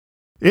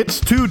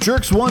It's Two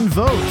Jerks, One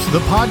Vote, the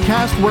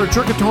podcast where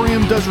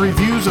Jerkatorium does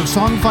reviews of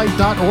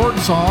Songfight.org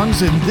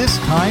songs, and this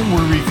time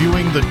we're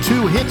reviewing the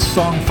Two Hits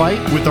song fight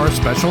with our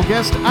special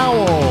guest,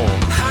 Owl.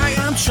 Hi,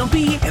 I'm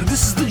Chumpy, and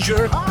this is The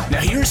Jerk. Now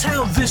here's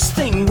how this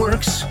thing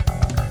works.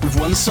 We've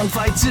won song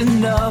fights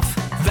enough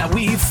that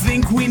we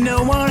think we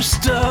know our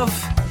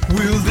stuff.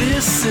 We'll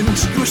listen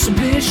to your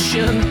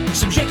submission,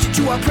 subject you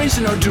to our praise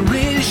and our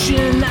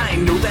derision. I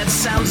know that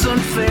sounds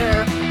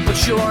unfair,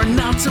 but you're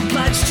not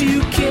obliged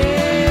to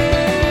care.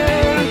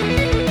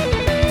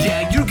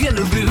 Yeah, you're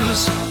gonna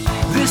lose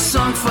this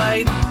song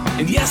fight,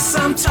 and yes,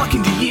 I'm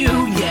talking to you.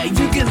 Yeah,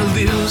 you're gonna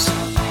lose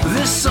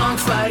this song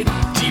fight.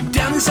 Deep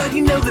down inside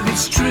you know that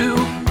it's true.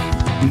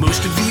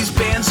 Most of these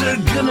bands are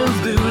gonna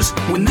lose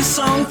when this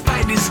song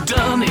fight is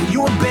done and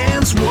your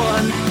band's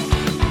won.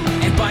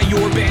 And by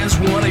your band's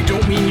won, I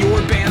don't mean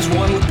your band's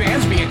won, with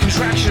bands being a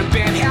contraction of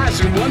band has,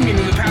 and one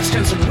meaning the past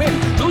tense of win.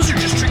 Those are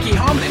just tricky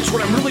homonyms.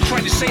 What I'm really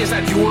trying to say is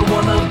that you're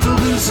one of the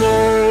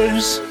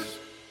losers.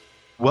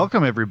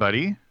 Welcome,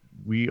 everybody.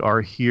 We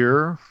are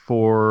here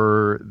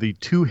for the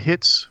Two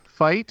Hits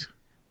fight.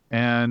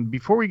 And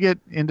before we get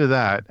into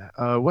that,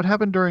 what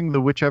happened during the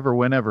whichever,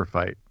 whenever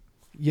fight?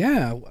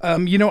 Yeah, I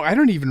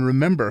don't even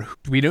remember.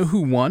 Do we know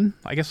who won?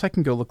 I guess I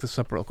can go look this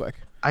up real quick.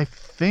 I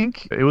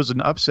think it was an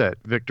upset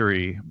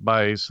victory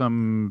by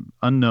some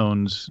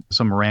unknowns,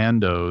 some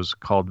randos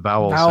called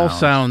Vowel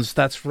Sounds,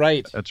 that's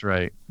right. That's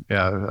right.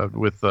 Yeah,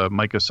 with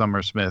Micah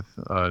Summersmith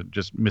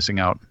just missing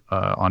out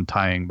on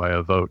tying by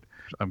a vote.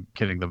 I'm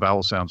kidding. The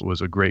Vowel Sounds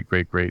was a great,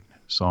 great, great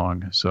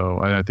song. So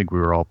I think we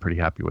were all pretty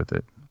happy with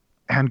it.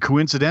 And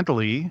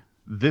coincidentally,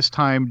 this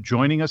time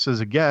joining us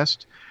as a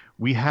guest,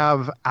 we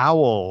have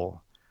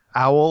Owl.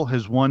 Owl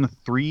has won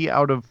 3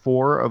 out of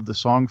 4 of the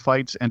song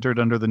fights entered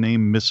under the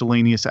name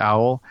Miscellaneous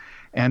Owl,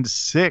 and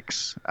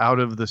 6 out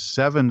of the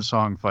 7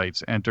 song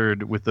fights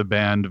entered with the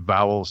band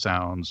Vowel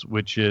Sounds,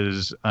 which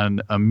is an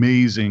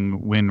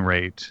amazing win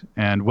rate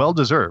and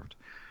well-deserved.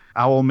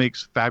 Owl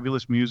makes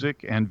fabulous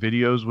music and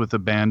videos with the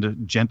band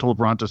Gentle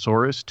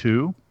Brontosaurus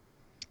 2.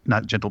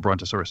 Not Gentle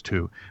Brontosaurus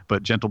 2,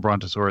 but Gentle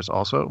Brontosaurus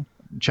also.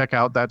 Check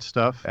out that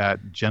stuff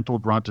at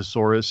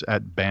gentlebrontosaurus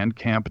at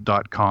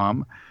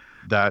bandcamp.com.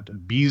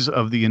 That Bees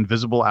of the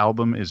Invisible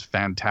album is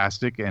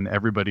fantastic, and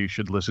everybody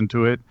should listen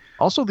to it.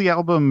 Also, the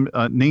album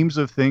Names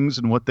of Things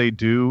and What They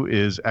Do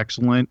is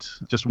excellent.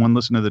 Just one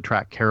listen to the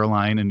track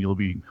Caroline, and you'll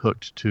be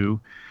hooked,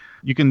 too.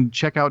 You can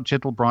check out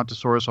Gentle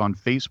Brontosaurus on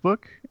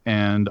Facebook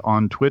and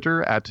on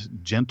Twitter at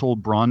Gentle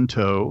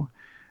Bronto.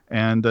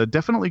 And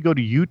definitely go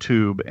to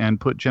YouTube and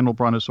put Gentle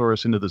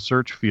Brontosaurus into the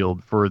search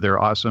field for their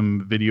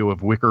awesome video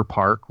of Wicker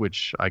Park,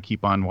 which I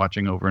keep on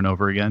watching over and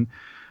over again.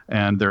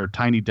 And their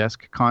Tiny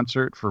Desk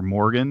concert for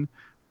Morgan.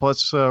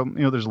 Plus,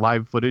 there's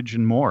live footage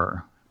and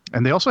more.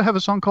 And they also have a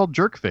song called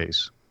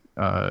Jerkface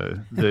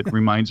that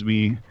reminds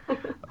me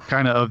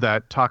kind of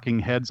that Talking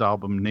Heads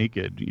album,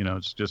 Naked.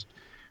 It's just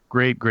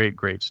great, great,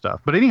 great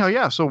stuff. But anyhow,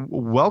 yeah, so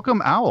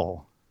welcome,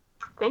 Owl.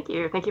 Thank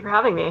you. Thank you for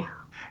having me.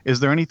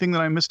 Is there anything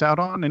that I missed out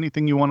on?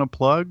 Anything you want to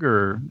plug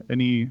or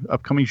any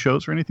upcoming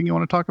shows or anything you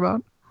want to talk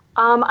about?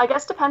 I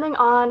guess depending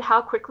on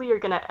how quickly you're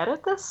going to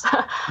edit this.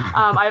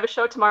 I have a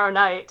show tomorrow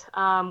night,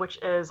 which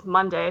is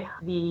Monday.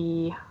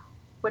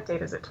 What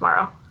date is it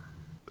tomorrow?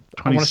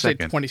 22nd. I want to say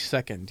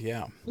 22nd,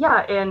 yeah.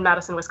 Yeah, in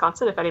Madison,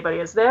 Wisconsin, if anybody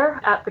is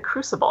there, at the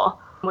Crucible,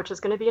 which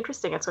is going to be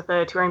interesting. It's with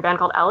a touring band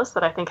called Alice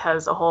that I think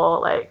has a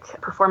whole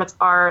performance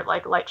art,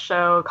 light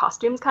show,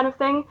 costumes kind of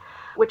thing,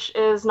 which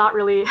is not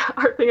really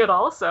our thing at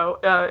all. So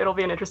it'll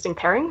be an interesting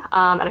pairing.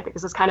 And I think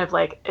this is kind of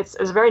it's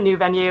a very new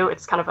venue.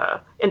 It's kind of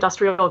a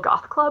industrial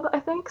goth club, I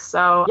think.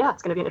 So yeah,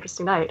 it's going to be an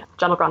interesting night.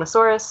 Gentle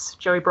Brontosaurus,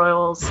 Joey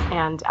Broyles,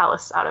 and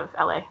Alice out of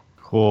LA.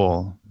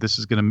 Cool. This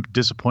is going to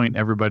disappoint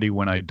everybody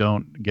when I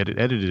don't get it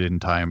edited in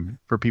time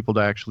for people to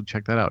actually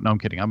check that out. No, I'm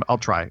kidding. I'll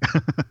try.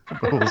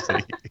 But we'll see.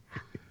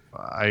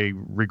 I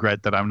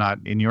regret that I'm not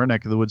in your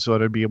neck of the woods, so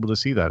I'd be able to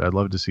see that. I'd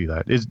love to see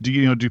that.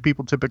 Do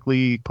people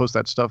typically post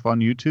that stuff on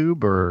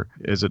YouTube, or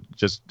is it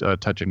just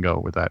touch and go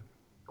with that?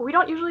 We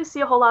don't usually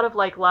see a whole lot of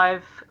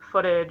live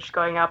footage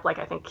going up.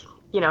 I think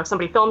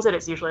somebody films it.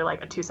 It's usually a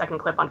 2-second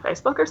clip on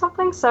Facebook or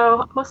something.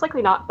 So most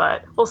likely not,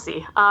 but we'll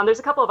see. There's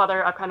a couple of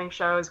other upcoming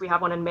shows. We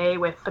have one in May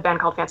with a band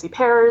called Fancy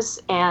Pears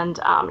and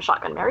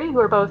Shotgun Mary, who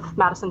are both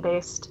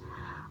Madison-based.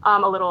 A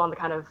little on the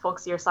kind of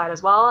folksier side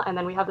as well. And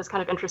then we have this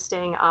kind of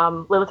interesting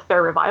Lilith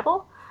Fair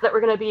revival that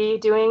we're going to be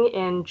doing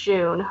in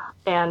June.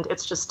 And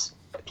it's just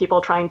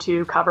people trying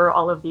to cover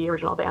all of the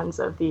original bands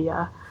of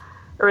the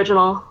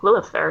original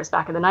Lilith Fairs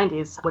back in the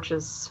 90s, which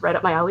is right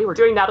up my alley. We're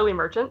doing Natalie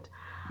Merchant,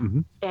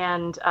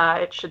 and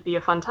it should be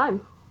a fun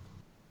time.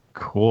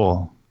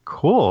 Cool.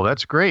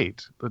 That's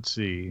great. Let's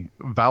see.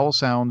 Vowel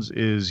Sounds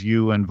is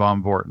you and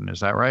Von Vorten. Is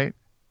that right?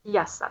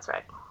 Yes, that's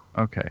right.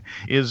 Okay.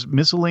 Is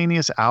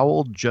Miscellaneous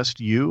Owl just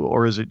you,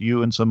 or is it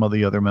you and some of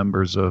the other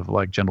members of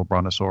Gentle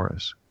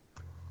Brontosaurus?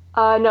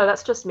 No,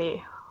 that's just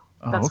me.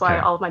 Oh, that's okay. why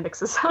all of my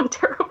mixes sound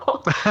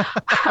terrible.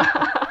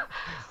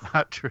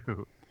 Not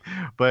true.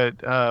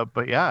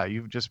 But yeah,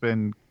 you've just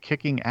been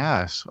kicking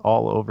ass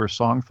all over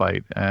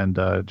Songfight and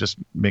just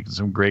making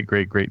some great,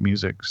 great, great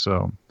music.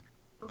 So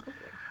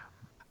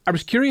I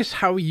was curious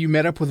how you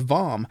met up with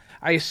Vom.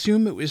 I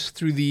assume it was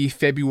through the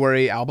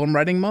February album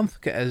writing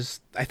month, as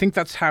I think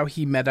that's how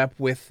he met up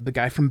with the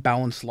guy from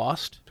Balance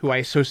Lost, who I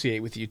associate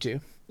with you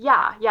two.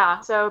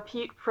 Yeah. So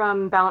Pete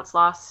from Balance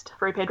Lost,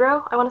 Furry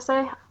Pedro, I want to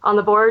say, on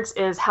the boards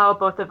is how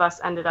both of us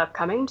ended up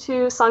coming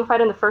to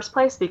Songfight in the first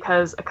place,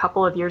 because a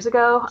couple of years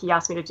ago, he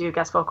asked me to do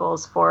guest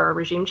vocals for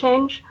Regime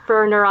Change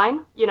for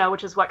Nurine,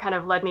 which is what kind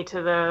of led me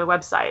to the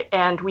website.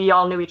 And we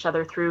all knew each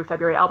other through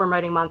February album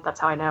writing month. That's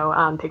how I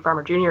know Pig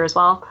Farmer Jr. as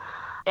well.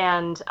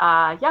 And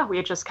we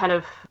had just kind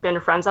of been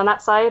friends on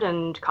that site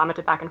and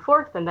commented back and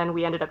forth. And then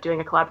we ended up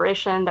doing a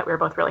collaboration that we were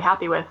both really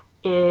happy with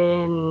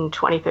in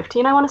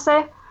 2015, I want to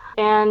say.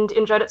 And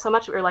enjoyed it so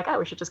much that we were like,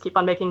 we should just keep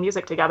on making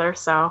music together.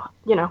 So,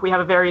 we have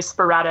a very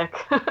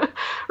sporadic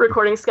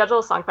recording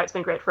schedule. Songfight's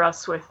been great for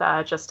us with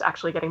just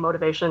actually getting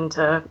motivation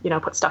to,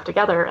 put stuff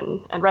together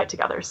and write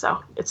together.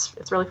 So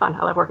it's really fun.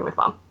 I love working with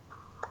Vom.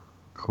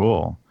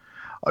 Cool.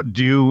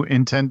 Do you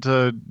intend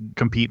to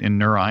compete in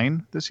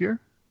Nurine this year?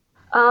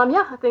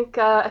 I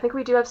think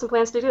we do have some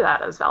plans to do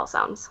that as Val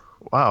Sounds.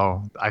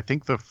 Wow. I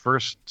think the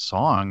first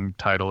song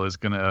title is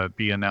going to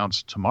be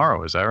announced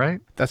tomorrow. Is that right?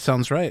 That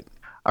sounds right.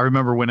 I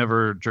remember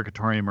whenever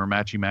Jerkatorium or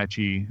Matchy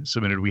Matchy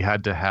submitted, we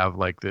had to have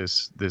like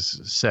this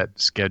set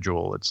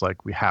schedule. It's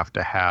like we have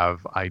to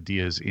have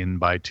ideas in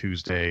by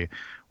Tuesday.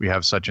 We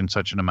have such and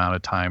such an amount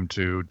of time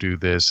to do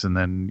this, and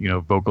then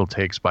vocal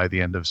takes by the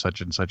end of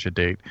such and such a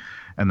date,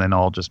 and then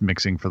all just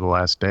mixing for the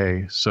last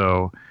day.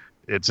 So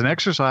it's an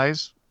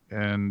exercise,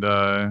 and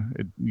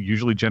it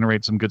usually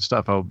generates some good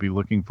stuff. I'll be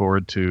looking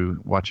forward to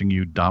watching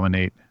you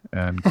dominate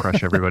and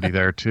crush everybody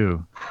there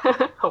too.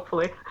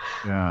 Hopefully.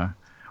 Yeah.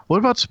 What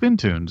about Spin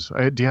Tunes?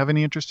 Do you have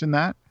any interest in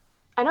that?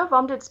 I know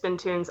Vom did Spin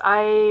Tunes.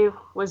 I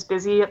was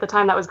busy at the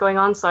time that was going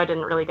on, so I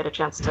didn't really get a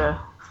chance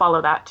to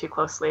follow that too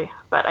closely.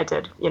 But I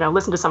did,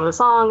 listen to some of the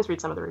songs,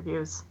 read some of the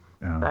reviews.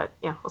 Yeah. But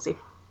yeah, we'll see.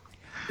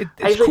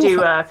 I usually do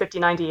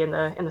 5090 in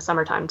the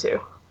summertime too.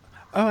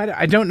 Oh,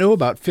 I don't know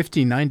about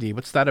 5090.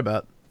 What's that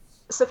about?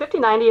 So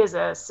 5090 is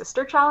a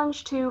sister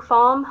challenge to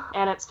FOM,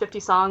 and it's 50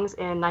 songs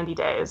in 90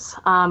 days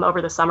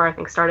over the summer, I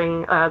think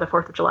starting the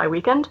 4th of July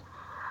weekend.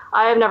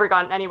 I have never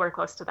gotten anywhere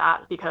close to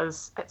that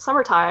because it's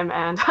summertime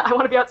and I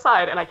want to be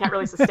outside and I can't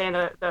really sustain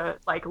the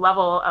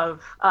level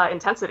of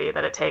intensity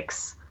that it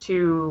takes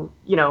to,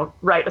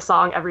 write a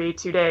song every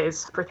 2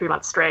 days for 3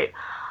 months straight.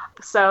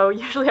 So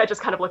usually I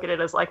just kind of look at it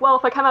as like, well,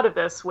 if I come out of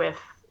this with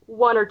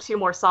 1 or 2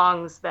 more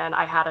songs than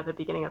I had at the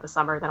beginning of the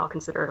summer, then I'll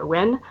consider it a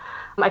win.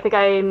 I think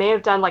I may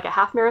have done like a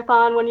half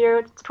marathon one year.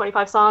 It's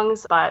 25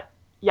 songs, but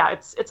yeah,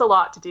 it's a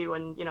lot to do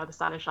when, the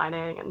sun is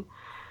shining and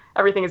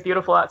everything is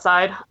beautiful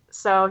outside.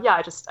 So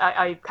yeah,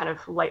 I kind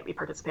of lightly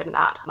participate in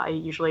that. I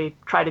usually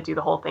try to do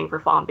the whole thing for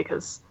FOM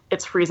because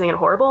it's freezing and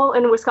horrible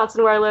in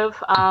Wisconsin where I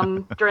live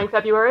during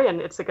February, and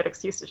it's a good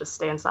excuse to just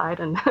stay inside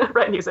and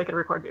write music and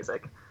record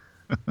music.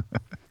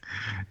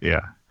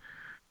 Yeah.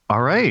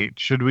 All right.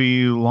 Should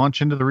we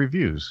launch into the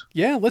reviews?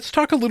 Yeah, let's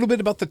talk a little bit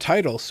about the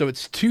title. So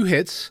it's 2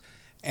 hits,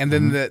 and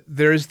then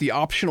there's the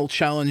optional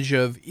challenge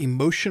of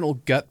Emotional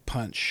Gut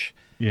Punch.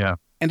 Yeah.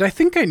 And I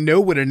think I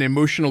know what an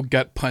emotional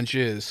gut punch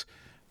is.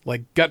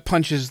 Like, gut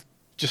punch is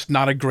just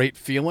not a great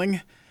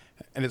feeling,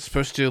 and it's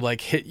supposed to,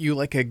 hit you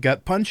like a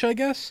gut punch, I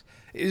guess?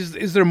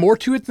 Is there more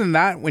to it than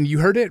that? When you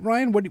heard it,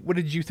 Ryan, what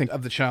did you think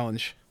of the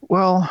challenge?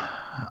 Well,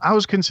 I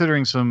was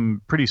considering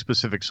some pretty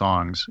specific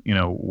songs,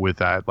 with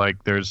that.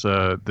 Like, there's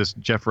this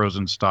Jeff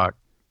Rosenstock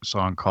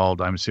song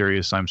called I'm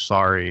Serious, I'm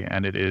Sorry,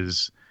 and it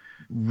is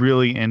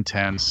really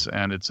intense,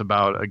 and it's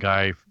about a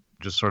guy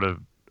just sort of,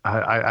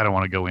 I don't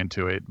want to go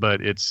into it, but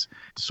it's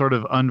sort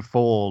of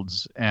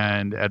unfolds,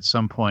 and at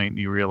some point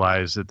you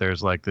realize that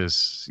there's like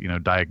this,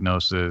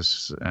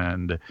 diagnosis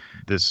and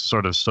this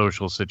sort of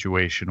social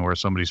situation where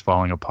somebody's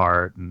falling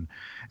apart, and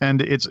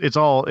it's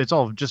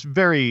all just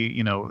very,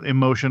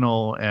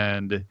 emotional,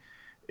 and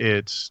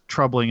it's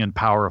troubling and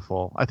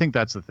powerful. I think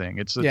that's the thing.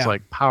 It's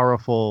like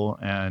powerful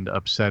and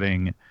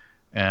upsetting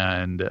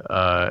and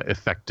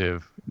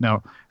effective.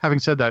 Now, having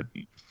said that,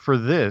 for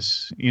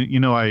this,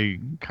 I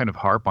kind of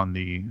harp on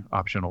the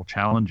optional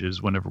challenges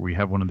whenever we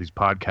have one of these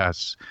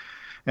podcasts.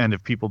 And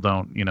if people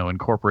don't,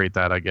 incorporate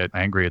that, I get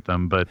angry at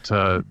them. But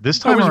this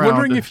time around, I was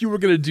wondering if you were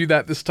going to do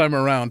that this time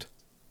around.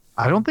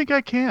 I don't think I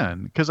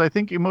can, because I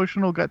think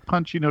emotional gut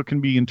punch, can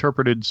be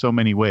interpreted so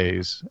many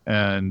ways.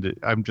 And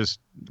I'm just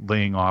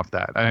laying off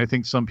that. And I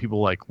think some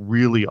people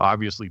really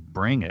obviously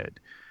bring it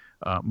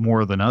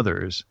more than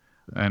others.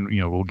 And,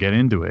 we'll get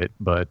into it.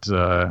 But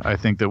I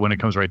think that when it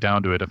comes right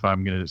down to it, if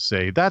I'm going to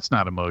say that's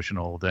not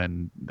emotional,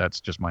 then that's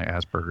just my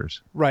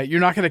Asperger's. Right.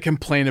 You're not going to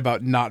complain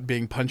about not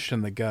being punched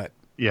in the gut.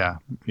 Yeah.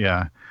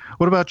 Yeah.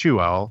 What about you,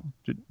 Al?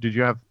 Did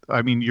you have,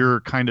 you're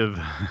kind of,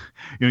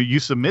 you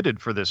submitted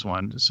for this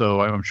one,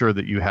 so I'm sure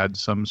that you had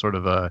some sort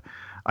of a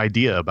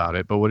idea about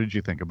it. But what did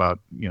you think about,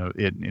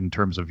 it in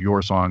terms of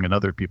your song and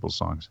other people's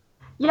songs?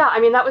 Yeah,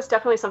 that was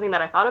definitely something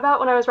that I thought about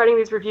when I was writing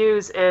these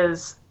reviews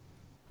is,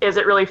 is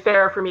it really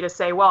fair for me to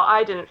say, well,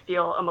 I didn't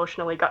feel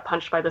emotionally gut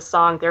punched by this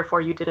song, therefore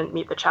you didn't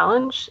meet the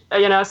challenge?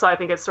 So I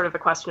think it's sort of a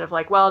question of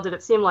like, well, did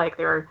it seem like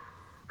they were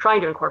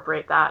trying to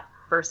incorporate that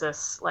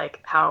versus like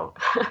how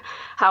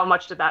how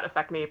much did that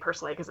affect me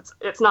personally? Because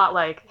it's not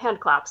like hand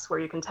claps where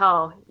you can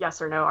tell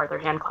yes or no are there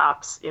hand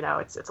claps.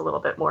 It's a little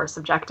bit more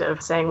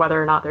subjective, saying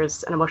whether or not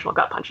there's an emotional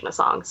gut punch in a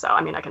song. So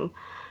I mean, I can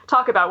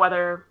talk about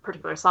whether a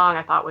particular song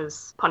I thought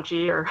was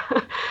punchy or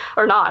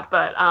or not,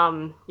 but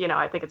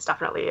I think it's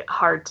definitely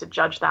hard to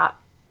judge that.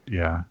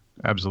 Yeah,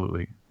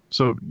 absolutely.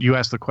 So you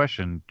asked the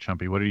question,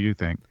 Chumpy, what do you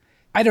think?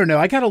 I don't know.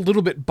 I got a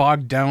little bit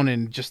bogged down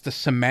in just the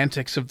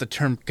semantics of the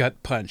term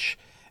gut punch.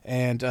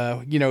 And,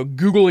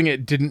 Googling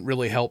it didn't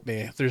really help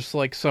me. There's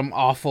like some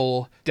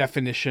awful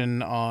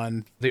definition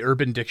on the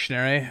Urban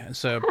Dictionary.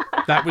 So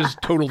that was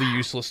totally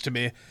useless to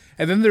me.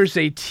 And then there's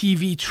a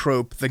TV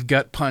trope, the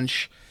gut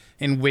punch,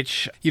 in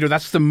which,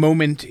 that's the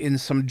moment in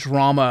some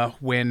drama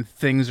when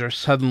things are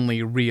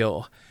suddenly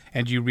real.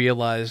 And you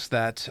realize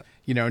that,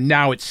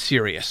 now it's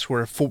serious,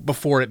 where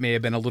before it may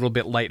have been a little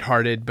bit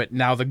lighthearted, but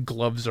now the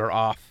gloves are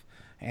off.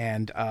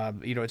 And,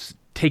 it's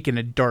taken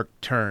a dark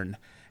turn.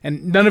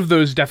 And none of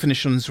those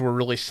definitions were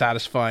really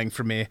satisfying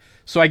for me.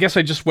 So I guess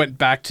I just went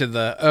back to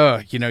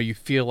the, you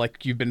feel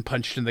like you've been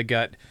punched in the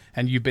gut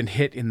and you've been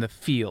hit in the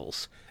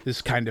feels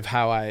is kind of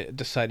how I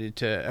decided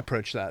to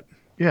approach that.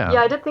 Yeah.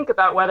 Yeah, I did think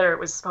about whether it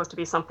was supposed to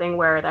be something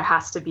where there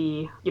has to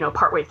be,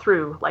 partway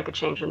through, like a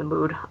change in the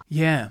mood.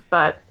 Yeah.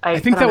 But I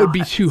think that would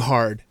be too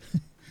hard.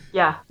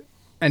 Yeah.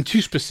 And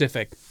too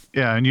specific.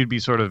 Yeah, and you'd be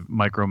sort of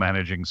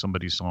micromanaging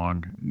somebody's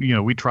song.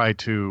 We try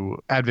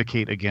to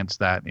advocate against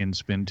that in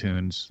Spin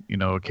Tunes.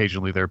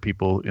 Occasionally there are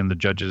people in the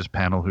judges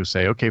panel who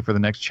say, okay, for the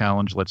next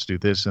challenge, let's do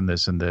this and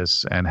this and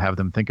this, and have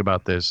them think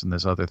about this and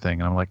this other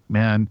thing. And I'm like,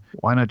 man,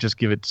 why not just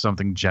give it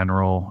something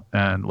general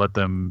and let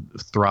them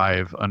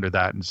thrive under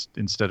that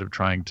instead of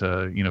trying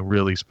to,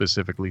 really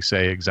specifically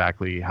say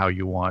exactly how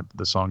you want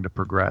the song to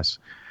progress.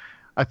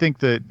 I think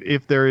that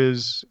if there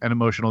is an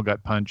emotional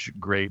gut punch,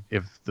 great.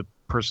 If the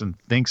person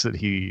thinks that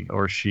he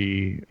or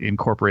she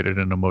incorporated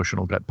an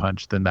emotional gut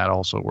punch, then that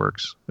also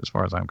works as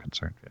far as I'm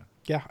concerned.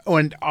 Yeah. Oh,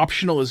 and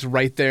optional is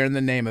right there in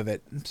the name of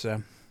it.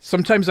 So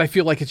sometimes I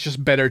feel like it's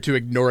just better to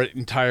ignore it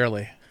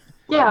entirely.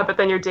 Yeah, but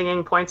then you're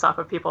dinging points off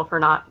of people for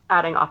not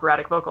adding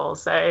operatic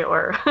vocals, say,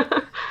 or...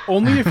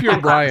 Only if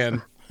you're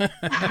Brian.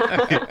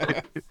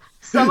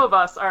 Some of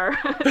us are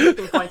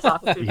taking points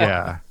off of people.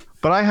 Yeah.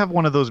 But I have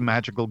one of those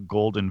magical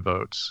golden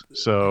votes,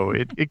 so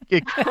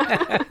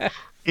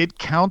it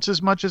counts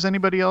as much as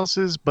anybody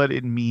else's, but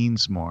it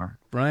means more.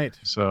 Right.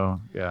 So,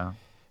 yeah.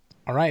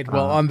 All right.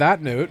 Well, on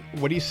that note,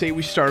 what do you say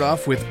we start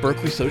off with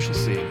Berkeley Social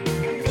Scene?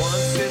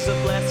 Once is a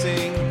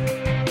blessing,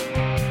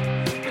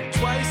 and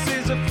twice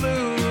is a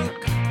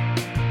fluke.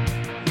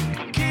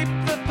 Keep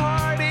the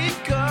party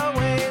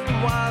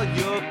going while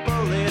you're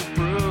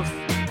bulletproof.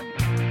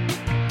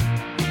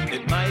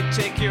 It might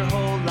take your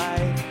whole life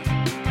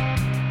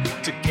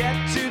to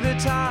get to the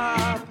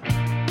top.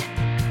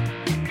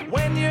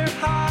 When you're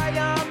high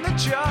on the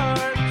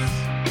charts,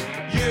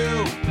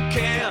 you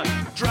can't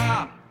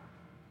drop.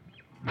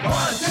 1,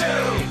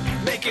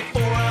 2, make it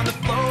 4 on the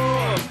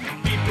floor.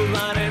 People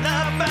lining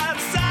up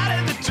outside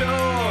of the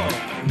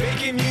door,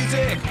 making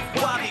music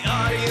while the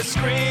audience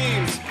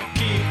screams.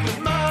 Keep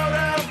the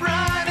motor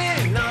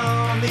running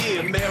on the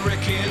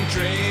American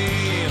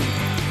dream.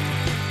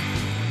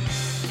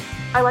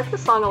 I liked the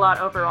song a lot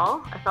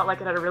overall. I felt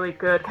like it had a really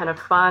good kind of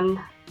fun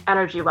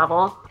energy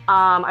level.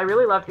 I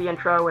really loved the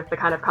intro with the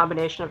kind of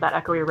combination of that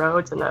echoey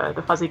Rhodes and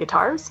the fuzzy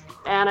guitars.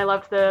 And I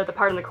loved the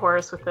part in the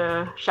chorus with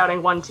the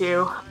shouting 1,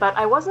 2. But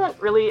I wasn't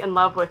really in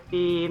love with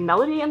the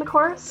melody in the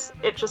chorus.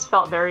 It just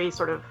felt very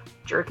sort of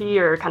jerky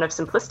or kind of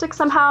simplistic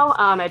somehow.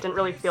 I didn't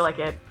really feel like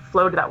it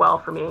flowed that well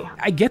for me.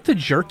 I get the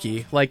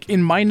jerky. Like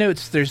in my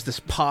notes, there's this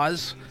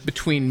pause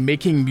between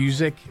making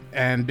music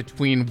and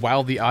between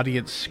while the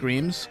audience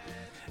screams.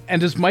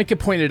 And as Micah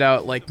pointed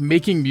out, like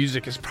making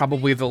music is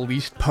probably the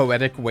least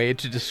poetic way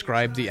to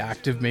describe the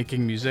act of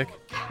making music.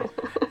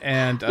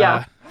 And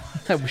Yeah.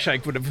 I wish I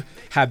would have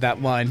had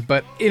that line.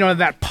 But,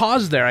 that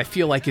pause there I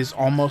feel like is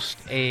almost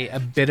a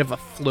bit of a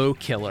flow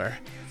killer.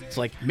 It's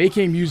like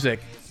making music,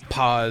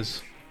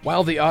 pause,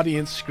 while the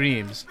audience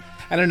screams.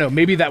 I don't know,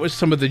 maybe that was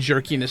some of the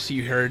jerkiness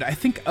you heard. I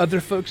think other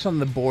folks on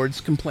the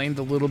boards complained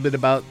a little bit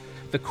about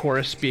the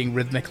chorus being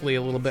rhythmically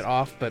a little bit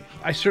off, but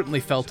I certainly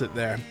felt it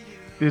there.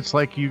 It's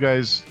like you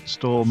guys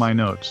stole my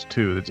notes,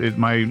 too.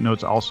 My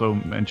notes also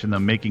mention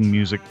them making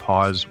music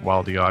pause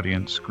while the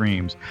audience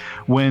screams,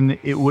 when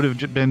it would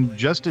have been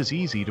just as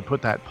easy to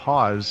put that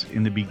pause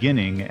in the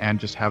beginning and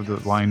just have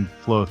the line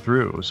flow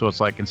through. So it's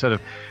like instead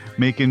of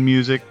making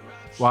music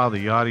while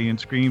the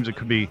audience screams, it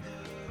could be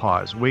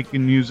pause,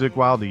 making music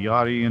while the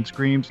audience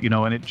screams,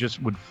 and it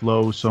just would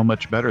flow so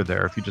much better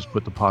there if you just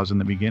put the pause in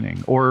the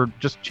beginning. Or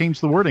just change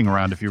the wording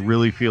around if you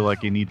really feel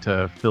like you need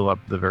to fill up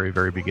the very,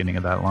 very beginning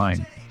of that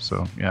line.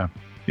 So, yeah,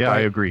 I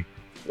agree.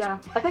 Yeah,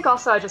 I think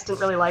also I just didn't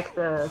really like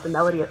the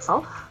melody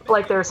itself.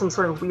 Like there were some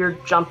sort of weird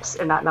jumps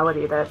in that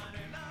melody that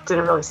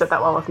didn't really sit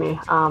that well with me.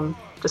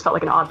 Just felt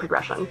like an odd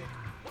progression.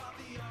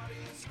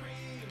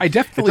 I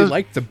definitely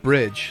liked the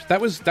bridge.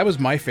 That was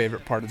my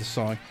favorite part of the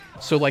song.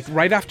 So like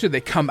right after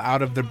they come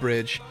out of the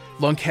bridge,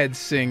 Lunkhead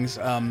sings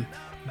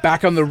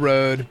back on the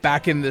road,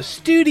 back in the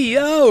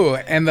studio,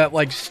 and that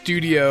like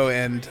studio,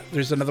 and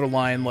there's another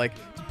line like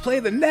play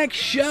the next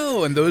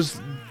show, and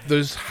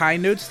those high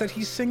notes that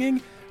he's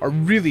singing are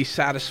really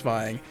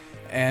satisfying,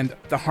 and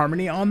the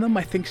harmony on them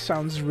I think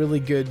sounds really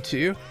good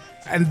too.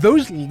 And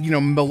those,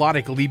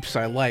 melodic leaps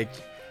I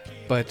liked,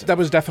 but that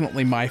was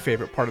definitely my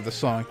favorite part of the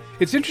song.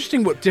 It's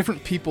interesting what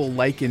different people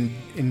like in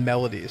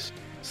melodies.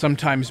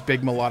 Sometimes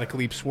big melodic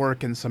leaps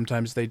work, and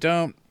sometimes they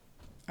don't.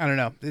 I don't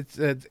know.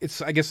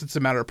 It's I guess it's a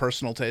matter of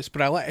personal taste,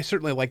 but I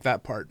certainly like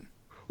that part.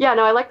 Yeah,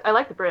 no, I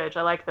like the bridge.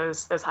 I like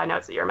those high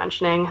notes that you were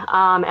mentioning,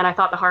 and I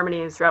thought the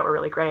harmonies throughout were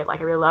really great. Like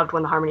I really loved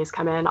when the harmonies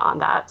come in on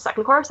that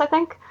second chorus. I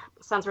think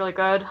it sounds really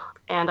good,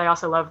 and I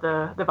also love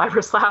the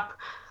vibra slap.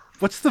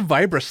 What's the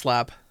vibra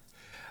slap?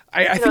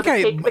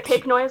 The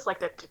cake noise, like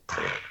that,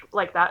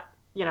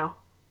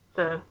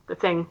 the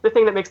thing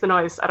that makes the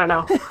noise. I don't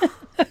know.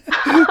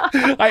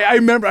 I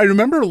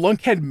remember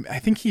Lunkhead. I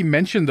think he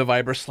mentioned the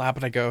vibra slap,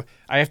 and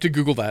I have to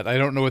Google that. I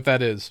don't know what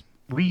that is.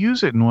 We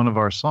use it in one of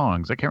our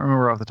songs. I can't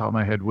remember off the top of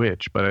my head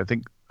which, but I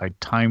think I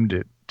timed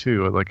it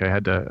too. Like I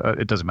had to.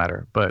 It doesn't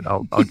matter, but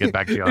I'll get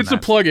back to you on that. It's a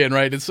plug-in,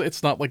 right?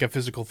 It's not like a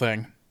physical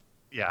thing.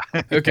 Yeah.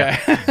 Okay.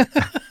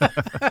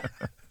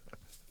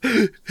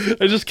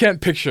 I just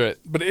can't picture it,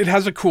 but it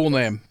has a cool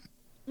name.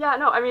 Yeah,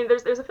 no, I mean,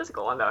 there's a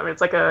physical one though. I mean,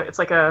 it's like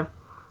a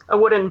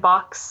wooden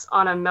box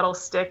on a metal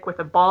stick with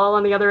a ball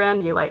on the other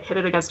end. You like hit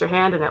it against your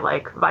hand and it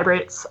like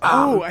vibrates.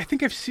 I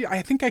think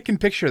I can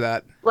picture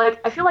that.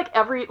 Like I feel like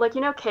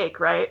Cake,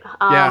 right?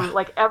 Yeah.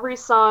 Like every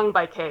song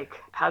by Cake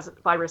has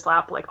vibra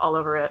slap like all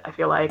over it. I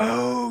feel like.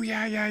 Oh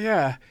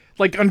yeah.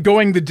 Like on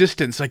Going the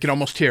Distance, I can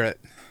almost hear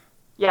it.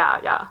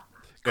 Yeah.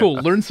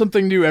 Cool. Learn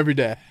something new every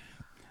day.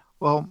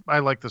 Well, I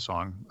like the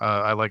song.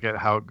 I like it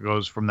how it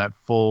goes from that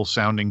full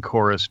sounding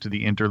chorus to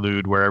the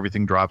interlude where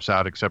everything drops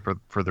out except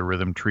for the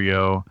rhythm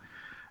trio.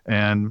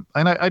 And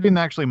I didn't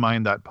actually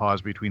mind that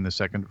pause between the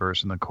second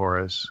verse and the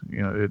chorus.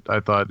 I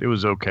thought it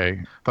was okay.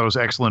 I thought it was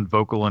excellent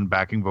vocal and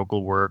backing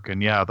vocal work.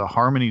 And yeah, the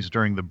harmonies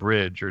during the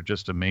bridge are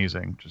just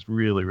amazing. Just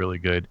really, really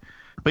good.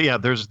 But yeah,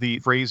 there's the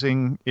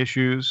phrasing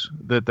issues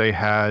that they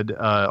had.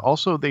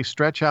 Also, they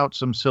stretch out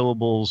some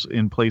syllables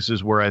in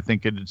places where I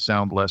think it'd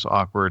sound less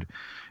awkward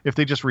if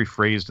they just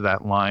rephrased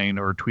that line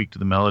or tweaked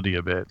the melody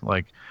a bit.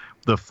 Like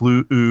the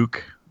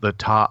flu-ook, the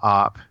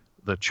ta-op,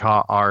 the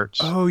cha-arts.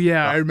 Oh,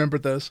 yeah, I remember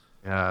those.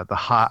 Yeah, the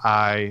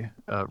ha-I,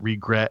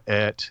 regret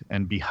it,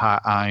 and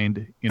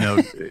behind. You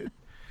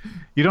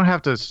don't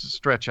have to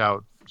stretch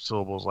out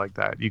syllables like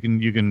that. You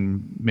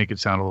can make it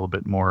sound a little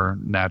bit more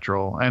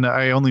natural. And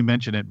I only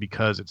mention it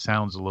because it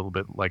sounds a little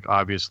bit like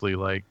obviously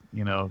like,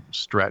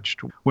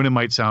 stretched, when it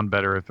might sound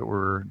better if it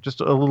were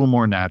just a little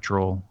more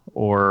natural.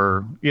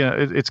 Or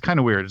it's kind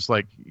of weird. It's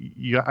like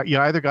you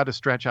either got to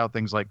stretch out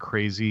things like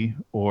crazy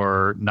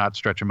or not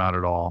stretch them out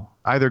at all.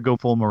 Either go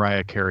full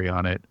Mariah Carey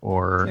on it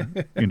or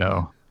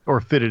or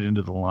fit it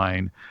into the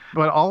line.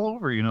 But all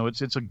over,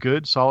 it's a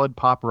good, solid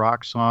pop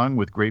rock song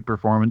with great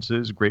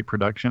performances, great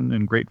production,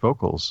 and great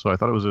vocals. So I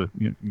thought it was a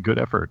good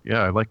effort.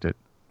 Yeah, I liked it.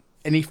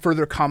 Any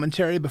further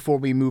commentary before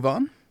we move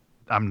on?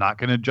 I'm not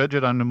going to judge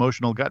it on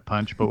emotional gut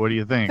punch, but what do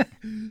you think?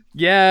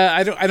 Yeah,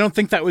 I don't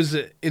think that was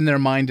in their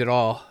mind at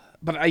all.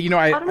 But I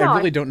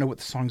really don't know what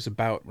the song's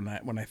about when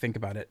I think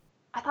about it.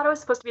 I thought it was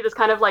supposed to be this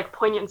kind of like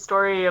poignant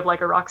story of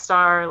like a rock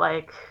star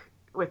like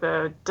with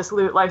a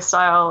dissolute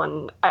lifestyle,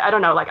 and I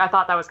don't know, like I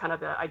thought that was kind of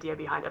the idea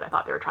behind it. I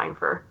thought they were trying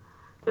for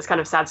this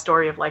kind of sad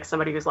story of like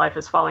somebody whose life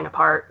is falling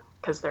apart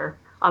because they're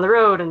on the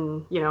road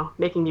and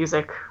making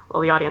music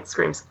while the audience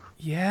screams.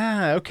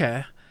 Yeah,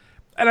 okay.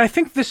 And I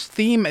think this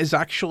theme is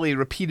actually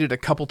repeated a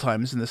couple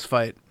times in this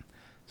fight.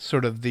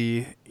 Sort of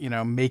the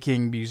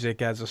making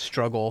music as a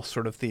struggle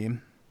sort of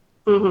theme.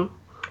 Mm-hmm.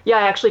 Yeah,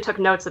 I actually took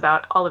notes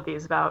about all of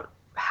these, about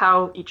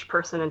how each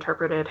person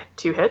interpreted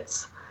two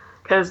hits,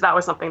 because that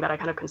was something that I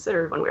kind of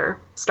considered when we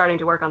were starting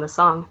to work on this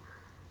song.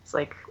 It's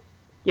like,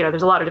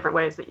 there's a lot of different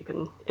ways that you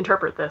can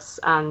interpret this,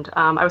 and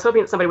I was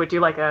hoping that somebody would do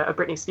like a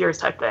Britney Spears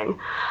type thing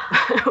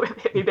with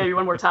Hit Me Baby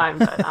One More Time,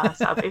 but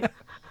sadly,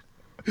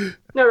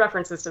 no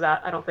references to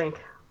that, I don't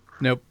think.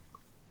 Nope.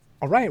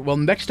 All right, well,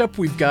 next up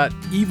we've got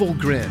Evil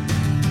Grin.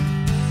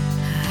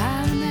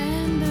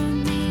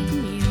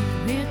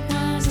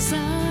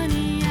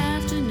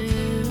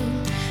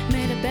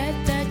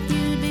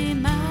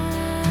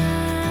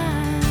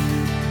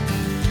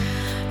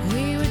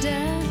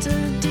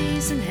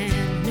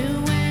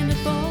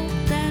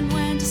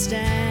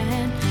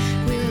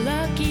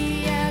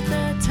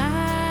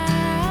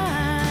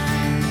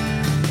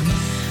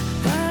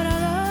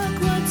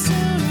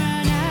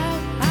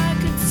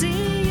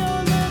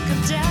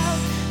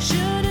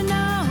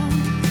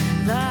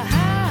 The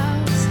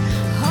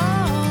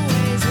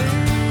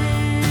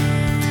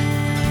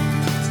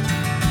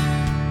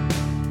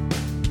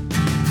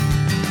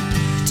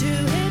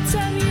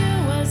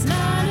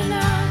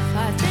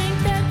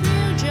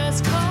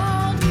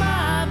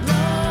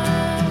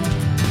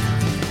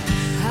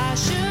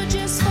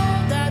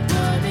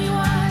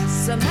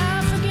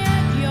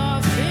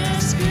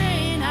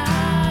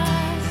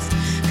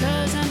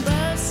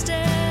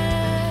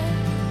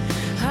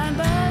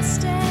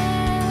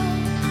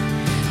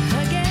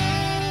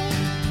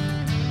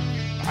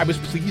I was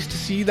pleased to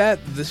see that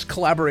this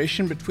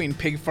collaboration between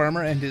Pig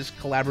Farmer and his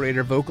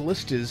collaborator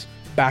vocalist is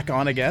back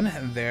on again,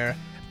 and they're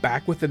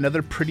back with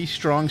another pretty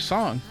strong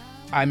song.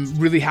 I'm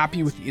really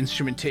happy with the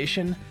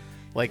instrumentation.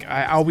 Like,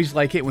 I always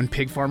like it when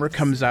Pig Farmer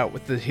comes out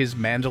with his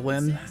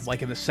mandolin.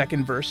 Like in the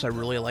second verse, I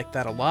really like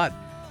that a lot.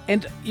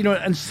 And, you know,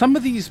 and some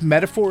of these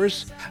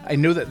metaphors, I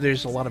know that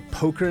there's a lot of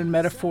poker in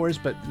metaphors,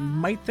 but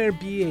might there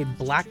be a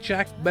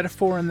blackjack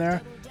metaphor in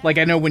there? Like,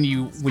 I know when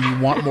you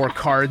want more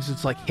cards,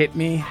 it's like, hit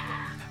me.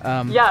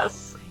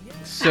 Yes.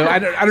 So I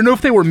don't know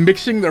if they were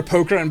mixing their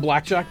poker and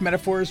blackjack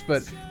metaphors,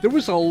 but there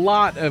was a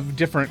lot of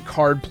different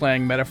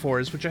card-playing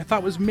metaphors, which I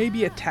thought was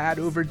maybe a tad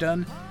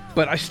overdone,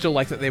 but I still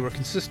like that they were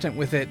consistent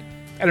with it.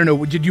 I don't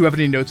know, did you have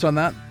any notes on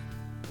that?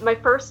 My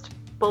first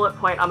bullet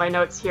point on my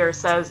notes here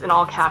says in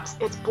all caps,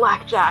 it's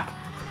blackjack.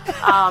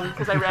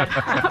 Because I read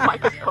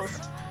Micah's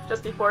post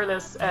just before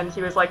this, and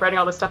he was like writing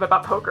all this stuff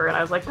about poker, and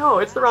I was like, no,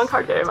 it's the wrong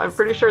card game. I'm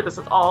pretty sure this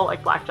is all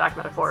like blackjack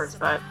metaphors,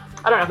 but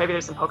I don't know, maybe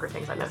there's some poker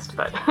things I missed,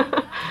 but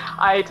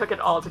I took it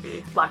all to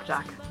be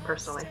blackjack,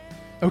 personally.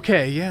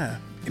 Okay, yeah.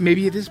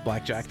 Maybe it is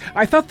blackjack.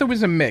 I thought there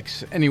was a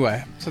mix,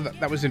 anyway, so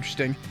that was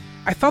interesting.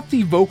 I thought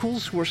the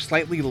vocals were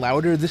slightly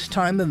louder this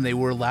time than they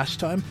were last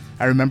time.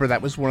 I remember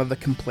that was one of the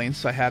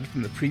complaints I had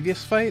from the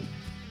previous fight.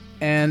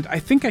 And I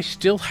think I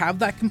still have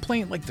that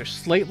complaint, like they're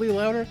slightly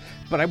louder,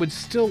 but I would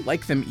still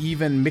like them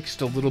even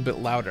mixed a little bit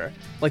louder.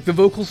 Like the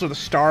vocals are the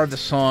star of the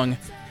song,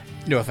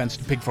 no offense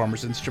to Pig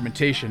Farmer's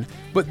instrumentation,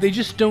 but they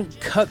just don't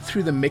cut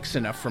through the mix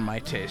enough for my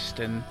taste.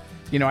 And,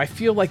 you know, I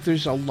feel like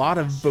there's a lot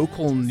of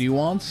vocal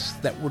nuance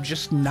that we're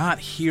just not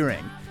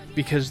hearing,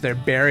 because they're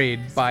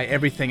buried by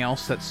everything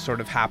else that's sort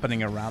of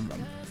happening around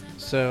them.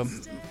 So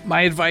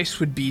my advice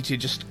would be to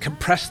just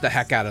compress the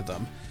heck out of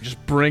them.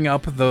 Just bring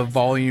up the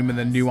volume and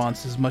the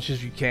nuance as much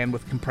as you can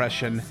with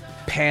compression,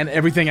 pan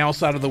everything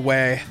else out of the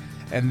way,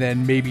 and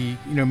then maybe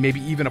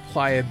even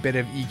apply a bit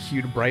of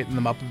EQ to brighten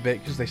them up a bit,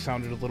 because they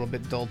sounded a little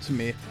bit dull to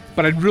me.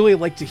 But I'd really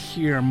like to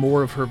hear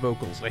more of her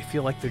vocals. I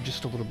feel like they're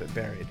just a little bit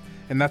buried.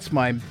 And that's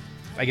my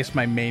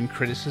main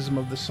criticism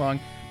of the song.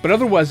 But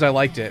otherwise, I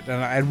liked it,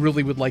 and I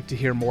really would like to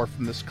hear more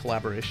from this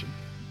collaboration.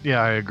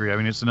 Yeah, I agree. I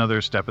mean, it's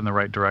another step in the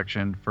right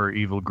direction for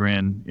Evil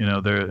Grin,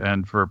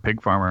 and for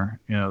Pig Farmer.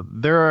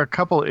 There are a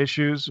couple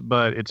issues,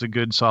 but it's a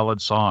good, solid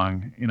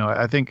song.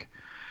 I think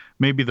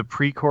maybe the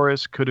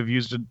pre-chorus could have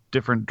used a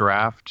different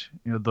draft.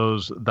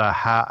 The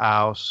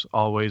house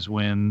always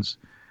wins.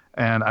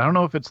 And I don't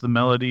know if it's the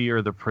melody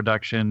or the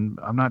production.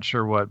 I'm not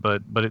sure what,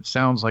 but it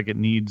sounds like it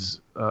needs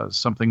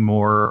something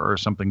more or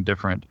something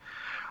different.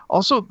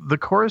 Also, the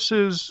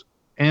choruses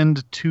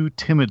end too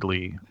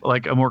timidly.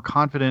 Like a more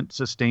confident,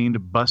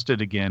 sustained,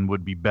 busted again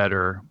would be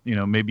better.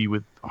 Maybe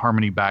with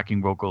harmony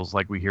backing vocals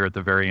like we hear at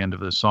the very end of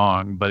the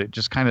song. But it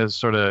just kind of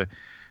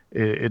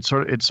it's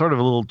sort of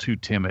a little too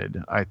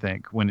timid, I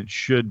think, when it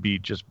should be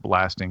just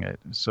blasting it.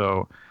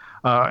 So,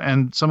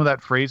 and some of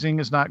that phrasing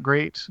is not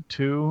great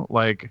too.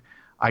 Like,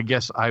 I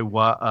guess I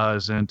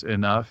wasn't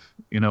enough.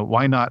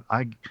 Why not?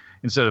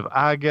 Instead of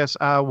I guess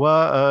I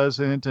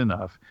wasn't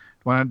enough.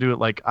 Why not do it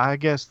like, I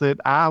guess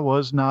that I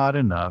was not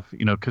enough,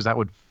 because that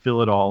would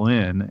fill it all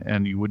in,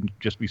 and you wouldn't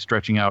just be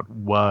stretching out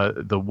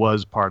the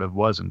was part of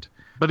wasn't.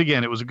 But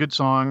again, it was a good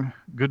song,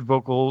 good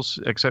vocals,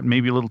 except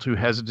maybe a little too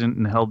hesitant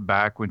and held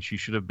back when she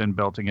should have been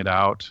belting it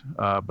out.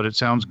 But it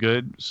sounds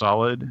good,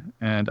 solid,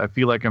 and I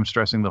feel like I'm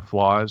stressing the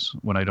flaws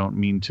when I don't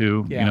mean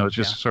to. Yeah, it's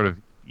just sort of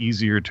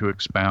easier to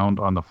expound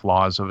on the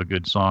flaws of a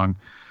good song.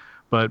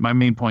 But my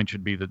main point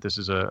should be that this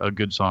is a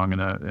good song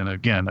and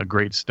again, a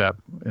great step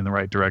in the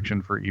right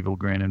direction for Evil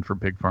Grin and for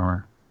Pig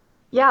Farmer.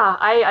 Yeah,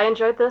 I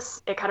enjoyed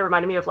this. It kind of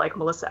reminded me of like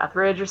Melissa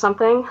Etheridge or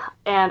something.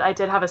 And I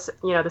did have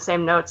the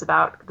same notes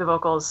about the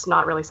vocals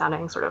not really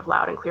sounding sort of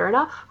loud and clear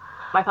enough.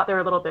 I thought they were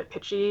a little bit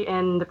pitchy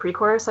in the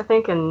pre-chorus, I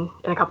think, and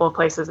in a couple of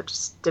places it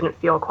just didn't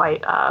feel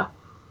quite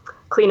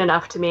clean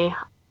enough to me.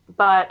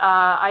 But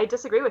I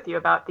disagree with you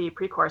about the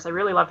pre-chorus. I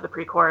really loved the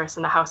pre-chorus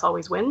and the house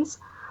always wins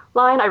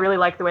line. I really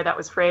like the way that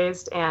was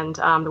phrased and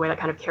the way that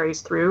kind of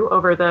carries through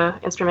over the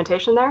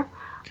instrumentation there.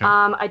 Okay.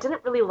 I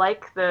didn't really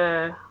like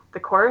the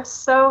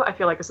chorus, though. I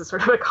feel like this is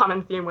sort of a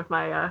common theme with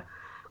my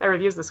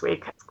reviews this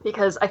week,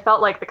 because I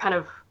felt like the kind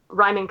of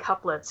rhyming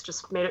couplets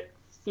just made it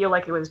feel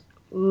like it was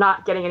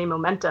not getting any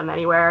momentum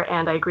anywhere.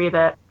 And I agree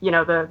that,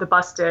 the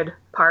busted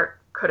part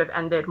could have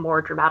ended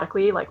more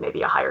dramatically, like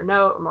maybe a higher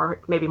note, or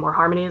maybe more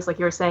harmonies, like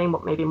you were saying,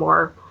 maybe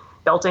more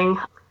belting.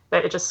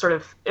 But it just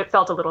it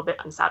felt a little bit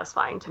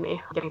unsatisfying to me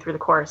getting through the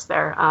chorus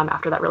there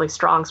after that really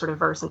strong sort of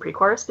verse and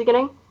pre-chorus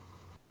beginning.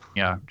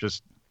 Yeah,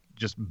 just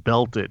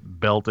belt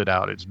it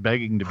out. It's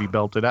begging to be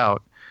belted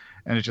out,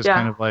 and it's just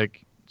kind of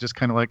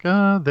like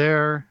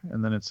there,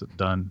 and then it's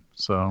done.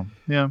 So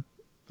yeah,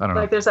 I don't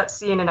know. Like there's that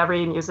scene in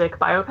every music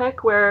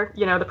biopic where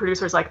the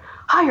producer's like,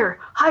 higher,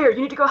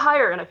 you need to go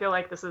higher, and I feel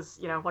like this is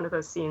one of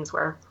those scenes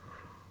where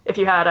if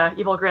you had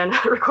Evil Grin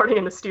recording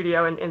in the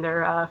studio in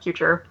their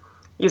future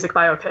music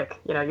biopic,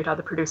 you'd have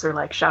the producer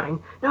like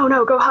shouting,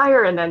 no, go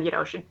higher, and then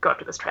she'd go up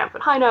to this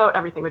triumphant high note.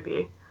 Everything would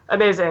be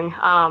amazing.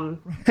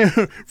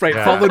 Right,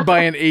 followed by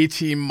an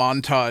A-team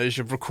montage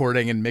of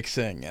recording and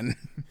mixing. And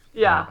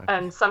yeah,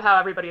 and somehow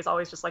everybody is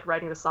always just like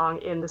writing the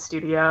song in the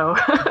studio.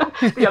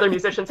 The other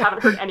musicians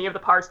haven't heard any of the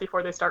parts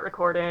before they start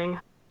recording.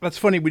 That's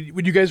funny.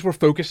 When you guys were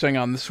focusing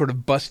on the sort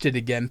of busted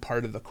again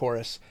part of the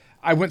chorus,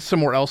 I went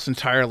somewhere else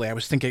entirely. I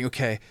was thinking,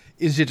 okay,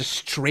 is it a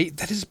straight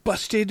that is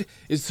busted?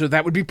 So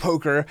that would be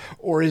poker,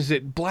 or is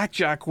it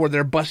blackjack where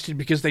they're busted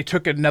because they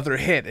took another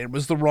hit? It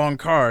was the wrong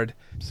card.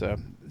 So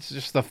it's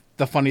just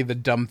the funny, the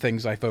dumb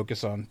things I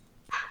focus on.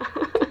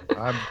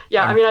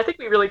 I mean, I think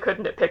we really could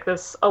nitpick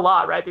this a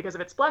lot, right? Because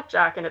if it's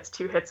blackjack and it's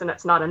 2 hits and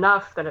it's not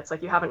enough, then it's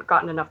like you haven't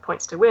gotten enough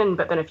points to win.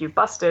 But then if you've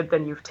busted,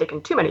 then you've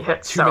taken too many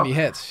hits. Too many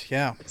hits,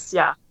 yeah.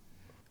 Yeah.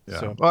 Yeah.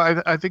 So.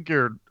 Well, I think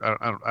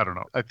I don't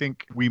know. I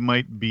think we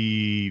might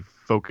be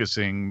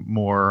focusing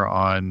more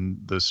on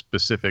the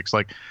specifics.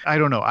 Like, I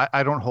don't know.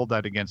 I don't hold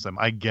that against them.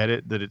 I get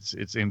it that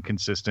it's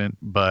inconsistent,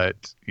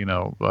 but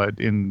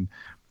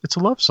it's a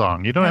love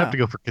song. You don't have to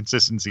go for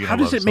consistency. How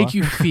does it make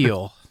you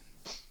feel?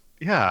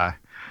 Yeah,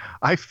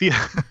 I feel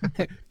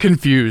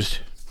confused.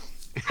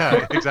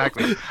 Yeah,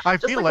 exactly. I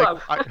feel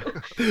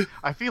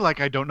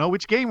like I don't know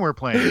which game we're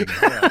playing.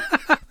 Yeah.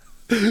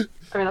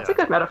 I mean, that's a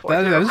good metaphor.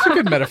 That is a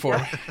good metaphor.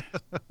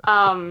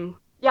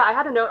 Yeah, I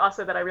had a note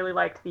also that I really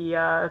liked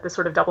the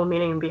sort of double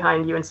meaning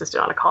behind "You Insisted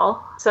on a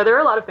Call." So there are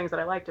a lot of things that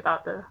I liked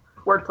about the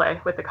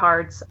wordplay with the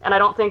cards, and I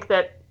don't think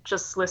that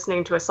just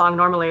listening to a song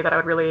normally that I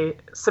would really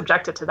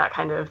subject it to that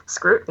kind of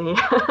scrutiny.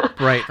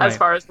 Right. As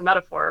far as the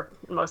metaphor,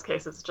 in most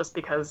cases, just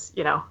because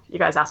you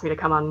guys asked me to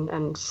come on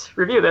and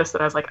review this,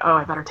 that I was like, oh,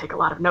 I better take a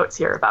lot of notes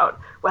here about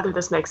whether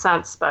this makes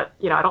sense. But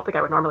I don't think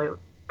I would normally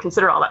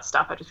consider all that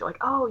stuff. I just feel like,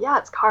 oh yeah,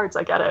 it's cards,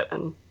 I get it,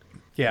 and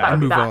I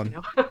move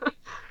on.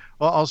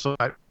 Well, also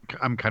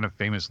I'm kind of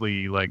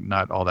famously like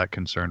not all that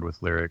concerned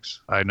with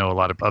lyrics. I know a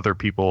lot of other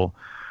people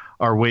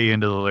are way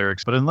into the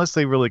lyrics, but unless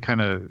they really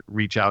kind of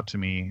reach out to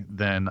me,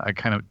 then I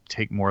kind of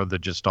take more of the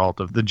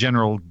gestalt of the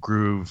general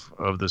groove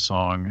of the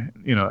song,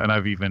 and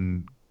I've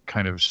even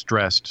kind of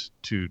stressed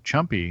to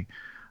Chumpy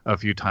a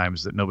few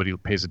times that nobody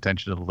pays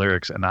attention to the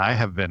lyrics, and I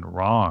have been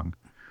wrong.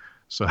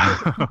 So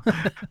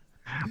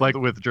like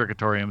with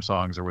Jerkatorium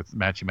songs or with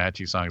Matchy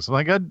Matchy songs, I'm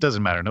like, it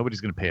doesn't matter.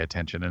 Nobody's going to pay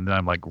attention. And then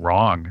I'm like,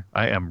 wrong.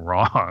 I am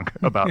wrong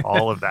about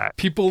all of that.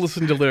 People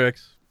listen to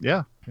lyrics.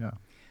 Yeah.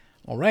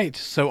 All right.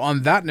 So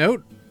on that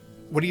note,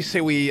 what do you say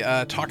we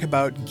talk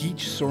about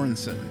Geach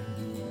Sorensen?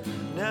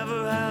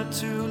 Never had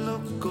to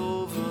look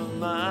over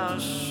my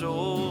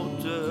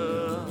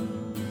shoulder.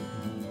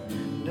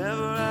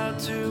 Never had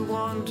to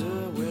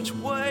wonder which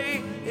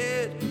way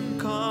it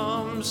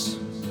comes.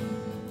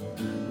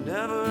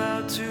 Never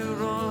had to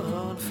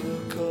run for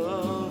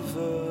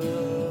cover.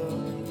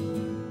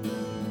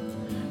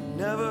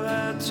 Never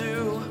had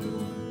to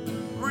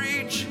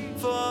reach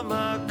for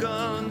my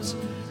guns.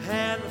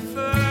 And the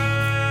first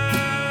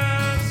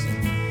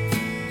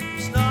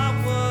was not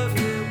what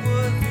it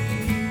would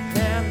be.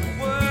 And the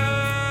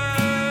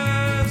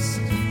worst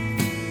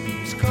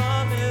was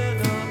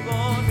coming up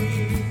on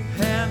me.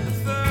 And the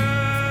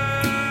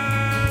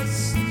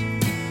first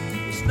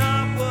was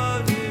not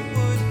what it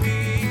would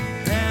be.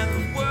 And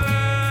the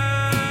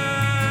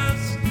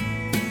worst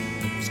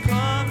was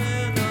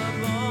coming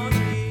up on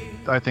me.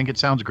 I think it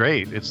sounds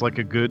great. It's like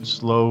a good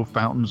slow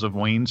Fountains of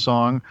Wayne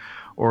song,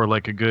 or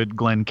like a good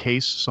Glenn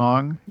Case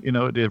song.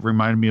 It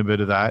reminded me a bit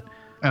of that.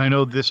 And I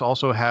know this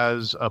also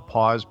has a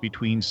pause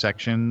between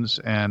sections,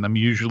 and I'm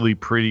usually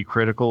pretty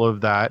critical of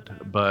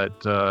that, but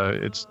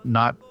it's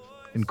not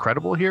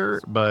incredible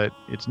here, but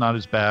it's not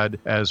as bad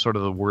as sort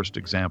of the worst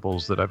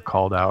examples that I've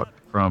called out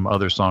from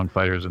other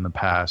songfighters in the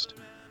past.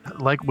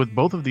 Like with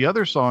both of the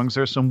other songs,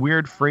 there's some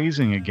weird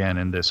phrasing again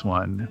in this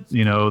one.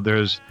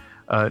 There's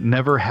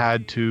never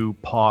had to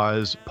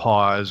pause,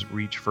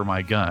 reach for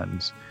my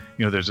guns.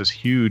 There's this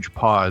huge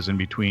pause in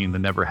between the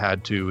never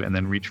had to and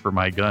then reach for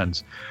my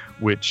guns,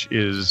 which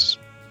is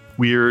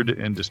weird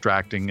and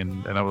distracting.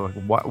 And I was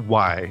like,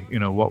 why?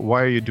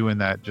 Why are you doing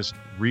that? Just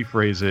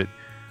rephrase it,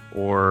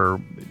 or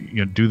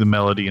do the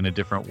melody in a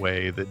different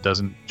way that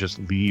doesn't just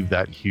leave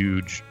that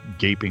huge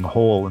gaping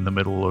hole in the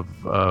middle of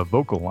a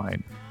vocal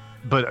line.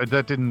 But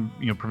that didn't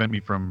prevent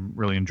me from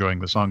really enjoying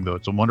the song, though.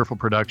 It's a wonderful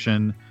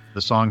production.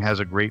 The song has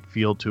a great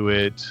feel to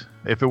it.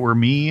 If it were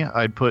me,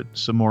 I'd put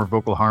some more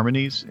vocal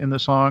harmonies in the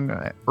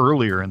song,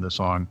 earlier in the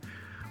song.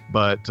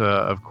 But,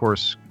 of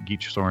course,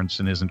 Geach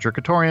Sorensen isn't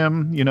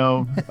Jerkatorium,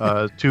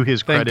 to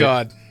his credit. Thank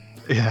God.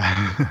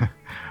 Yeah.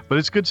 But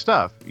it's good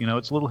stuff.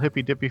 It's a little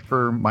hippy-dippy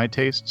for my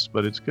tastes,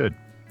 but it's good.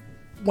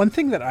 One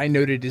thing that I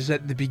noted is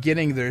at the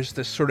beginning, there's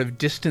this sort of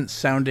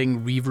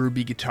distant-sounding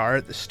reverby guitar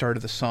at the start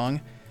of the song.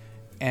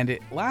 And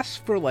it lasts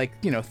for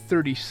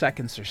 30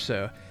 seconds or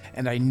so.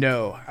 And I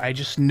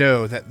just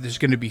know that there's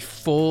going to be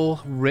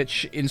full,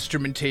 rich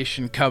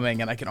instrumentation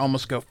coming, and I can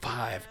almost go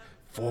 5,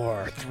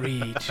 4,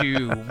 3,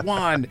 2,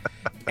 1.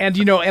 And,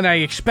 and I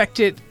expect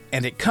it,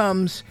 and it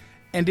comes,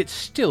 and it's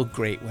still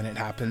great when it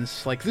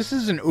happens. This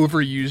is an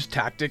overused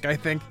tactic, I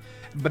think,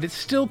 but it's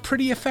still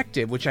pretty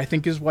effective, which I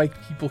think is why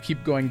people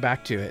keep going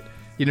back to it.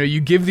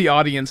 You give the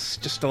audience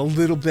just a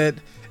little bit,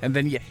 and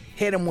then you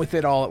hit them with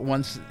it all at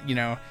once,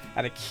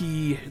 at a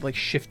key, like,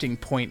 shifting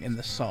point in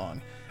the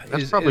song.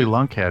 That's probably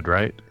Lunkhead,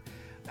 right?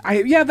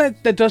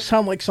 That does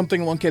sound like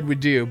something Lunkhead would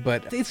do,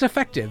 but it's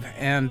effective,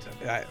 and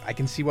I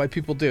can see why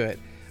people do it.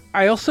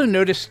 I also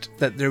noticed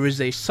that there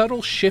was a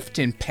subtle shift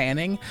in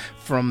panning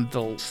from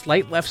the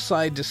slight left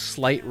side to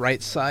slight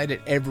right side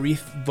at every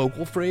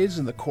vocal phrase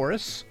in the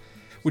chorus,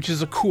 which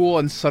is a cool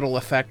and subtle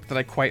effect that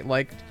I quite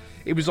liked.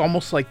 It was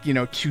almost like,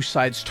 two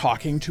sides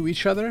talking to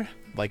each other.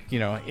 Like,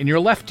 in your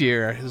left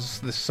ear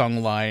is the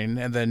sung line,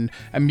 and then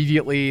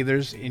immediately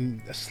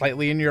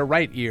slightly in your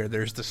right ear,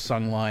 there's the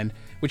sung line,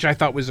 which I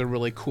thought was a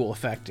really cool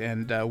effect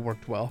and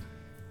worked well.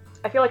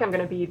 I feel like I'm going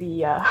to be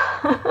the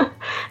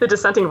the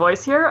dissenting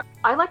voice here.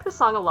 I like the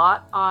song a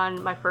lot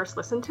on my first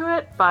listen to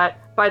it, but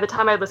by the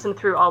time I listened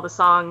through all the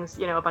songs,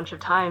 a bunch of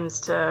times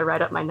to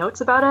write up my notes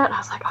about it, I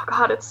was like, oh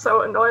God, it's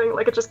so annoying.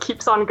 Like, it just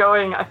keeps on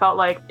going. I felt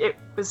like it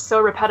was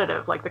so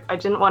repetitive. Like, I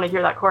didn't want to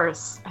hear that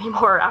chorus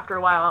anymore after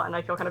a while, and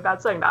I feel kind of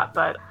bad saying that,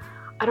 but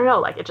I don't know,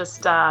 like, it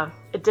just,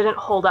 it didn't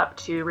hold up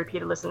to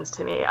repeated listens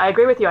to me. I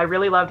agree with you. I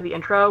really loved the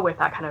intro with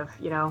that kind of,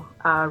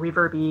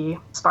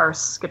 reverby,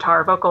 sparse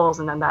guitar vocals,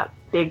 and then that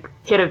big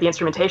hit of the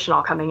instrumentation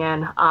all coming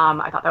in.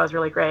 I thought that was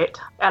really great.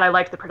 And I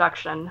liked the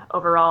production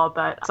overall,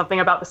 but something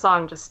about the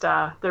song, just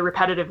the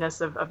repetitiveness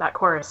of that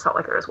chorus, felt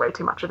like there was way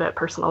too much of it,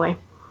 personally.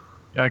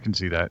 Yeah, I can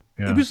see that.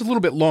 Yeah. It was a little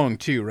bit long,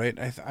 too, right?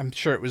 I'm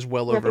sure it was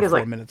well over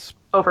 4 minutes.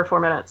 Over 4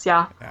 minutes,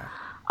 yeah.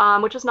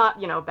 Which is not,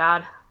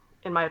 bad,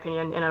 in my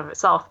opinion, in of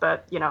itself,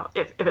 but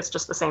if it's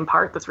just the same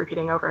part that's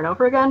repeating over and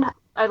over again.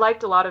 I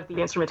liked a lot of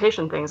the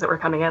instrumentation things that were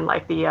coming in,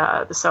 like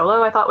the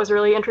solo I thought was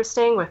really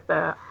interesting with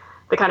the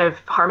kind of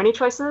harmony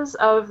choices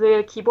of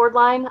the keyboard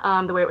line,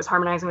 the way it was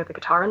harmonizing with the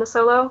guitar in the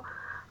solo,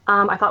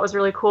 I thought was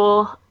really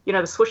cool. The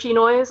swooshy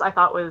noise I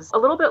thought was a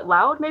little bit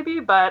loud maybe,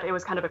 but it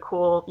was kind of a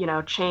cool,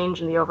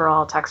 change in the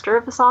overall texture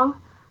of the song.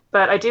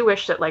 But I do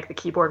wish that, like, the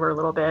keyboard were a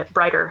little bit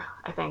brighter.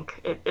 I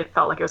think it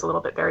felt like it was a little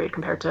bit buried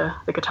compared to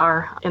the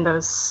guitar in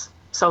those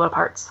solo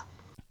parts.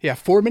 Yeah,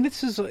 4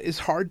 minutes is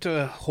hard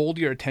to hold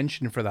your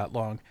attention for that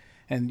long.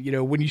 And,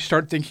 when you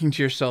start thinking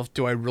to yourself,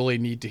 do I really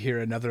need to hear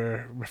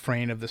another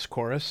refrain of this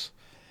chorus?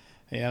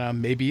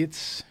 Maybe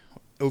it's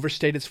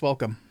overstayed its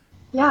welcome.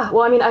 Yeah,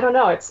 well, I mean, I don't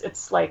know.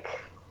 It's like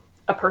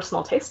a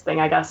personal taste thing,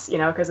 I guess,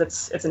 because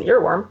it's an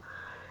earworm.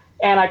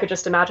 And I could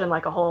just imagine,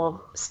 like, a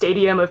whole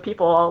stadium of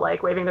people all,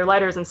 like, waving their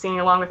lighters and singing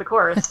along with the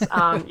chorus.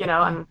 I'm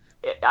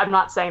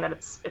not saying that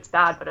it's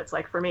bad, but it's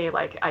like, for me,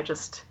 like,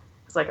 it's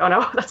like, oh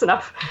no, that's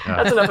enough. Yeah.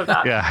 That's enough of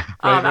that. Yeah.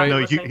 After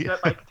listening to it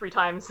like 3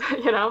 times,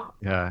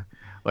 Yeah.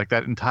 Like,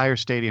 that entire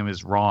stadium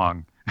is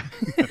wrong.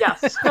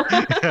 Yes.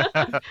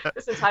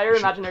 This entire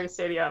imaginary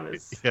stadium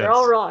they're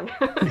all wrong.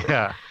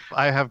 Yeah.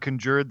 I have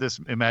conjured this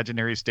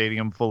imaginary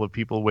stadium full of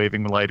people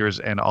waving lighters,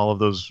 and all of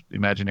those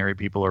imaginary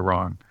people are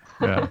wrong.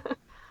 Yeah.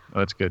 Oh,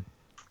 that's good.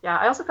 Yeah,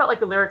 I also felt like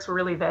the lyrics were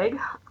really vague,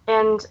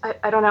 and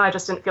I don't know, I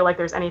just didn't feel like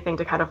there's anything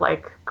to kind of,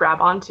 like, grab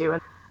onto,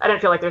 and I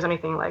didn't feel like there's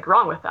anything, like,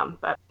 wrong with them,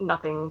 but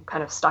nothing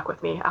kind of stuck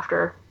with me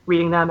after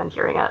reading them and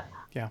hearing it.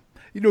 Yeah.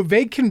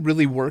 Vague can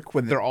really work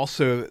when they're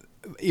also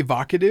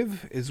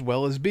evocative as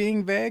well as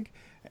being vague,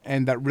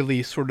 and that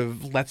really sort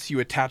of lets you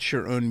attach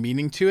your own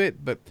meaning to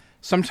it, but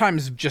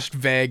sometimes just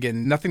vague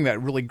and nothing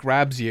that really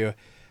grabs you,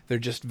 they're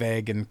just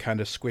vague and kind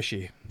of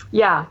squishy.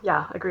 Yeah,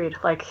 agreed.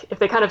 Like, if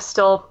they kind of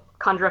still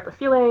conjure up a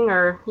feeling,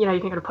 or you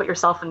can kind of put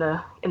yourself in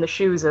the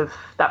shoes of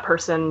that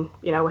person,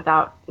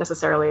 without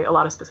necessarily a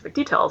lot of specific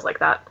details, like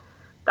that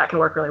can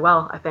work really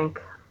well, I think.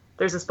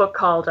 There's this book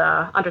called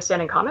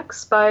Understanding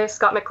Comics by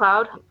Scott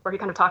McCloud, where he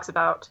kind of talks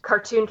about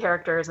cartoon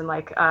characters and,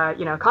 like,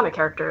 comic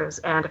characters,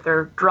 and if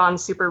they're drawn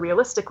super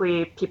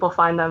realistically, people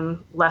find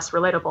them less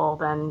relatable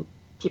than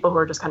people who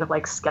are just kind of,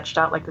 like, sketched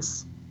out like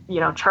this,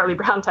 Charlie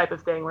Brown type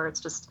of thing, where it's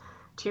just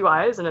 2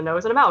 eyes and a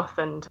nose and a mouth,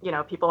 and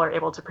people are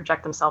able to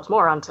project themselves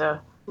more onto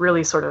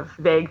really sort of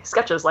vague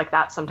sketches like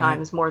that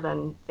sometimes, more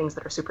than things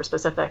that are super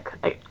specific.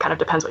 It kind of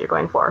depends what you're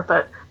going for.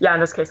 But yeah,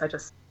 in this case, I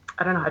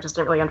don't know, I just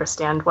didn't really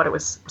understand what it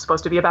was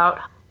supposed to be about.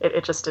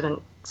 It just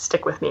didn't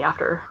stick with me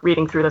after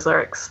reading through those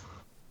lyrics.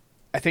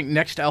 I think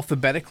next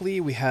alphabetically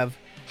we have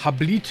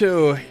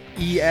Hablito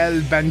y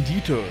el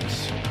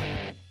Banditos.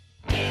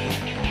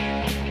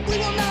 We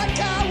will not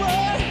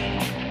cower,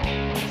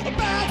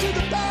 bow to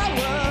the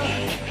power.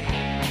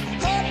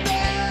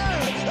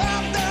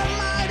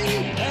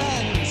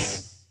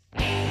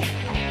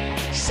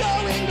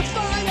 Showing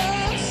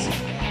defiance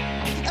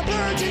and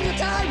purging the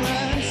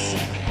tyrants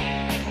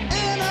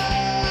in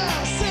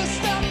a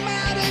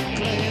systematic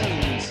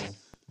cleanse.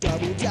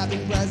 Double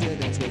tapping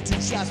presidents with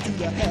 2 shots to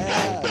the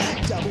head.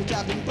 Double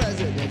tapping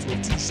presidents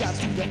with 2 shots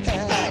to the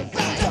head.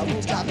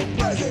 Double tapping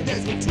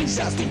presidents with 2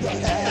 shots to the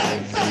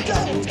head.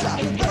 Double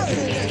tapping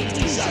presidents with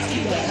 2 shots to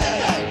the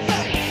head.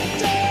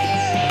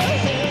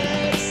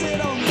 Dance,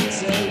 it only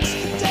takes.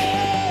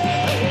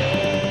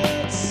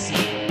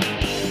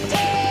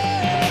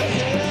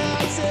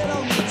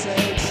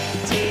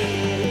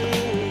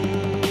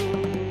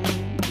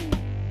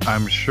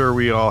 I'm sure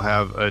we all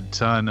have a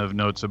ton of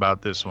notes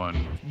about this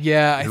one.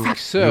 Yeah, I think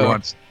so.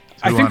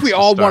 I think wants we to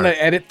all start? want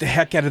to edit the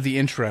heck out of the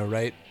intro,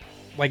 right?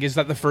 Like, is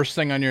that the first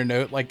thing on your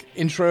note? Like,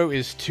 intro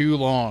is too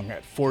long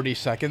at 40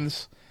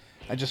 seconds.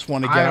 I just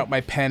want to get out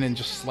my pen and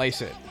just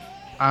slice it.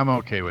 I'm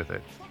okay with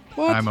it.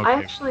 What? I'm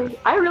okay.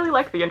 I really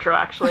like the intro,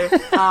 actually.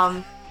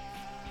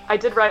 I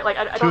did write, like,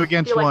 I don't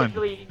feel like it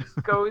really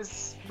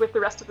goes with the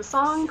rest of the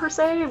song, per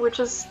se, which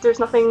is, there's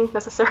nothing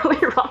necessarily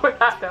wrong with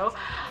that, though.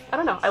 I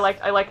don't know. I like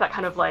that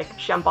kind of, like,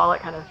 shambolic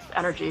kind of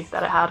energy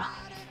that it had.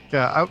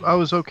 Yeah, I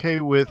was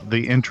okay with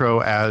the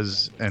intro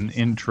as an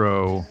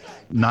intro,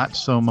 not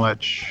so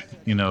much,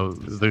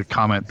 the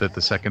comment that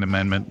the Second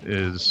Amendment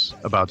is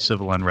about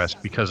civil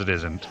unrest, because it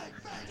isn't.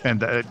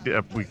 And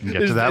we can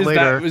get to that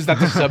later. Is that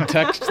the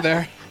subtext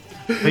there?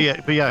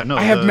 But yeah, no.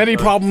 I have many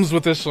problems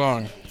with this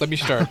song. Let me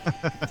start.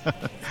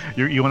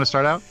 You want to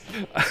start out?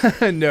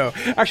 No.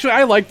 Actually,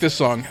 I like this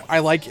song. I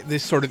like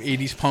this sort of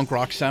 80s punk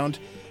rock sound.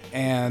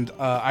 And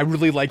I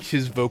really liked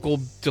his vocal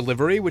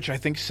delivery, which I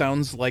think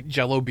sounds like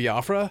Jello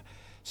Biafra.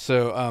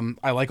 So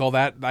I like all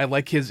that. I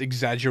like his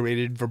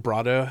exaggerated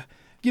vibrato.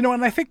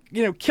 And I think,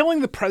 Killing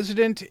the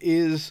President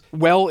is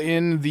well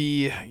in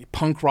the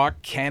punk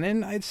rock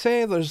canon, I'd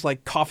say. There's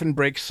like Coffin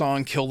Break's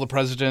song, Kill the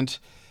President.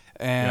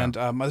 And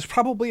there's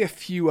probably a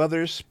few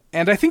others.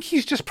 And I think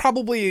he's just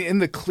probably in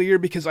the clear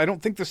because I don't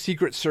think the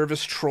Secret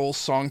Service trolls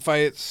song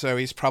fights, so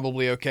he's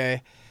probably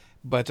okay.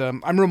 But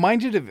I'm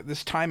reminded of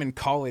this time in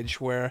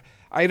college where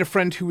I had a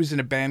friend who was in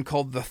a band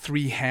called the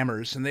Three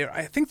Hammers, and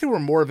I think they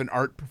were more of an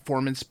art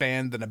performance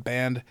band than a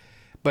band.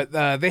 But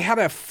they had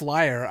a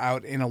flyer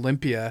out in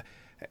Olympia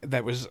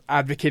that was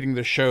advocating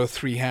the show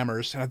Three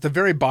Hammers, and at the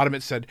very bottom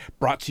it said,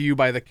 "Brought to you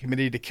by the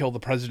Committee to Kill the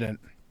President."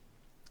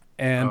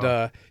 And,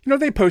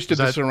 they posted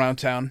this around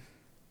town.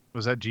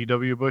 Was that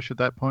G.W. Bush at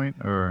that point?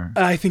 Or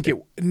I think it...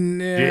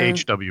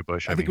 H.W.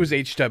 Bush, I think it was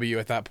H.W.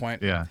 at that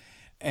point. Yeah.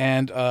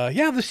 And,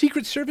 the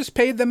Secret Service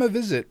paid them a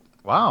visit.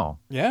 Wow.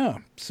 Yeah.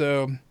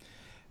 So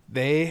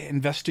they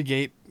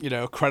investigate,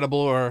 credible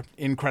or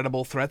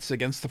incredible threats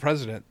against the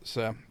president.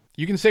 So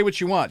you can say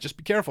what you want. Just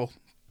be careful.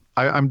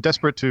 I'm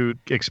desperate to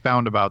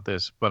expound about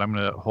this, but I'm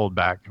going to hold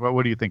back.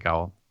 What do you think,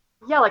 Owl?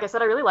 Yeah, like I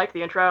said, I really liked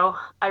the intro.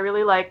 I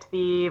really liked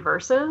the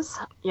verses.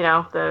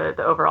 The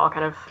overall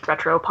kind of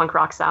retro punk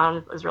rock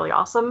sound was really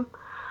awesome.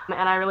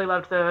 And I really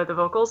loved the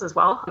vocals as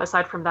well,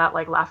 aside from that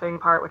like laughing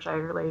part, which I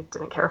really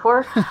didn't care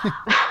for.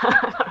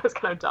 I thought it was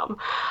kind of dumb.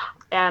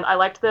 And I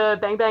liked the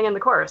bang bang in the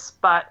chorus,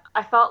 but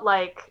I felt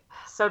like,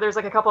 so there's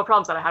like a couple of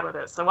problems that I had with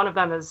it. So one of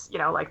them is,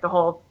 like the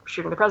whole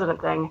shooting the president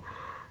thing.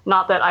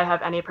 Not that I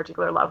have any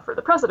particular love for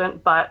the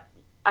president, but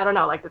I don't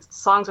know, like the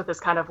songs with this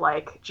kind of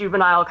like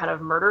juvenile kind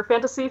of murder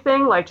fantasy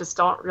thing, like I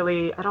don't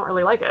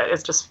really like it.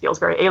 It just feels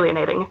very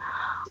alienating,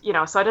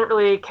 so I didn't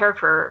really care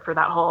for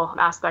that whole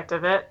aspect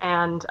of it.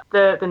 And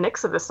the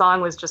mix of the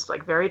song was just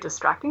like very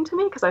distracting to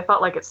me because I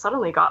felt like it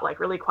suddenly got like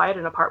really quiet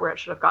in a part where it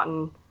should have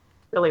gotten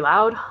really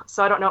loud.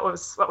 So I don't know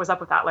what was up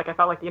with that. Like I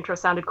felt like the intro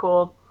sounded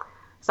cool,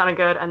 sounded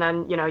good, and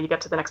then you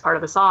get to the next part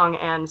of the song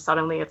and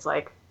suddenly it's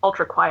like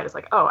ultra quiet. It's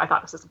like, oh, I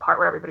thought this is the part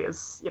where everybody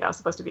is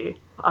supposed to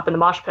be up in the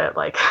mosh pit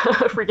like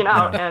freaking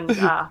out. And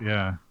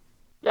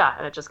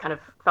and it just kind of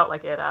felt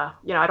like it I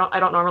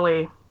don't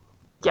normally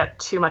get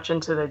too much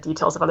into the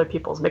details of other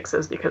people's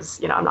mixes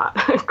because I'm not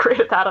great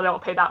at that. I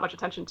don't pay that much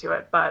attention to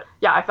it, but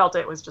yeah, I felt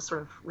it was just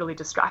sort of really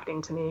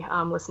distracting to me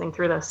listening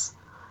through this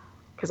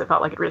because it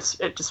felt like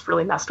it just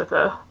really messed with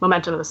the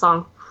momentum of the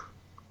song.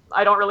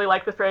 I don't really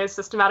like the phrase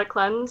systematic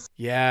cleanse.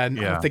 Yeah, I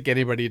don't think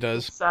anybody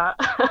does. It's not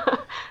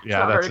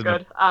that's very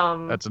good.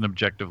 That's an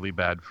objectively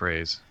bad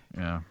phrase.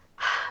 Yeah.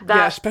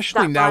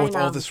 Especially now with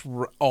all this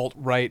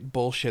alt-right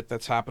bullshit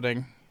that's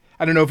happening.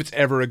 I don't know if it's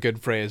ever a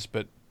good phrase,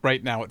 but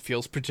right now it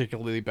feels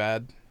particularly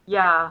bad.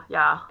 Yeah.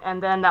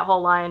 And then that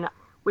whole line,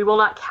 "We will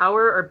not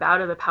cower or bow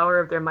to the power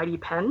of their mighty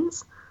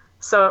pens."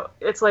 So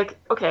it's like,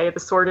 okay, the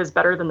sword is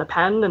better than the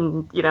pen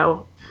and,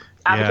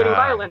 advocating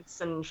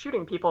violence and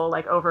shooting people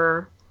like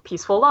over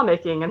peaceful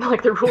lawmaking and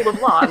like the rule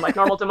of law and like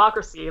normal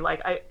democracy.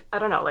 Like I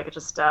don't know, like it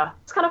just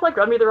it's kind of like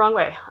rubbed me the wrong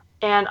way.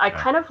 And I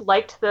kind of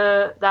liked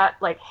that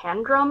like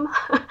hand drum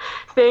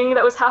thing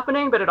that was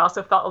happening, but it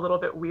also felt a little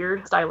bit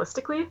weird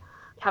stylistically.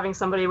 Having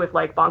somebody with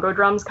like bongo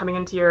drums coming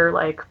into your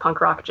like punk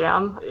rock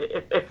jam,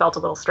 it felt a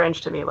little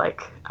strange to me.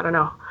 Like I don't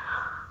know,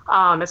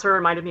 it sort of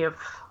reminded me of,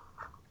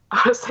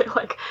 I would say,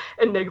 like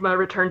Enigma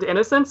Return to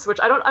Innocence, which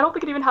I don't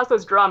think it even has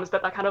those drums,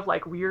 but that kind of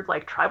like weird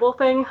like tribal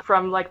thing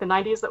from like the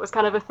 90s that was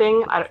kind of a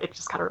thing. It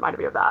just kind of reminded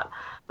me of that.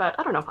 But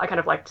I don't know, I kind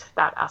of liked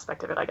that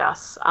aspect of it, I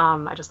guess.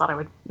 I just thought I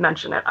would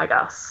mention it, I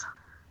guess.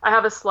 I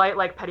have a slight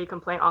like petty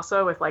complaint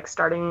also with like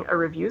starting a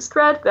reviews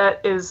thread that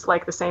is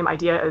like the same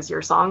idea as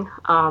your song.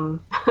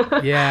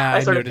 Yeah, I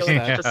sort of noticed feel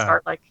that. like just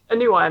start like a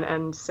new one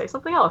and say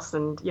something else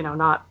and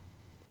not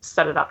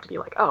set it up to be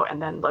like, oh,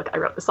 and then look, I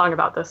wrote the song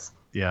about this.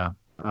 Yeah.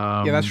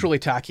 Yeah, that's really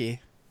tacky.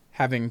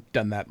 Having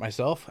done that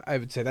myself, I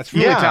would say that's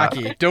really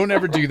tacky. Don't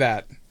ever do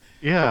that.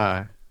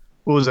 Yeah.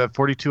 What was that,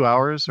 42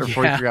 hours or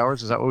 43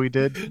 hours? Is that what we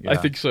did? Yeah. I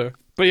think so.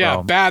 But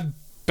yeah, bad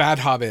bad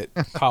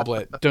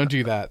Hoblet. Don't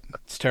do that.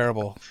 It's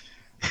terrible.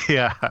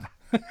 Yeah.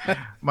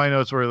 My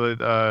notes were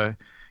that,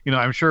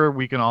 I'm sure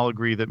we can all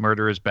agree that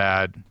murder is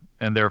bad,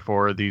 and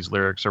therefore these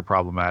lyrics are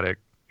problematic.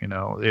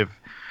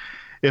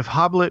 If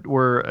Hoblet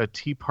were a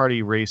Tea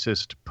Party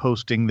racist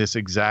posting this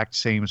exact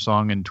same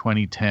song in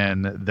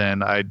 2010,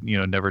 then I'd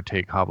never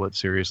take Hoblet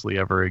seriously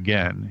ever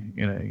again.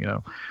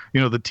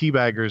 The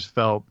teabaggers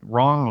felt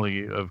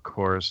wrongly, of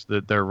course,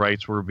 that their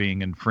rights were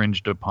being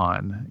infringed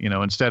upon.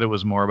 Instead it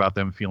was more about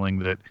them feeling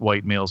that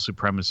white male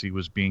supremacy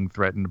was being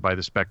threatened by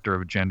the specter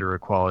of gender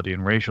equality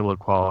and racial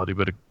equality.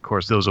 But of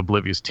course, those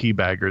oblivious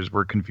teabaggers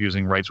were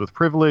confusing rights with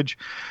privilege.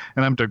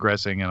 And I'm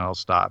digressing, and I'll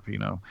stop.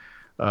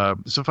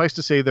 Suffice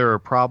to say, there are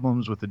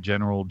problems with the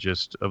general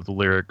gist of the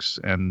lyrics,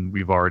 and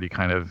we've already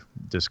kind of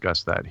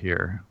discussed that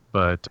here.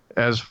 But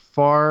as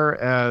far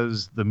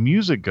as the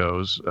music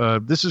goes,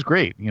 this is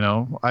great.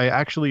 I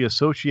actually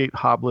associate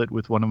Hoblet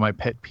with one of my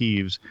pet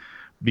peeves,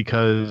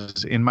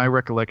 because in my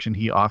recollection,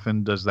 he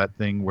often does that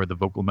thing where the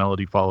vocal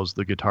melody follows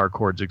the guitar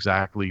chords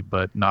exactly,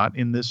 but not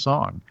in this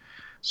song.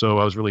 So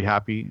I was really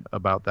happy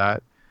about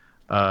that.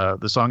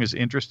 The song is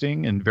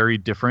interesting and very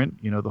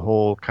different, the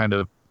whole kind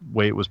of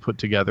way it was put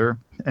together,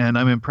 and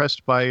I'm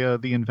impressed by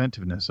the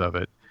inventiveness of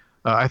it.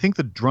 I think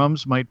the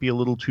drums might be a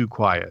little too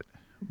quiet,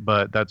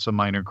 but that's a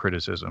minor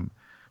criticism.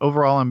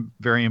 Overall, I'm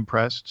very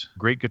impressed.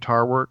 Great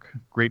guitar work,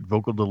 great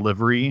vocal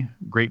delivery,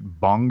 great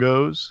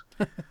bongos.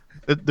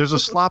 There's a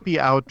sloppy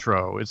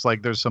outro. It's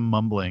like there's some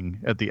mumbling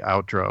at the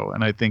outro,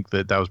 and I think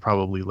that was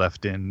probably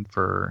left in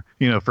for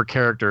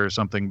character or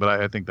something, but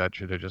I think that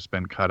should have just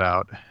been cut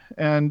out.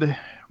 And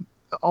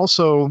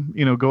also,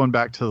 going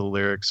back to the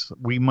lyrics,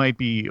 we might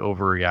be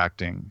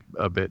overreacting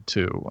a bit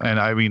too.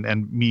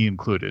 And me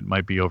included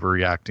might be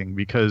overreacting,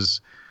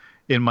 because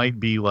it might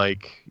be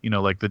like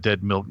the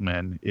Dead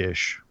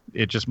Milkmen-ish.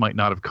 It just might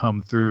not have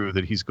come through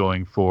that he's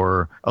going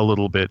for a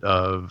little bit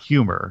of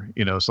humor,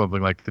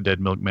 something like the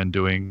Dead Milkmen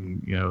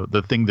doing,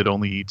 the thing that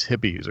only eats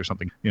hippies or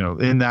something,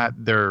 in that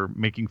they're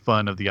making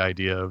fun of the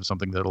idea of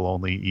something that'll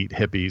only eat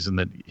hippies and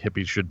that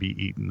hippies should be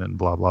eaten and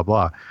blah, blah,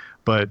 blah.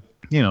 But,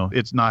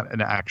 it's not an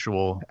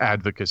actual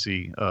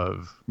advocacy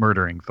of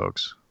murdering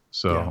folks.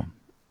 So, yeah.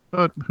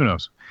 But who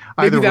knows?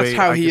 Maybe that's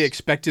how he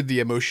expected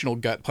the emotional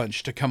gut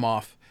punch to come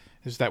off,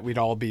 is that we'd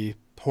all be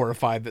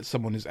horrified that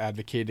someone is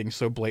advocating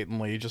so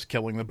blatantly just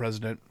killing the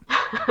president.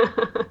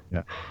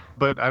 Yeah.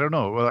 But I don't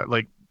know.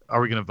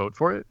 Are we going to vote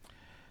for it?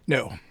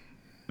 No.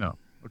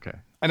 Okay.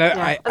 And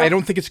I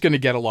don't think it's going to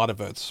get a lot of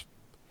votes,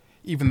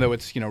 even though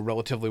it's,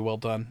 relatively well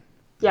done.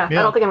 Yeah, I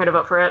don't think I'm going to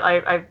vote for it.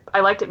 I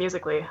liked it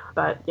musically,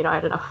 but, I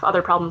had enough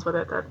other problems with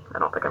it that I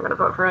don't think I'm going to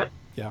vote for it.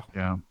 Yeah.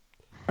 Yeah.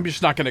 I'm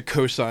just not going to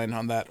co-sign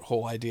on that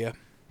whole idea.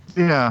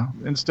 Yeah.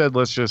 Instead,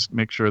 let's just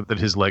make sure that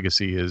his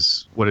legacy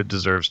is what it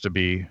deserves to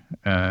be,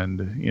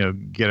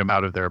 and, get him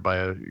out of there by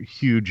a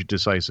huge,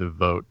 decisive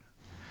vote.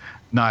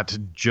 Not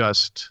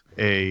just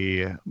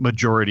a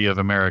majority of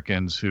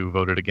Americans who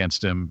voted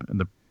against him in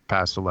the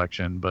past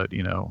election, but,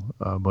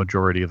 a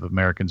majority of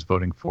Americans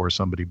voting for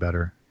somebody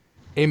better.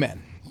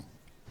 Amen.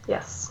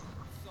 Yes.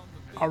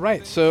 All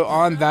right, so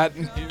on that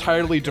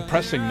entirely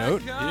depressing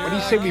note, what do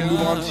you say we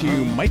move on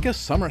to Micah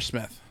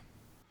Summersmith?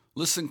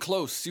 Listen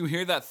close, you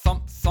hear that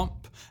thump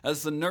thump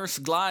as the nurse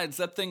glides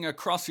that thing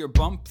across your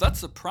bump?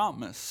 That's a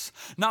promise.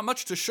 Not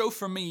much to show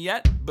for me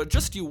yet, but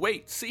just you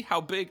wait, see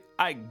how big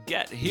I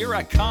get. Here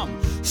I come,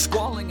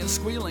 squalling and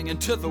squealing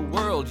into the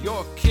world.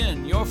 Your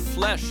kin, your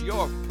flesh,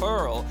 your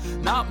pearl.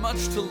 Not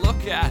much to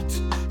look at,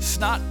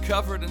 snot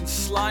covered and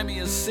slimy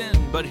as sin,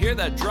 but hear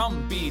that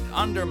drum beat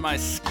under my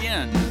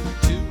skin.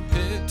 Two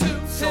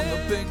hits on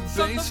the big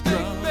bass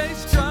drum.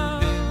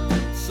 Two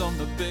hits on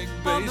the big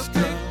bass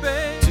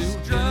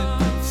drum.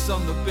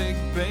 On the big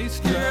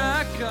bass drum. Here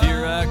I come,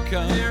 here I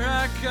come,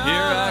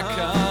 here I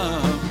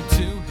come.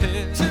 Two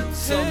hits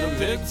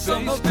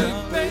on the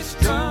big bass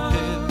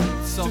drum.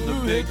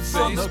 Two hits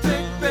on the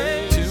big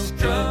bass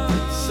drum. Two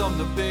hits on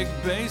the big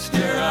bass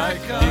drum. Here I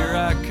come, here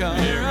I come,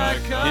 here I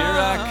come, here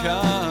I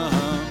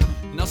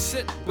come. Now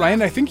sit back.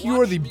 Ryan, I think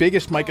you are the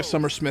biggest Micah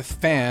Summersmith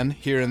fan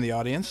here in the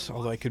audience,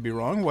 although I could be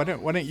wrong. Why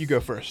don't you go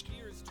first?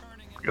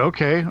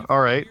 Okay,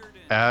 all right.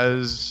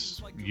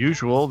 As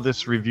usual,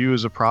 this review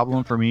is a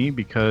problem for me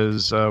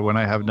because when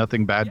I have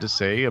nothing bad to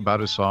say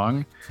about a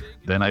song,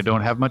 then I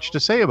don't have much to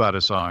say about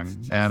a song.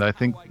 And I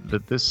think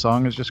that this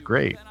song is just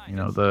great.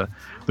 The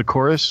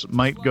chorus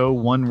might go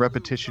one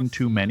repetition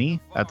too many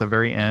at the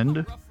very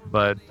end,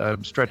 but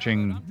I'm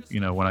stretching,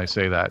 when I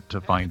say that, to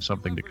find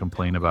something to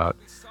complain about.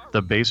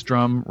 The bass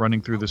drum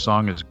running through the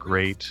song is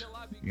great.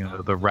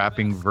 The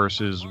rapping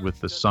verses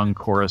with the sung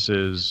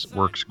choruses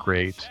works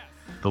great.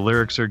 The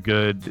lyrics are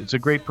good. It's a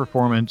great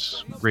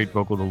performance, great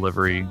vocal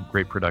delivery,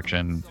 great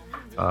production.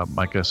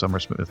 Micah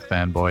Summersmith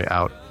fanboy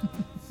out.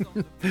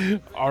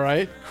 All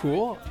right,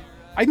 cool.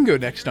 I can go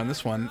next on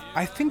this one.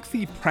 I think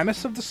the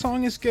premise of the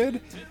song is good,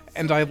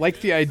 and I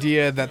like the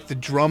idea that the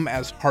drum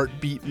as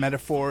heartbeat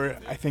metaphor,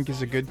 I think,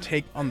 is a good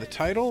take on the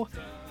title.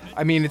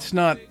 I mean, it's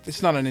not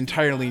an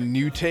entirely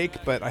new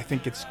take, but I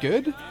think it's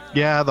good.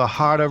 Yeah, the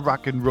heart of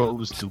rock and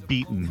roll is still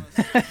beating.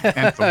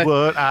 And from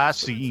what I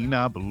seen,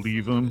 I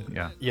believe him.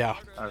 Yeah. Yeah.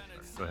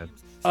 Go ahead.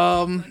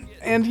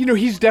 And, you know,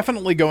 he's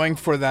definitely going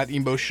for that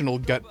emotional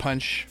gut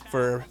punch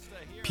for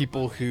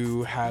people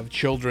who have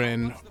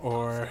children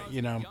or,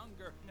 you know,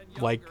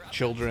 like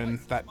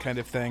children, that kind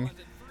of thing.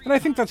 And I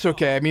think that's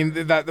okay. I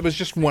mean, that was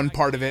just one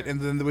part of it.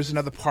 And then there was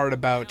another part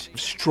about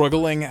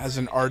struggling as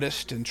an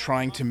artist and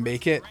trying to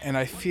make it. And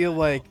I feel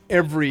like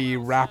every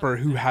rapper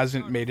who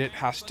hasn't made it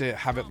has to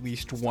have at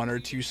least one or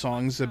two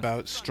songs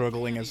about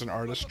struggling as an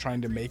artist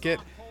trying to make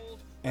it.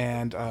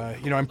 And,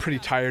 you know, I'm pretty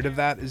tired of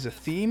that as a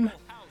theme,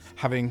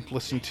 having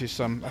listened to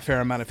a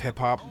fair amount of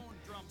hip-hop.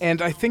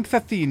 And I think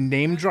that the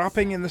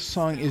name-dropping in the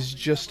song is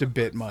just a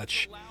bit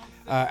much.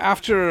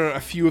 After a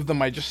few of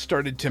them, I just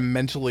started to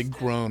mentally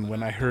groan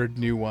when I heard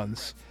new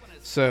ones.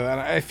 So, and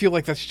I feel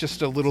like that's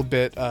just a little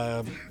bit,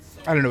 I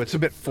don't know, it's a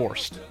bit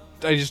forced.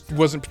 I just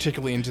wasn't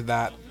particularly into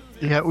that.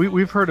 Yeah,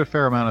 we've heard a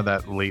fair amount of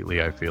that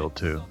lately, I feel,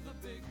 too.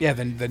 Yeah,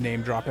 the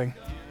name dropping.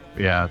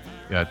 Yeah,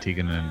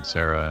 Tegan and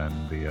Sarah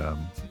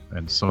and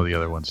and some of the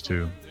other ones,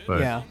 too. But,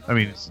 yeah. I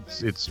mean,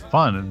 it's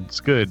fun and it's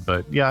good,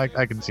 but yeah,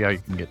 I can see how you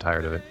can get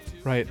tired of it.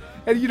 Right.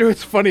 And, you know,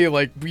 it's funny,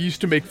 like, we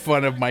used to make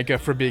fun of Micah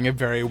for being a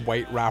very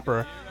white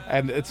rapper,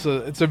 and it's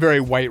a very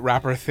white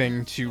rapper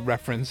thing to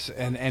reference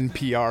an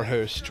NPR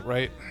host,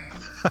 right?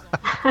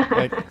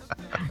 Like,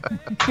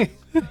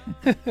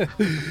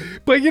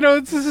 but, you know,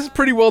 this is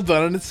pretty well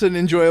done, and it's an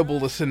enjoyable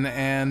listen,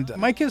 and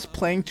Micah's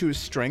playing to his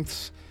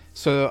strengths,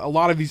 so a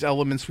lot of these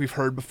elements we've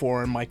heard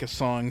before in Micah's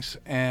songs,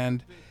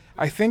 and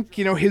I think,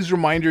 you know, his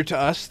reminder to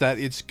us that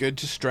it's good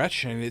to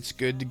stretch and it's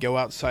good to go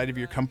outside of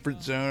your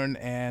comfort zone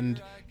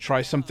and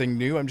try something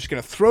new. I'm just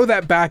going to throw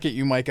that back at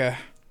you, Micah.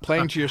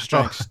 Playing to your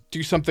strengths.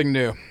 Do something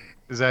new.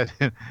 Is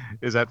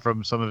that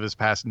from some of his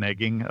past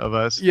negging of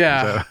us?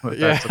 Yeah. Is that what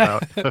that's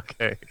about?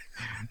 Okay.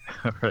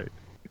 All right.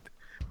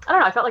 I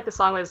don't know. I felt like the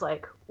song was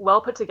like well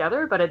put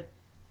together, but it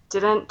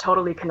didn't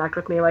totally connect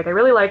with me. Like I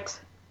really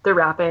liked the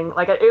rapping.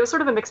 Like it was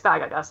sort of a mixed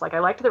bag, I guess. Like I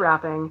liked the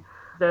rapping.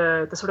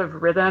 The sort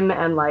of rhythm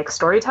and like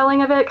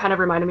storytelling of it kind of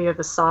reminded me of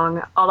the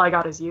song All I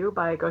Got Is You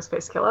by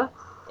Ghostface Killah.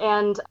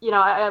 And, you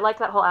know, I liked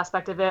that whole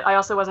aspect of it. I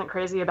also wasn't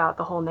crazy about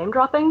the whole name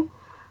dropping,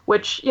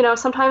 which, you know,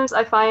 sometimes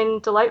I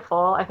find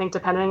delightful, I think,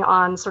 depending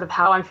on sort of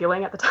how I'm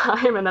feeling at the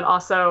time and then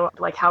also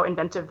like how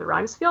inventive the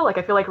rhymes feel. Like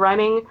I feel like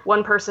rhyming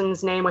one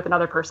person's name with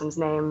another person's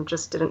name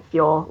just didn't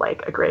feel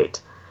like a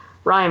great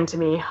rhyme to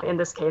me in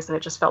this case. And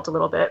it just felt a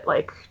little bit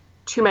like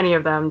too many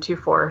of them, too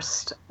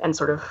forced and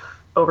sort of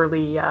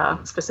overly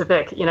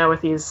specific, you know,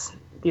 with these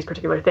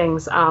particular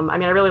things. I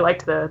mean, I really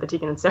liked the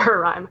Tegan and Sarah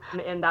rhyme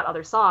in that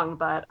other song,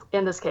 but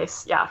in this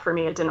case, yeah, for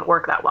me, it didn't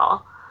work that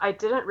well. I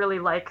didn't really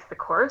like the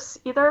chorus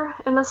either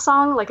in this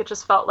song. Like, it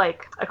just felt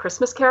like a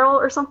Christmas carol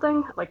or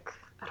something. Like,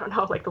 I don't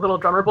know, like the little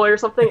drummer boy or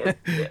something.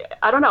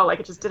 I don't know, like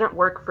it just didn't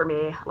work for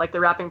me. Like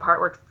the rapping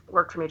part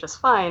worked for me just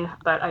fine,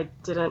 but I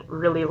didn't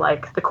really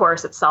like the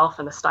chorus itself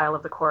and the style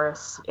of the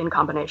chorus in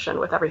combination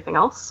with everything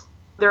else.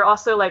 There are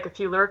also like a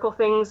few lyrical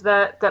things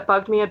that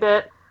bugged me a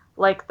bit,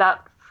 like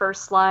that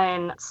first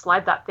line,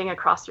 slide that thing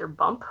across your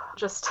bump,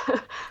 just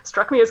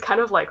struck me as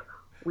kind of like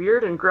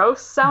weird and gross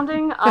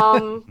sounding.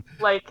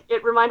 Like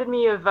it reminded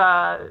me of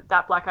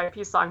that Black Eyed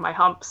Peas song, My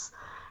Humps,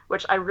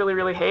 which I really,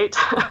 really hate.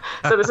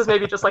 So this is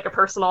maybe just like a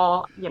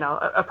personal, you know,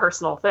 a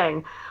personal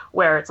thing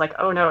where it's like,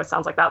 oh no, it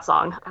sounds like that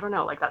song. I don't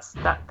know, like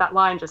that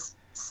line just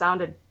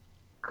sounded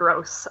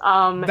gross.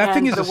 That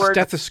thing is a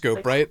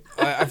stethoscope, right?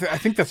 I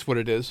think that's what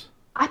it is.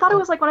 I thought it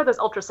was like one of those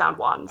ultrasound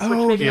wands, which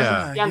maybe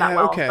doesn't stand that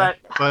well. Okay. But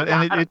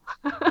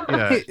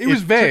it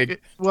was vague.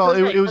 It was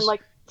and,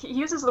 like he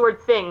uses the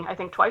word "thing" I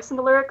think twice in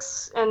the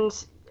lyrics,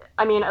 and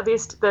I mean at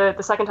least the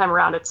second time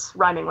around it's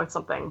rhyming with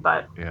something,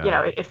 but you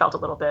know it felt a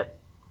little bit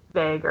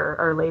vague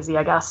or lazy,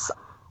 I guess.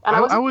 And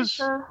I was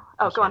sure.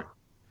 Oh, go on.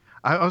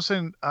 I was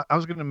saying I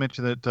was going to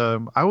mention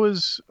that I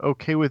was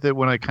okay with it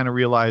when I kind of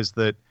realized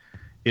that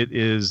it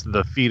is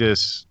the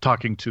fetus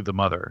talking to the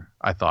mother.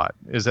 I thought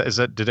is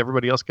that did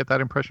everybody else get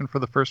that impression for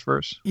the first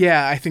verse?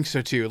 Yeah, I think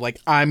so too. Like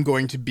I'm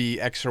going to be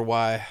X or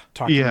Y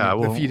talking. Yeah,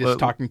 the fetus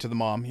talking to the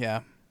mom. Yeah.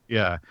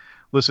 Yeah.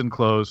 Listen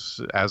close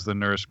as the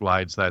nurse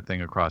glides that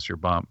thing across your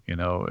bump, you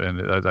know,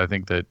 and I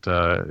think that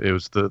it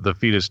was the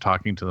fetus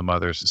talking to the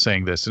mother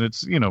saying this, and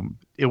it's, you know,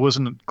 it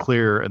wasn't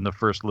clear in the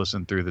first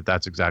listen through that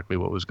that's exactly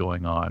what was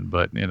going on,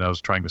 but, you know, I was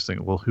trying to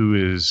think, well, who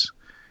is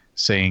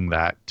saying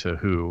that to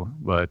who?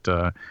 But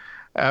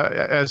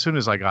as soon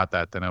as I got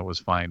that, then I was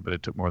fine, but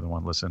it took more than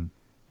one listen.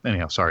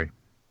 Anyhow, sorry.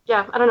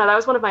 Yeah, I don't know. That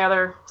was one of my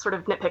other sort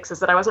of nitpicks, is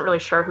that I wasn't really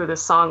sure who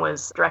this song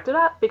was directed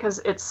at, because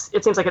it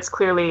seems like it's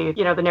clearly,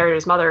 you know, the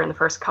narrator's mother in the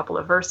first couple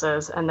of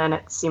verses, and then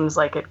it seems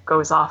like it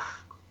goes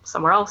off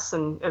somewhere else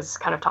and is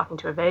kind of talking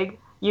to a vague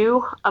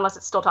you, unless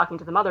it's still talking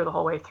to the mother the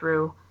whole way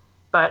through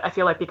but I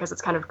feel like because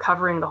it's kind of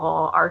covering the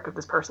whole arc of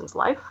this person's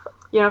life,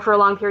 for a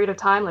long period of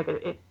time, like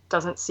it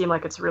doesn't seem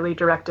like it's really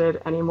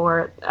directed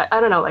anymore. I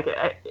don't know, like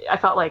I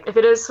felt like if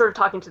it is sort of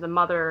talking to the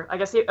mother, I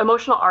guess the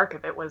emotional arc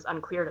of it was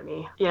unclear to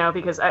me,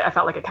 because I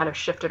felt like it kind of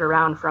shifted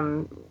around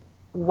from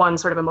one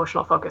sort of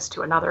emotional focus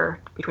to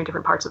another between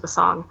different parts of the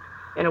song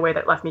in a way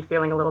that left me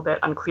feeling a little bit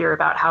unclear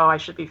about how I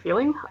should be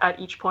feeling at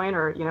each point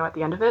or, at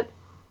the end of it.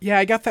 Yeah,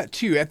 I got that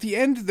too. At the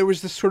end, there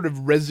was this sort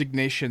of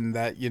resignation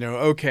that,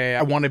 okay,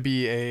 I want to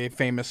be a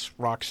famous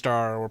rock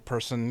star or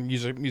person,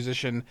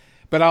 musician,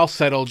 but I'll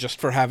settle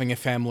just for having a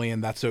family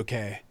and that's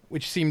okay.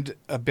 Which seemed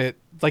a bit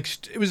like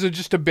it was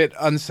just a bit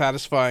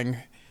unsatisfying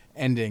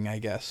ending, I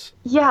guess.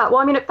 Yeah, well,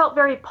 I mean, it felt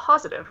very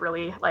positive,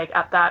 really, like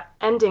at that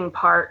ending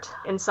part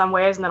in some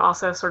ways, and then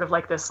also sort of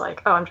like this,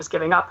 like, oh, I'm just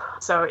giving up.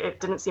 So it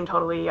didn't seem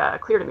totally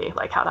clear to me,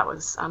 like how that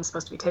was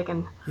supposed to be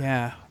taken.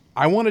 Yeah.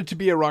 I wanted to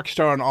be a rock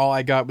star and all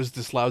I got was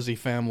this lousy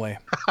family.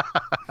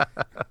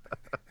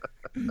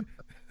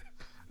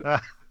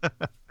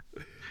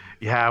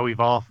 Yeah, we've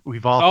all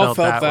felt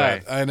that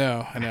way. I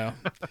know.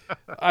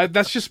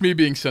 That's just me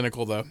being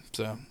cynical, though.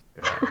 So.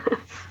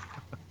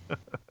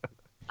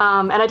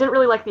 And I didn't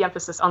really like the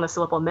emphasis on the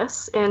syllable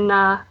miss in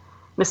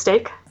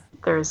mistake.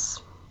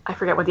 I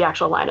forget what the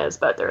actual line is,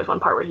 but there is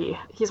one part where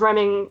he's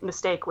rhyming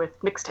mistake with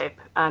mixtape,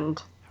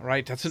 and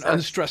right, that's an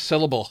unstressed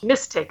syllable.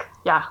 Mistake,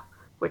 yeah,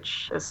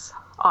 which is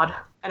odd.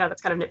 I know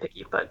that's kind of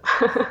nitpicky, but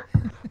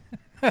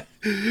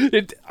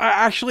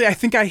I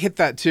think I hit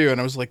that too, and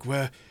I was like,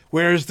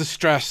 where is the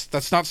stress?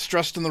 That's not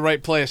stressed in the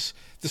right place.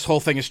 This whole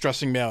thing is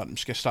stressing me out. I'm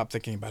just gonna stop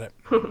thinking about it.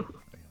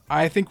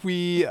 I think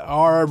we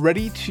are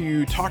ready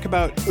to talk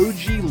about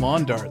OG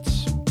lawn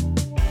darts.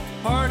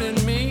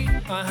 Pardon me,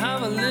 I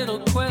have a little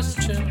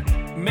question.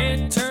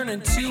 May it turn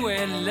into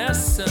a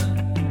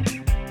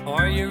lesson.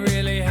 Are you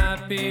really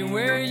happy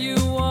where you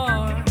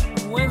are?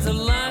 When's the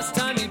last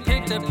time you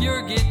picked up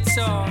your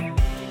guitar?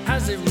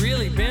 Has it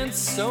really been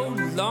so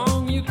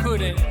long you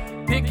couldn't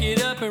pick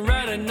it up and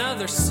write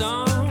another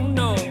song?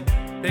 No,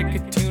 they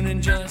could tune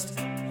and just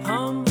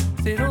hum.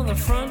 Sit on the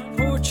front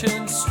porch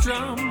and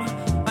strum.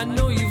 I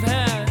know you've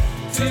had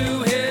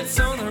 2 hits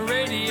on the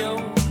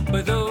radio,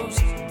 but those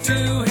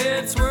 2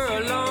 hits were a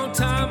long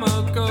time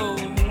ago.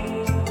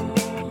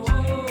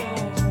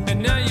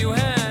 And now you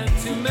had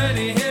too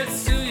many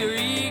hits to your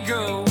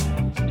ego,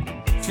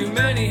 too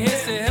many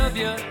hits to help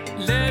you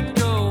let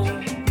go.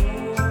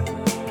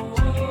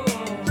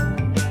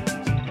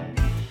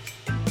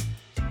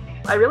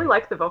 I really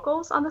liked the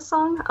vocals on this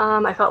song.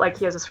 I felt like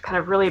he has this kind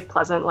of really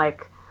pleasant,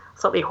 like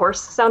slightly hoarse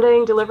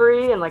sounding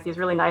delivery and like these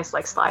really nice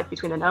like slides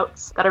between the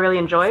notes that I really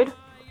enjoyed.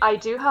 I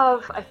do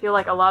have, I feel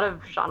like, a lot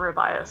of genre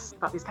bias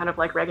about these kind of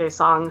like reggae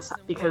songs,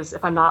 because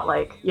if I'm not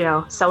like,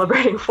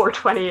 celebrating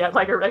 420 at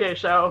like a reggae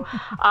show,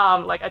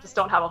 like I just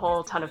don't have a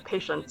whole ton of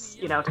patience,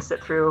 to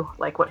sit through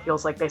like what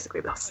feels like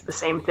basically the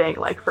same thing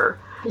like for,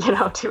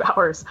 2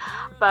 hours.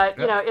 But,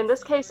 in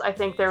this case, I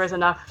think there was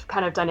enough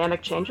kind of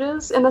dynamic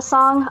changes in the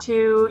song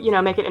to,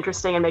 make it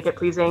interesting and make it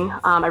pleasing.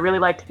 I really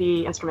liked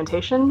the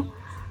instrumentation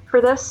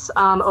for this.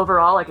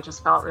 Overall, like it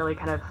just felt really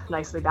kind of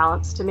nicely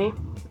balanced to me.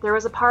 There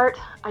was a part,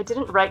 I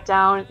didn't write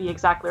down the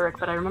exact lyric,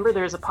 but I remember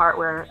there was a part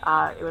where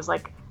it was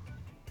like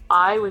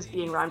I was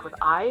being rhymed with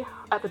I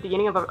at the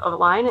beginning of a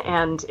line,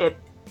 and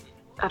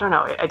I don't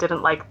know, I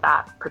didn't like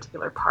that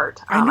particular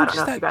part. I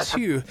noticed that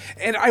too.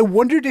 And I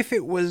wondered if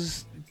it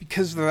was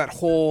because of that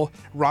whole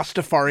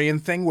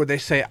Rastafarian thing where they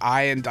say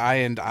I and I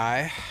and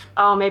I.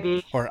 Oh,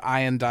 maybe. Or I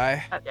and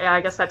I. Yeah,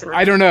 I guess that didn't.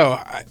 I don't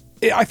know.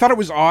 I thought it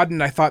was odd,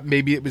 and I thought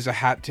maybe it was a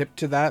hat tip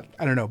to that.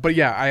 I don't know. But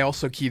yeah, I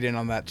also keyed in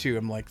on that too.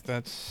 I'm like,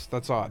 that's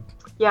odd.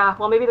 Yeah,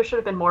 well, maybe there should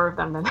have been more of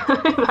them then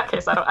in that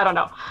case. I don't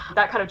know.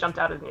 That kind of jumped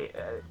out at me,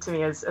 to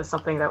me as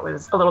something that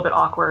was a little bit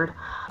awkward.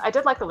 I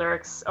did like the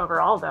lyrics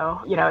overall,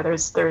 though.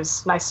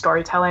 There's nice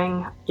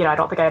storytelling. I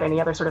don't think I had any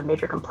other sort of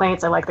major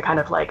complaints. I like the kind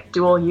of like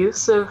dual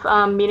use of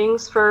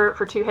meanings for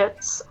 2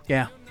 hits.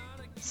 Yeah.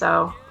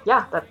 So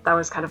yeah, that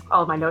was kind of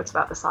all of my notes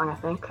about the song, I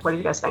think. What do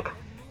you guys think?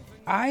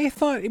 I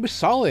thought it was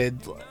solid.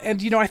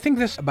 And, I think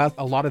this about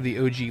a lot of the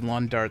OG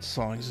Lawn Darts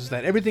songs is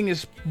that everything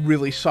is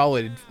really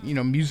solid,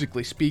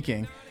 musically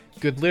speaking.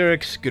 Good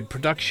lyrics, good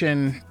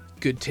production,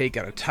 good take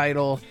on a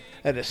title,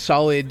 and a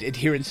solid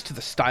adherence to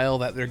the style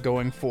that they're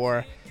going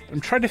for.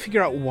 I'm trying to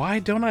figure out why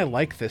don't I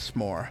like this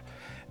more.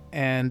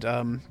 And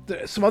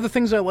some other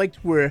things I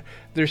liked were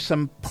there's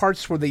some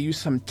parts where they use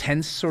some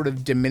tense sort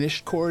of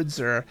diminished chords,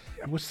 or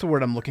what's the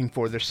word I'm looking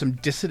for? There's some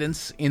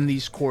dissonance in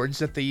these chords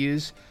that they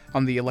use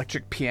on the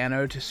electric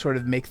piano to sort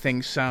of make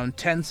things sound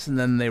tense, and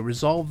then they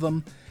resolve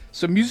them.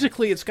 So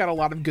musically, it's got a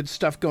lot of good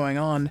stuff going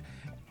on.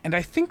 And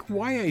I think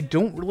why I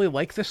don't really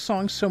like this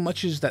song so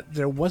much is that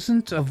there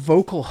wasn't a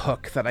vocal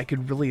hook that I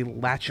could really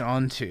latch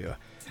onto.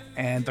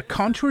 And the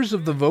contours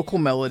of the vocal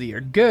melody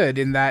are good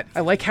in that I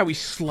like how he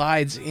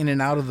slides in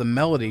and out of the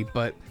melody,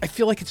 but I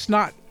feel like it's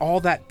not all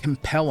that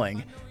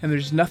compelling, and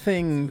there's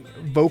nothing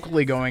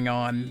vocally going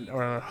on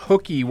or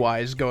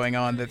hooky-wise going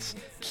on that's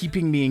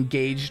keeping me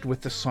engaged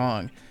with the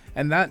song.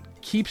 And that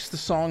keeps the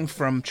song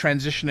from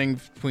transitioning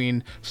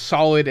between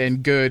solid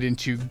and good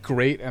into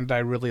great, and I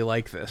really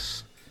like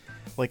this.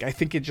 Like, I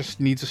think it just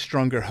needs a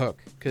stronger hook,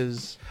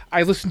 because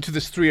I listened to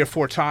this 3 or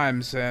 4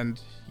 times, and,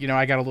 you know,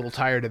 I got a little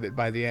tired of it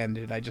by the end,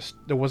 and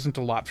there wasn't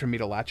a lot for me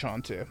to latch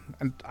on to.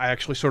 And I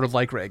actually sort of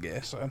like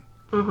reggae, so.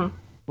 Mm-hmm.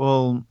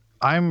 Well,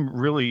 I'm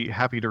really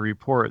happy to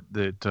report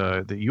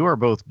that you are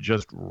both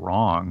just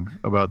wrong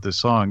about this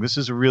song. This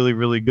is a really,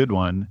 really good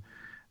one,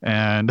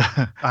 and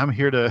I'm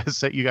here to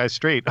set you guys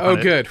straight on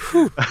it. Good.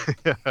 Whew.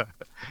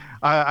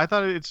 I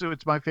thought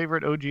it's my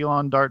favorite OG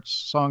Lawn Darts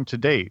song to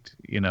date.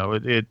 You know,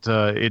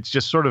 it's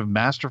just sort of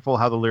masterful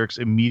how the lyrics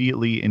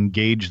immediately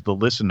engage the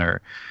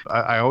listener.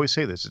 I always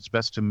say this: it's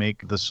best to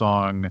make the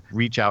song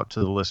reach out to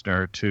the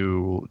listener,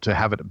 to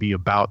have it be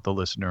about the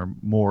listener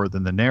more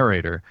than the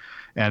narrator.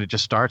 And it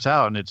just starts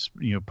out and it's,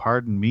 you know,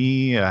 pardon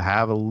me, I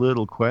have a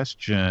little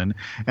question.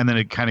 And then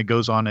it kind of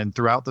goes on, and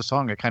throughout the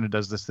song, it kind of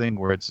does this thing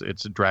where it's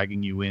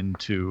dragging you in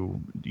to,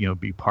 you know,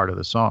 be part of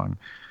the song.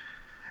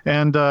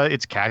 And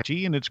it's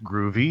catchy and it's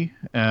groovy.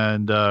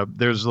 And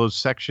there's those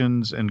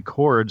sections and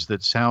chords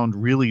that sound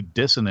really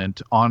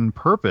dissonant on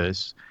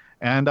purpose.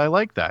 And I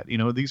like that. You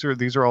know, these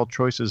are all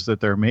choices that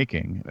they're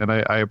making. And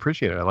I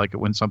appreciate it. I like it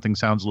when something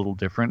sounds a little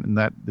different, and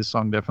that this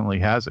song definitely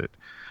has it.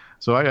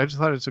 So I just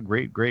thought it's a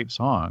great, great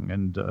song.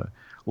 And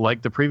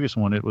like the previous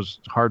one, it was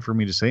hard for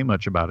me to say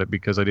much about it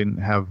because I didn't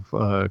have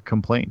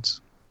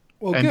complaints.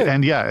 Well, and, good.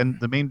 and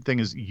the main thing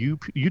is you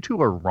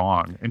two are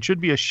wrong and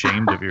should be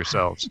ashamed of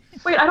yourselves.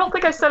 Wait, I don't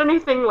think I said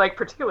anything like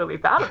particularly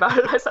bad about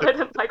it. I said I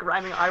didn't like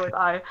rhyming I with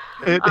I.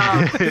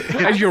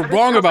 And you're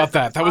wrong about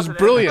that. That was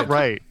brilliant.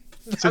 Right.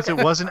 Since it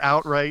wasn't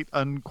outright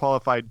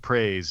unqualified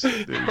praise,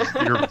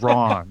 you're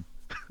wrong.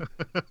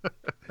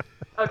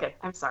 Okay,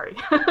 I'm sorry.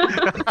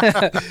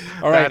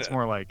 All right. That's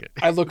more like it.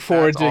 I look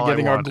forward That's to all I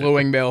getting our wanted.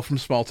 glowing mail from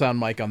Small Town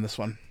Mike on this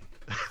one.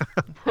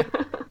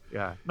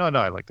 Yeah. No,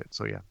 I liked it.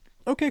 So yeah.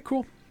 Okay,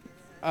 cool.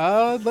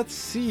 Let's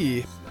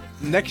see.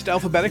 Next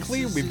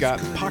alphabetically, we've got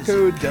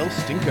Paco del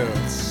Stinko.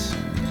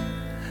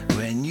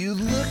 When you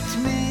looked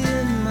me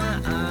in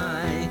my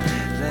eye,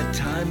 that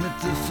time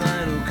at the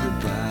final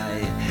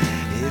goodbye,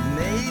 it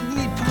made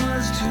me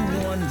pause to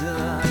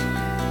wonder,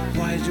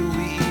 why do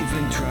we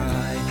even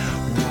try?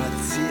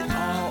 What's it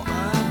all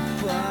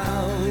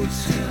about?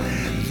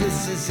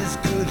 This is as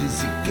good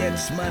as it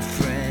gets, my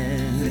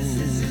friend. This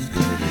is as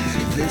good as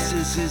it gets. This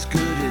is as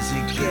good as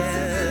it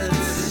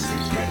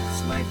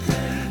gets, my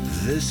friend.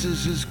 This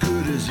is as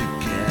good as it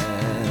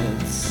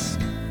gets.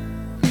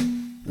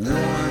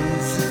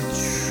 One's a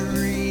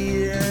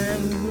tree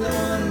and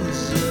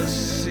one's a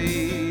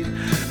seed.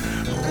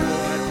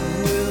 What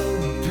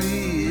will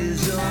be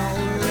is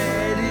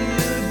already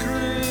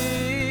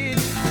agreed.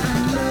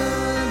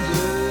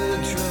 Another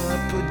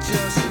drop or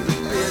just a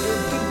bit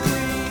of the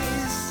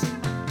breeze.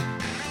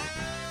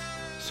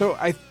 So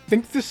I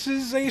think this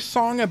is a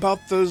song about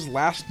those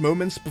last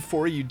moments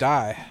before you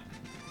die.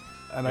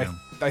 And Yeah.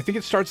 I think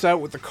it starts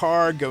out with the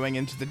car going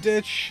into the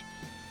ditch,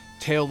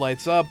 tail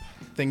lights up,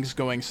 things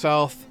going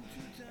south,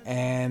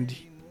 and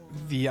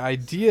the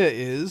idea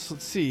is,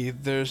 let's see,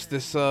 there's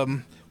this,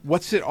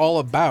 what's it all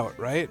about,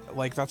 right?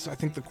 Like, that's, I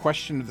think, the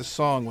question of the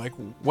song, like,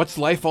 what's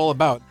life all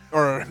about?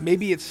 Or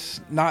maybe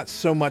it's not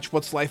so much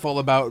what's life all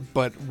about,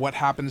 but what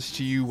happens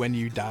to you when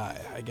you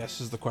die, I guess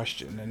is the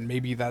question. And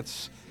maybe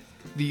that's,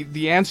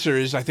 the answer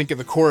is, I think, in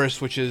the chorus,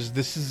 which is,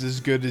 this is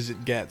as good as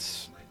it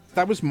gets.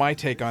 That was my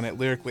take on it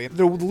lyrically.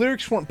 The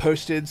lyrics weren't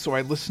posted, so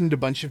I listened a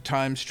bunch of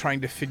times trying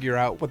to figure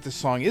out what the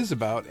song is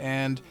about,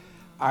 and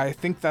I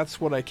think that's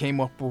what I came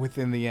up with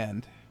in the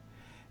end.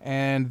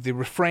 And the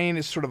refrain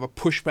is sort of a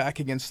pushback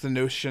against the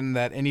notion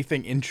that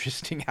anything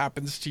interesting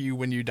happens to you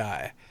when you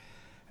die.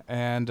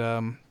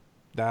 And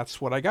that's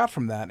what I got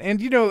from that.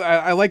 And, you know,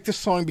 I like this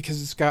song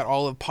because it's got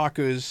all of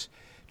Paco's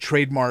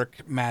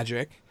trademark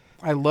magic.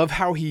 I love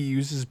how he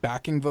uses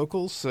backing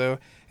vocals. So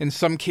in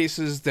some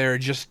cases, they're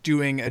just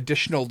doing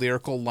additional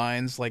lyrical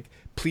lines like,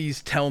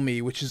 please tell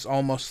me, which is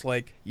almost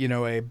like, you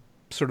know, a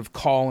sort of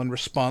call and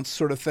response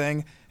sort of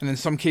thing. And in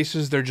some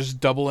cases, they're just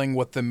doubling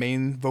what the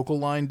main vocal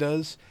line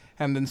does.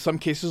 And in some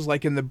cases,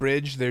 like in the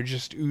bridge, they're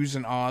just oohs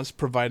and ahs,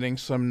 providing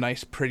some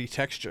nice, pretty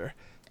texture.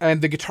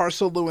 And the guitar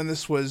solo in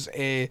this was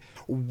a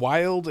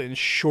wild and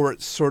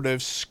short sort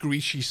of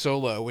screechy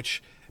solo,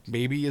 which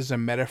maybe is a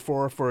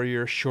metaphor for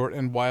your short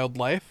and wild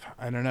life.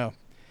 I don't know.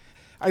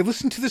 I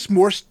listened to this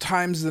more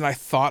times than I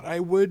thought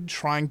I would,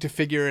 trying to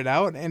figure it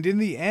out. And in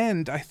the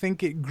end, I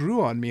think it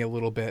grew on me a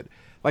little bit.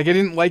 Like, I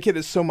didn't like it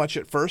as so much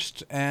at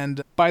first.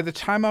 And by the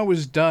time I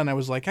was done, I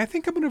was like, I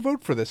think I'm going to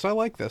vote for this. I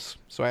like this.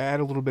 So I had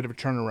a little bit of a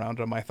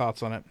turnaround on my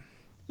thoughts on it.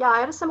 Yeah, I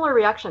had a similar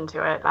reaction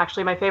to it.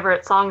 Actually, my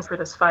favorite songs for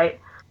this fight,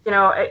 you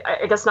know,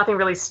 I guess nothing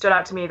really stood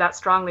out to me that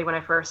strongly when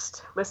I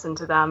first listened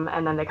to them,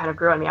 and then they kind of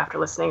grew on me after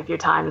listening a few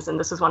times, and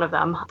this is one of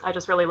them. I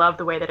just really love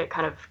the way that it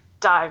kind of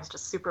dives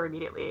just super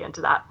immediately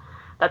into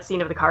that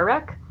scene of the car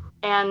wreck.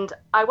 And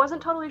I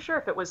wasn't totally sure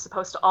if it was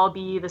supposed to all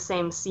be the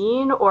same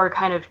scene or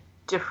kind of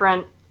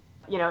different,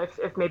 you know,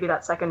 if maybe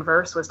that second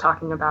verse was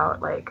talking about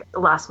like the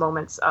last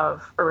moments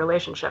of a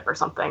relationship or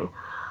something.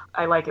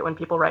 I like it when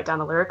people write down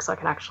the lyrics so I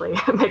can actually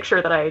make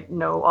sure that I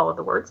know all of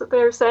the words that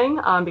they're saying,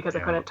 because I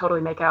couldn't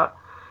totally make out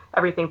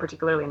everything,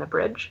 particularly in the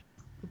bridge.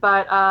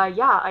 But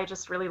I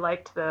just really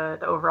liked the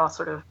overall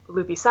sort of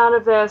loopy sound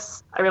of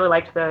this. I really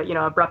liked the,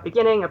 abrupt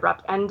beginning,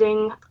 abrupt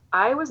ending.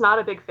 I was not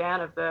a big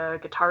fan of the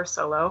guitar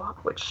solo,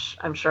 which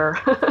I'm sure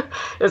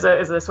is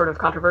a sort of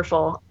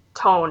controversial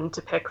tone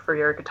to pick for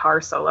your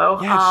guitar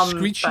solo. Yeah,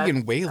 screechy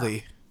and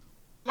waily.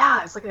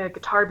 Yeah, it's like a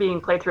guitar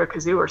being played through a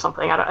kazoo or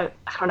something. I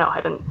don't know.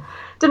 I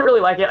didn't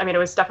really like it. I mean, it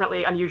was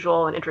definitely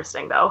unusual and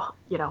interesting, though.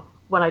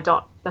 When I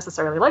don't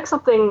necessarily like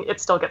something,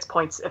 it still gets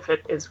points if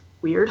it is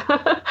weird.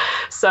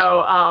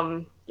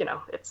 So,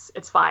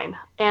 it's fine.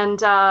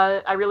 And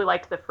I really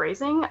liked the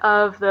phrasing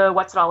of the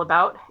 "What's it all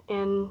about"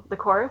 in the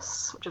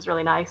chorus, which is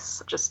really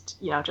nice. Just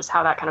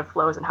how that kind of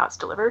flows and how it's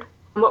delivered.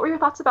 And what were your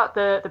thoughts about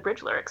the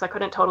bridge lyrics? I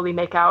couldn't totally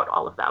make out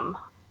all of them.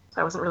 So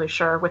I wasn't really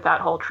sure with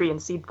that whole tree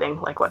and seed thing,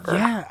 like what the...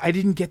 Yeah, I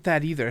didn't get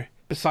that either.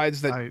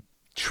 Besides that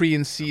tree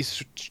and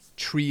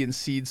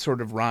seed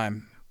sort of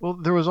rhyme. Well,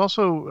 there was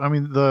also,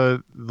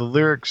 the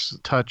lyrics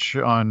touch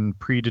on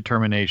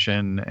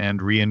predetermination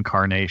and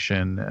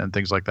reincarnation and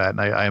things like that.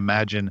 And I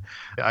imagine,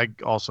 I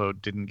also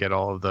didn't get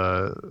all of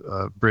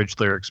the bridge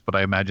lyrics, but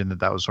I imagine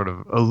that was sort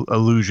of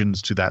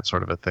allusions to that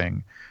sort of a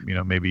thing.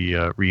 Maybe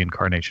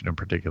reincarnation in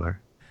particular.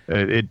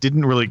 It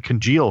didn't really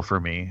congeal for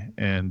me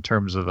in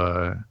terms of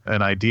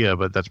an idea,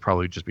 but that's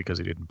probably just because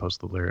he didn't post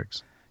the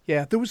lyrics.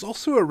 Yeah, there was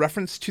also a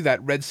reference to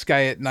that red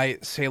sky at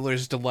night,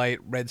 sailors delight,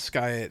 red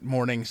sky at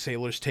morning,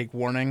 sailors take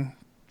warning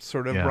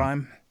sort of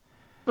rhyme.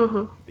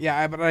 Mm-hmm.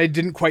 Yeah, but I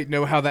didn't quite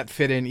know how that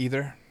fit in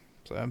either.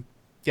 So,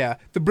 yeah,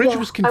 the bridge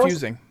was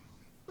confusing.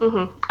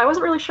 I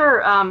wasn't really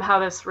sure how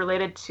this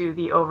related to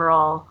the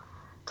overall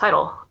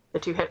title, the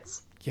two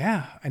hits.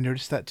 Yeah, I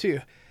noticed that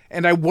too.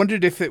 And I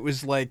wondered if it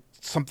was like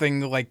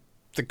something like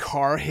the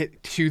car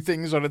hit two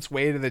things on its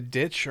way to the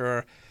ditch,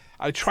 or...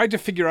 I tried to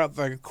figure out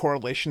the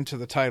correlation to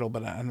the title,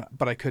 but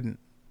I couldn't.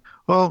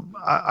 Well,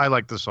 I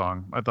like the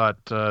song. I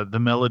thought the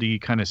melody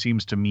kind of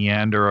seems to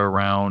meander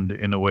around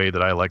in a way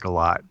that I like a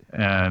lot.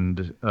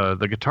 And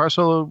the guitar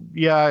solo,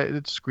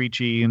 it's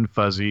screechy and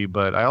fuzzy,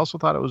 but I also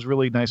thought it was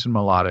really nice and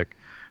melodic.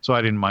 So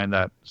I didn't mind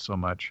that so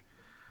much.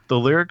 The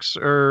lyrics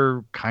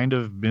are kind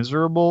of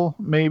miserable,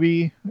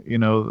 maybe,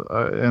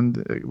 and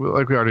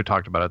like we already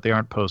talked about it, they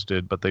aren't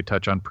posted, but they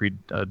touch on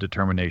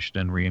predetermination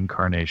and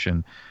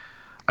reincarnation.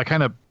 I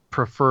kind of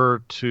prefer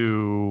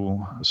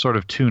to sort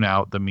of tune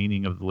out the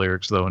meaning of the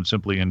lyrics, though, and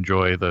simply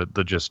enjoy the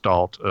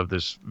gestalt of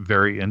this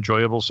very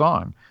enjoyable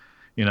song.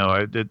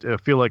 I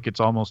feel like it's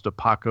almost a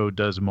Paco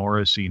does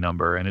Morrissey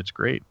number, and it's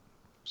great.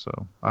 So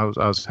I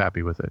was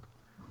happy with it.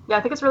 Yeah,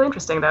 I think it's really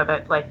interesting, though,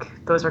 that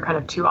like those are kind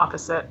of two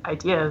opposite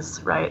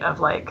ideas, right? Of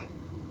like,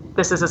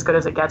 this is as good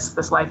as it gets,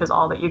 this life is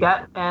all that you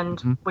get, and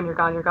when you're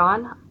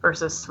gone,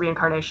 versus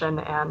reincarnation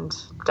and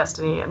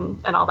destiny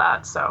and all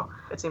that. So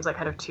it seems like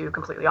kind of two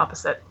completely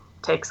opposite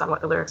takes on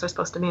what the lyrics are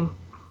supposed to mean.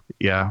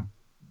 Yeah.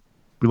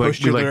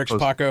 Post your lyrics,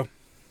 Paco.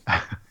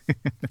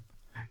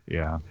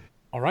 Yeah.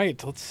 All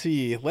right, let's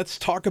see. Let's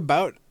talk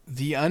about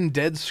the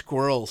undead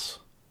squirrels.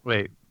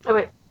 Wait. Oh,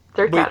 wait.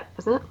 Third cat,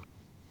 isn't it?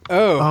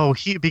 Oh,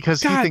 he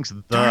thinks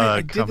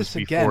the comes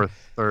before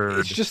third.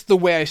 It's just the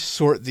way I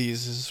sort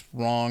these is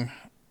wrong.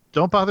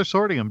 Don't bother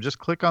sorting them. Just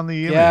click on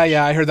the image.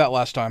 Yeah, I heard that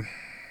last time.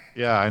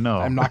 Yeah, I know.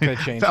 I'm not going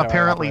to change.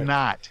 Apparently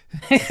not.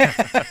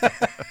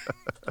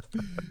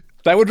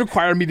 That would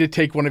require me to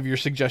take one of your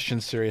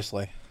suggestions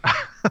seriously.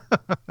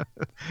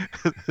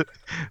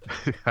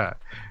 Yeah.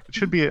 It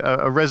should be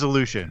a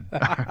resolution.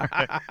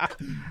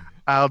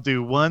 I'll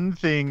do one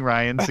thing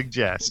Ryan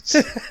suggests.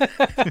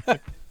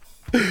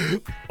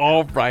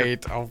 All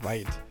right.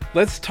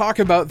 Let's talk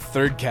about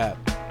Third Cat.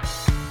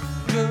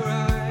 Your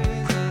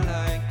eyes are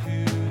like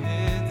two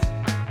hits.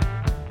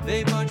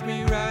 They punch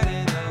me right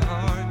in the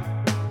heart.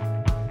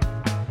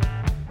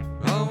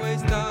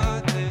 Always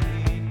thought that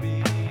he'd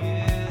be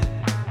it.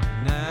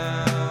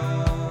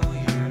 Now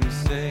you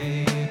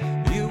say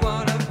you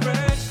want a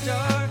fresh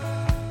start.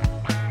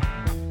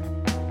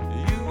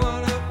 You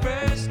want a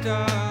fresh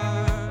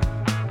start.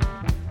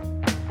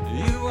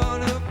 You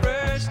want a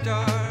fresh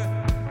start.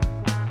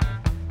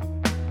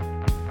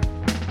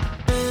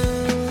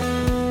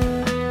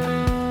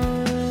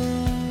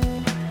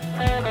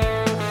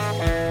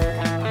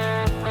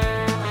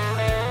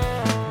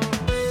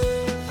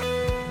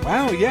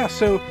 Wow, yeah,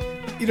 so,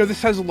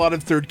 this has a lot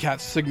of Third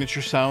Cat's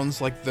signature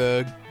sounds, like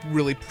the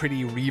really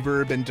pretty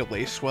reverb and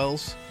delay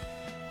swells,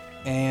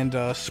 and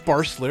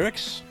sparse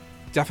lyrics.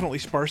 Definitely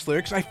sparse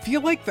lyrics. I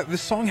feel like that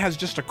this song has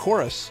just a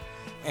chorus,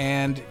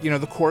 and,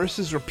 the chorus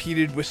is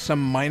repeated with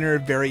some minor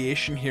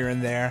variation here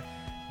and there,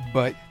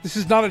 but this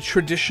is not a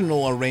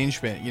traditional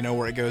arrangement,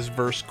 where it goes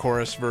verse,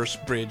 chorus,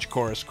 bridge,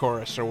 chorus,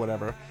 or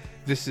whatever.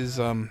 This is,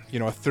 a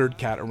Third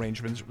Cat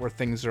arrangement where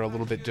things are a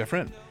little bit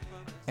different.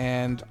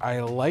 And I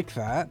like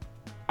that.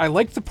 I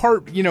like the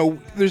part,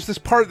 there's this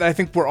part that I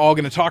think we're all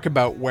going to talk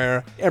about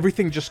where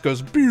everything just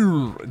goes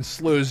and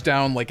slows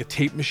down like a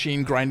tape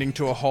machine grinding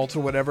to a halt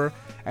or whatever.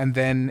 And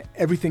then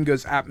everything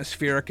goes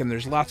atmospheric and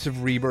there's lots of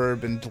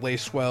reverb and delay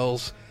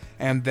swells.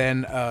 and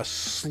then a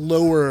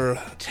slower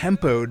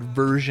tempoed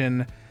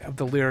version of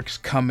the lyrics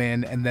come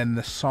in, and then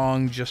the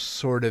song just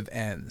sort of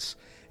ends.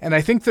 And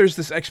I think there's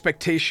this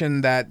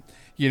expectation that,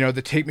 you know,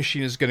 the tape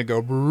machine is going to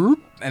go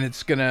broop, and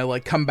it's going to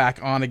like come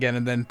back on again,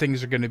 and then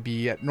things are going to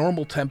be at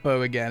normal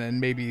tempo again,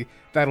 and maybe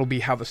that'll be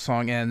how the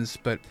song ends.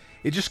 But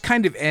it just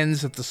kind of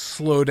ends at the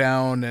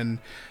slowdown, and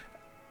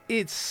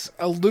it's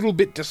a little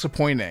bit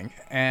disappointing.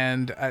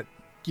 And at,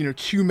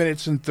 2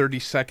 minutes and 30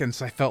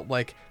 seconds, I felt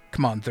like,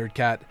 come on, Third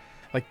Cat,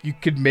 like you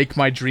could make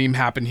my dream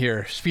happen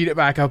here. Speed it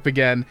back up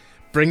again,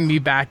 bring me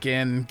back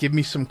in, give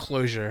me some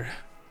closure.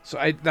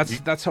 So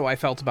that's how I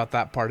felt about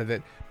that part of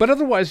it. But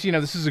otherwise,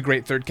 this is a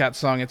great Third Cat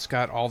song. It's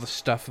got all the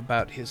stuff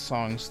about his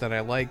songs that I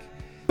like.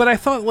 But I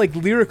thought, like,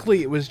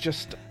 lyrically, it was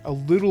just a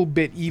little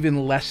bit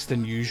even less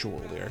than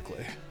usual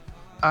lyrically.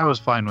 I was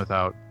fine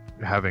without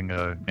having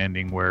an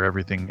ending where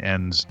everything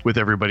ends with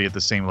everybody at the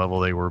same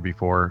level they were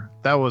before.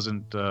 That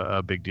wasn't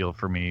a big deal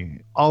for me.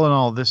 All in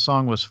all, this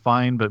song was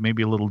fine, but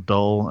maybe a little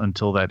dull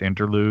until that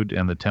interlude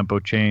and the tempo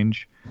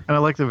change. And I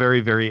like the very,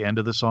 very end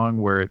of the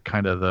song where it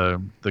kind of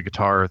the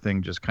guitar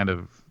thing just kind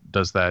of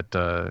does that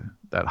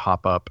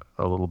hop up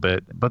a little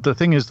bit. But the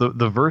thing is,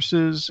 the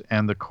verses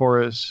and the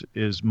chorus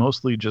is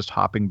mostly just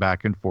hopping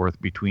back and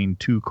forth between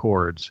two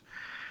chords.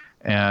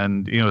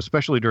 And,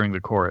 especially during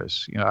the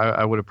chorus,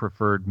 I would have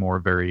preferred more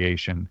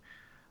variation.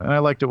 And I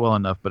liked it well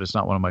enough, but it's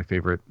not one of my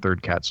favorite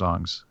Third Cat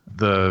songs.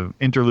 The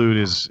interlude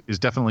is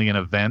definitely an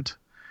event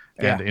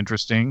and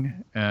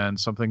interesting and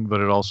something, but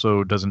it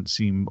also doesn't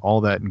seem all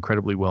that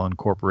incredibly well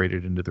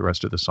incorporated into the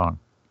rest of the song.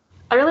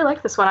 I really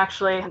liked this one,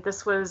 actually.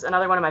 This was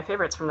another one of my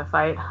favorites from the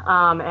fight.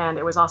 And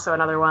it was also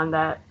another one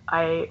that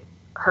I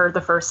heard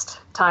the first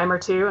time or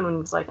two and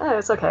was like,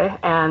 it's okay.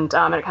 And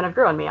it kind of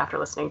grew on me after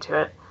listening to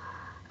it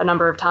a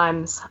number of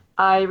times.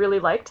 I really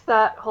liked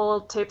that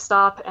whole tape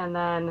stop, and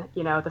then,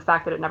 the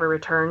fact that it never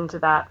returned to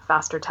that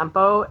faster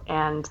tempo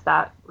and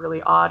that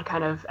really odd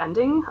kind of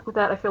ending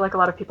that I feel like a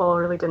lot of people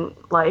really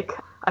didn't like.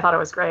 I thought it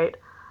was great.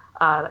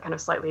 That kind of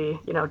slightly,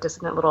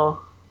 dissonant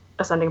little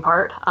ascending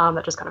part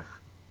that just kind of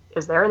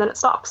is there and then it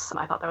stops.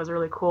 And I thought that was a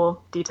really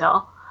cool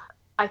detail.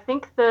 I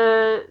think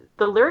the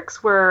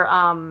lyrics were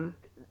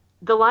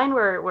the line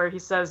where he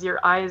says, "Your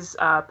eyes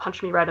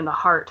punch me right in the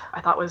heart," I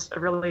thought was a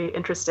really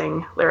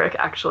interesting lyric,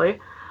 actually.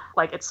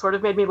 Like, it sort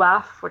of made me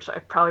laugh, which I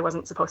probably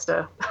wasn't supposed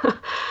to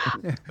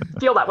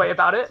feel that way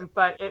about it,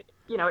 but it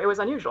was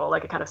unusual.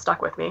 Like, it kind of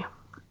stuck with me.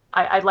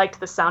 I liked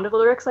the sound of the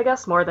lyrics, I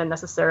guess, more than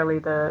necessarily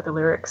the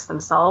lyrics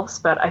themselves.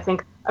 But I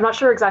think, I'm not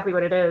sure exactly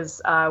what it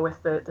is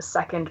with the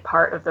second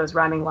part of those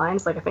rhyming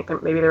lines. Like, I think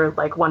that maybe they're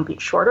like one beat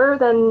shorter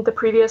than the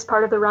previous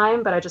part of the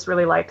rhyme, but I just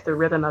really liked the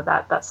rhythm of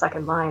that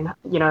second line.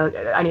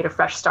 I need a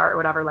fresh start or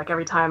whatever. Like,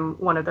 every time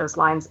one of those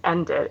lines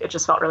ended, it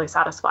just felt really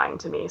satisfying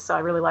to me. So I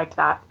really liked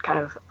that kind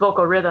of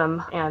vocal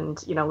rhythm and,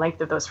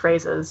 length of those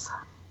phrases.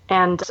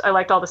 And I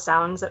liked all the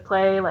sounds at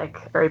play,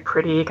 like very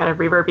pretty kind of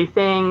reverby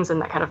things,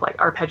 and that kind of like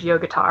arpeggio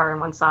guitar on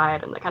one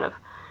side and the kind of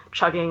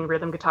chugging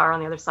rhythm guitar on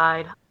the other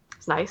side.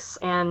 It's nice.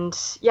 And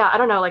yeah, I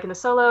don't know, like in the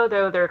solo,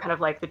 though, they're kind of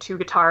like the two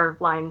guitar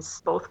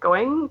lines both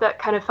going, that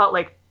kind of felt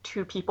like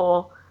two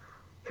people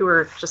who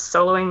were just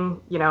soloing,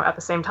 at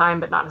the same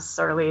time, but not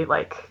necessarily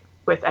like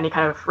with any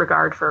kind of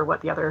regard for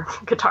what the other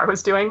guitar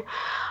was doing.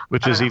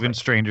 Which is even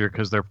stranger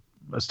because they're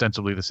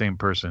ostensibly the same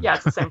person. Yeah,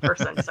 it's the same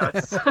person, so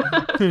it's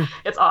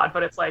it's odd,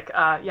 but it's like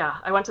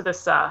I went to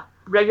this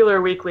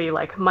regular weekly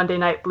like Monday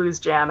night blues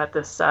jam at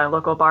this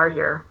local bar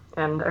here,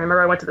 and I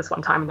remember I went to this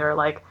one time and there were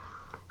like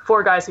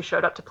 4 guys who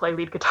showed up to play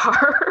lead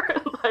guitar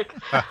and like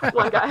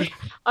one guy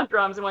on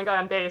drums and one guy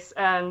on bass,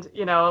 and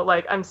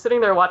like I'm sitting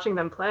there watching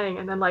them playing,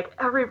 and then like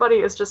everybody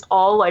is just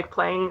all like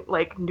playing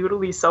like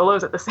noodly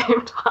solos at the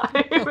same time.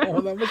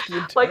 Oh, that must be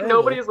terrible. Like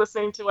nobody is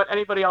listening to what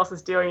anybody else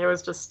is doing. It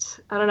was just,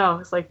 I don't know,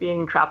 it's like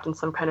being trapped in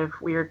some kind of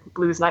weird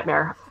blues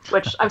nightmare,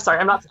 which I'm sorry,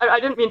 I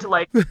didn't mean to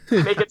like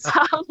make it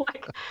sound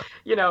like,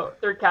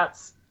 Third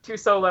Cat's 2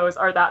 solos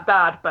are that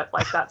bad, but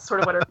like that's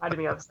sort of what it reminded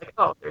me of. It's like,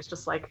 oh, there's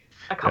just like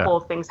a couple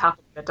of things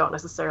happening that don't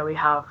necessarily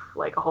have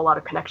like a whole lot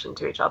of connection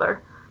to each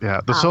other.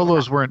 Yeah, the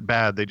solos weren't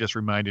bad. They just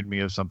reminded me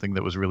of something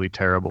that was really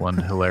terrible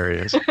and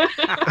hilarious.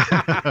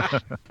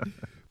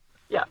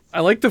 Yeah. I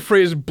like the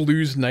phrase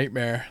blues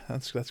nightmare.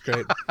 That's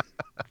great.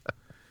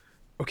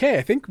 Okay,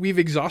 I think we've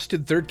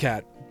exhausted Third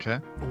Cat. Okay.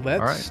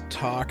 Let's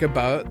talk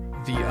about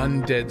the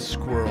Undead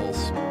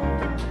Squirrels.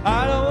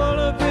 I don't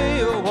wanna be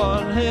a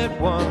one-hit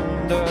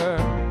wonder.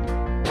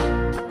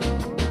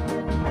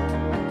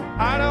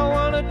 I don't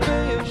wanna be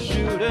a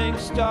shooting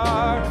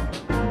star.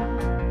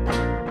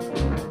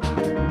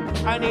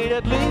 I need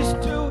at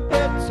least 2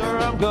 hits or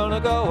I'm gonna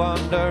go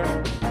under.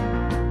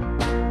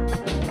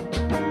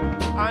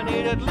 I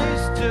need at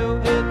least 2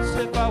 hits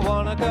if I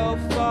wanna go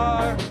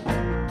far.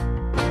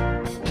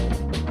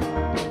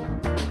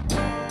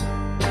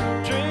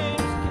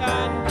 Dreams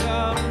can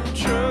come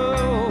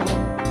true.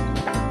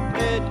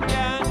 It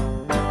can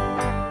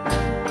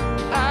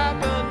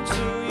happen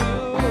to you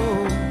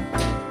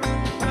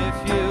if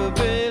you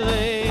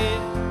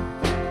believe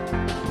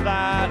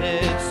that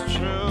it's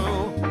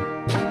true.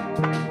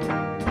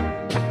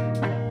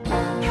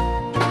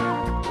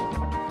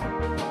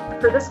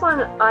 For this one,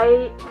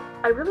 I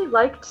really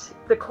liked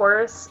the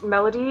chorus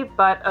melody,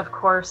 but of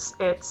course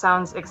it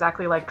sounds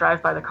exactly like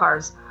Drive by the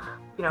Cars,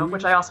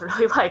 which I also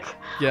really like.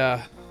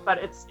 Yeah. But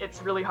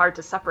it's really hard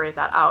to separate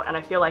that out, and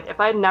I feel like if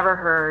I had never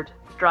heard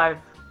Drive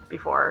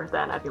before,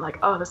 then I'd be like,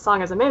 oh, this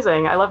song is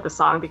amazing. I love this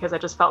song, because I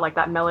just felt like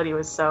that melody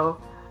was so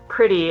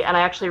pretty, and I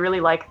actually really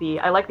like the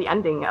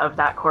ending of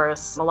that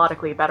chorus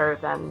melodically better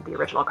than the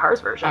original Cars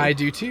version. I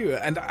do too,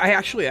 and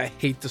I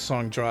hate the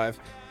song Drive,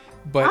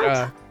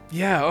 but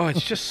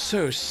it's just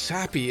so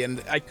sappy,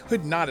 and I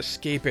could not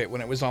escape it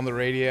when it was on the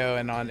radio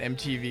and on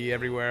MTV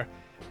everywhere.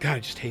 God, I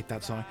just hate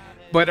that song.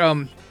 But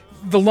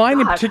the line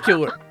in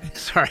particular,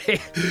 sorry,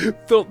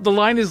 the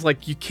line is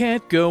like, you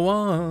can't go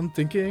on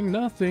thinking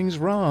nothing's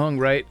wrong,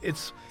 right?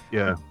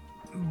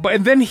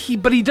 But then he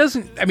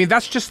doesn't. I mean,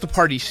 that's just the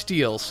part he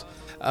steals.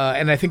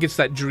 And I think it's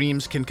that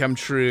dreams can come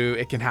true.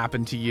 It can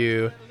happen to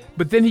you.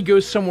 But then he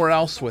goes somewhere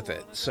else with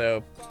it.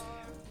 So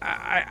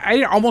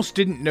I almost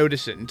didn't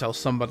notice it until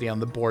somebody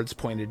on the boards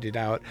pointed it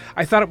out.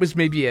 I thought it was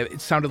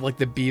it sounded like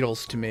the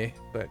Beatles to me.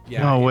 But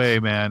yeah. No way,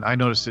 man. I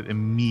noticed it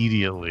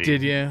immediately.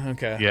 Did you?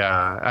 Okay.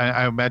 Yeah.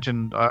 I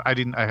imagine, I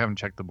haven't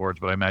checked the boards,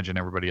 but I imagine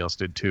everybody else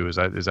did too. Is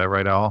that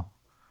right, Al?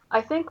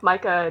 I think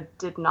Micah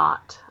did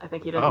not. I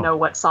think he didn't know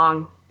what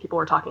song people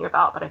were talking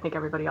about, but I think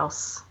everybody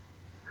else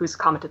who's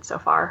commented so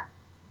far.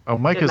 Oh,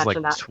 Micah's like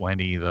that.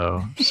 20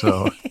 though,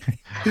 so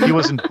he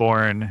wasn't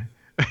born.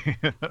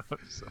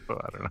 So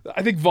I don't know.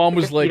 I think Vaughn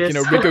was like, Rick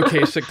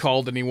Ocasek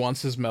called and he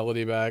wants his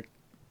melody back.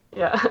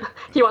 Yeah,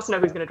 he wants to know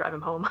who's going to drive him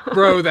home.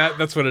 Bro,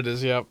 that's what it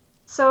is. Yep.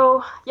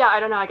 So yeah,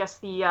 I don't know. I guess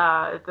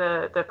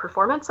the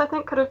performance I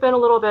think could have been a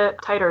little bit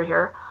tighter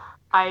here.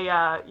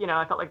 I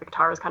felt like the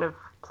guitar was kind of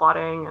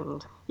plodding,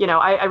 and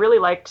I really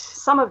liked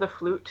some of the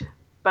flute,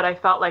 but I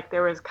felt like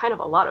there was kind of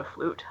a lot of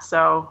flute.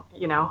 So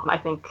I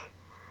think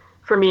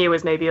for me, it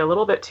was maybe a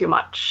little bit too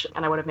much,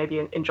 and I would have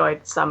maybe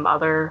enjoyed some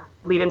other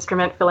lead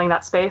instrument filling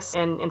that space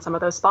in some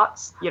of those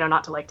spots.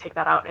 Not to like take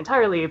that out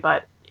entirely,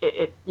 but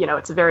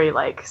it's a very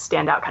like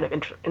standout kind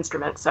of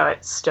instrument, so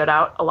it stood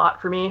out a lot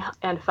for me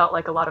and felt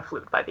like a lot of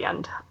flute by the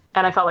end.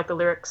 And I felt like the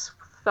lyrics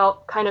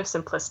felt kind of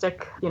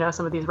simplistic,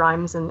 some of these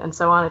rhymes and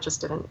so on. It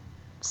just didn't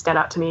stand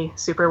out to me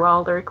super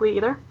well lyrically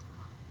either.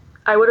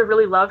 I would have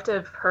really loved to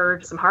have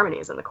heard some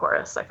harmonies in the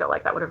chorus. I feel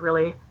like that would have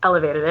really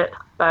elevated it.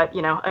 But,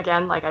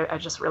 again, like I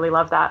just really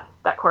love that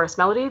chorus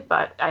melody,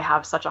 but I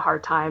have such a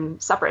hard time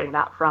separating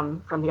that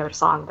from the other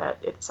song that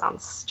it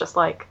sounds just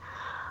like.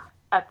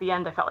 At the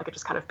end, I felt like it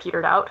just kind of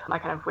petered out, and I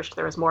kind of wished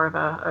there was more of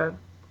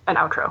an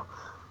outro.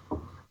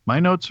 My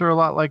notes are a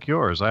lot like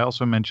yours. I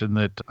also mentioned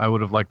that I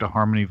would have liked a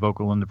harmony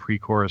vocal in the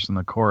pre-chorus and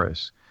the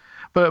chorus.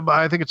 But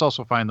I think it's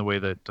also fine the way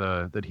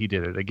that he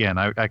did it. Again,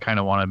 I kind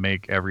of want to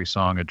make every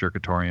song a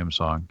Jerkatorium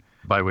song,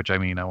 by which I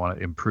mean I want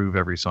to improve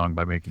every song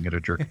by making it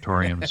a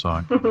Jerkatorium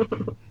song.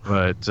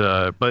 But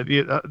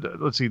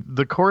let's see.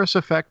 The chorus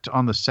effect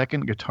on the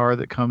second guitar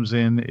that comes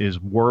in is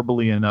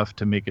warbly enough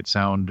to make it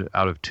sound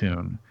out of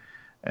tune.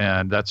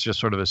 And that's just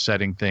sort of a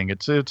setting thing.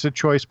 It's a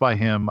choice by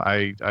him.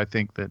 I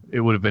think that it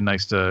would have been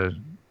nice to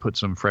put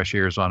some fresh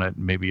ears on it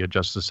and maybe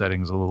adjust the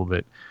settings a little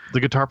bit. The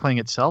guitar playing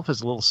itself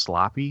is a little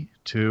sloppy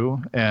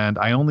too, and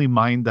I only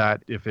mind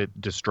that if it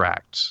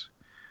distracts.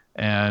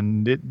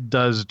 And it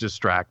does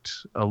distract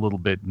a little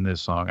bit in this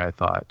song, I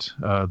thought.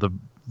 The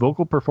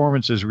vocal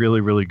performance is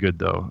really, really good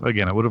though.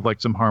 Again, I would have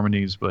liked some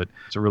harmonies, but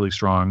it's a really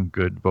strong,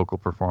 good vocal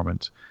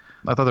performance.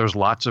 I thought there was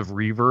lots of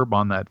reverb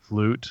on that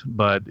flute,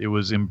 but it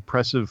was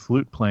impressive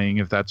flute playing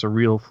if that's a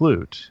real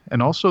flute.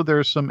 And also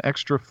there's some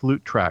extra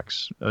flute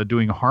tracks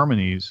doing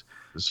harmonies,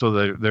 so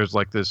that there's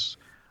like this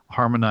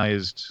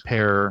harmonized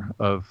pair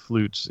of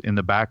flutes in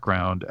the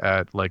background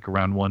at like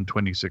around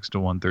 126 to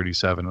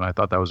 137, and I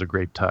thought that was a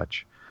great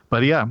touch.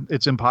 But yeah,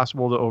 it's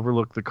impossible to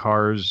overlook the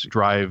Cars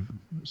Drive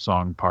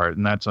song part,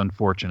 and that's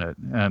unfortunate.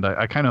 And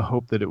I kind of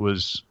hope that it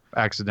was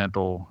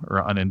accidental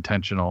or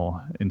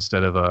unintentional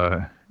instead of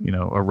a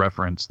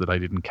reference that I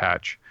didn't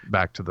catch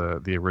back to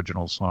the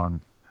original song.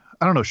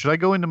 I don't know. Should I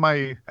go into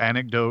my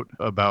anecdote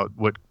about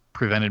what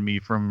prevented me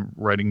from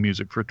writing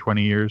music for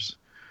 20 years?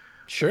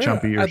 Sure.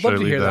 Chumpy, or I'd should love I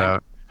to leave hear that.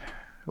 out?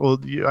 Well,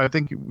 I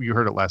think you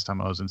heard it last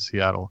time I was in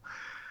Seattle.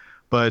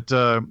 But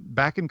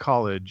back in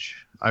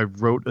college, I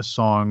wrote a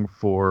song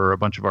for a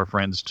bunch of our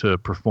friends to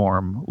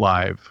perform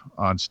live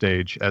on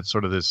stage at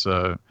sort of this,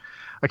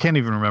 I can't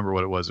even remember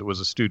what it was. It was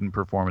a student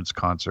performance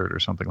concert or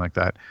something like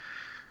that.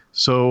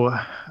 So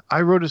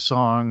I wrote a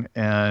song,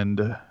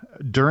 and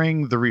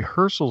during the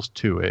rehearsals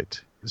to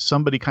it,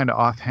 somebody kind of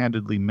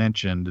offhandedly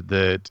mentioned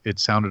that it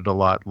sounded a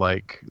lot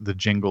like the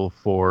jingle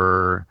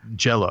for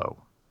Jell-O.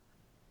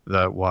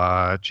 That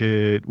watch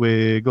it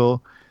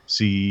wiggle,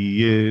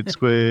 see it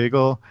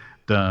squiggle,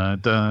 dun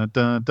dun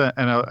dun dun.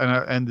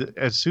 And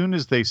as soon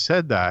as they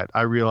said that,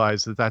 I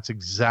realized that that's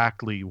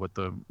exactly what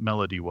the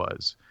melody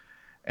was.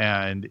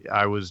 And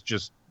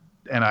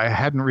I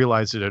hadn't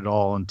realized it at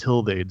all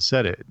until they had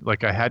said it.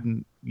 Like I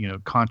hadn't,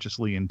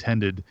 consciously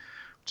intended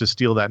to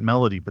steal that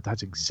melody, but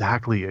that's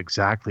exactly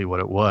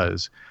what it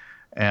was.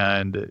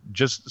 and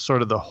just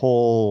sort of the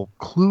whole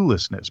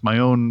cluelessness, my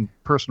own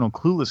personal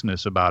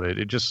cluelessness about it.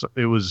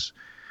 It was,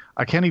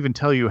 I can't even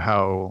tell you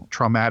how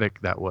traumatic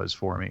that was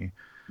for me.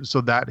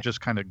 So that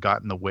just kind of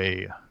got in the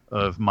way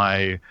of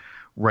my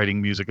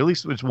writing music. At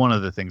least it's one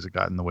of the things that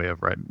got in the way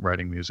of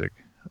writing music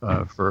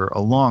for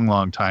a long,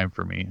 long time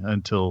for me,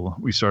 until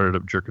we started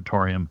up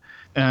Jerkatorium.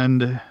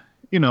 And,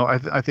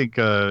 I think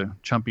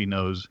Chumpy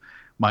knows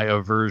my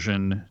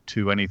aversion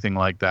to anything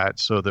like that,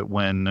 so that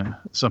when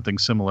something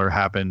similar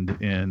happened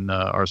in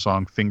our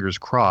song Fingers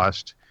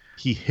Crossed,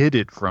 he hid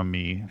it from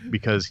me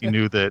because he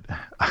knew that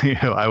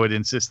I would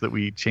insist that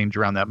we change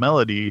around that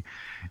melody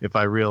if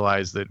I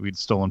realized that we'd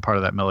stolen part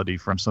of that melody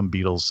from some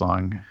Beatles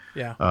song.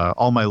 Yeah.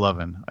 All My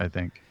Lovin', I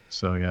think.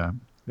 So yeah,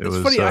 It's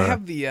funny. I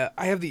have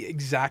the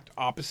exact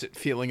opposite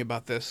feeling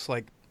about this.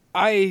 Like,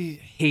 I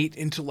hate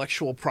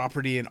intellectual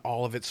property in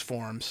all of its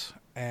forms.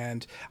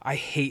 And I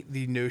hate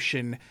the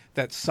notion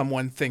that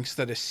someone thinks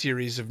that a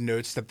series of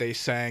notes that they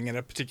sang in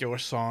a particular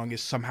song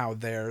is somehow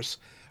theirs,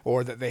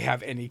 or that they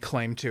have any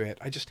claim to it.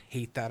 I just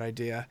hate that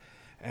idea.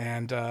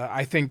 And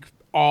I think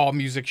all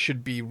music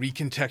should be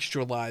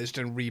recontextualized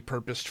and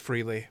repurposed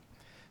freely.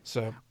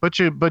 So, but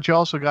you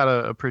also got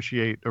to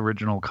appreciate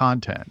original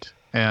content.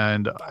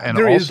 And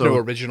there also, is no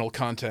original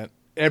content.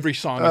 Every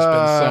song has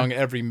been sung,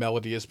 every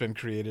melody has been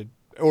created,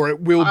 or it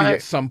will be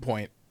at some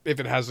point if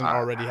it hasn't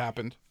already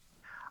happened.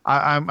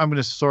 I'm going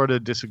to sort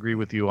of disagree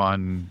with you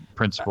on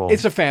principle.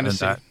 It's a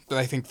fantasy.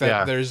 I think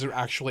that there's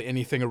actually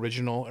anything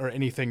original or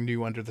anything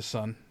new under the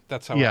sun.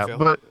 That's how I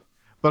feel.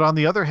 But on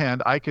the other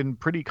hand, I can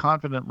pretty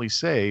confidently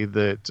say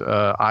that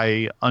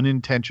I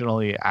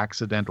unintentionally,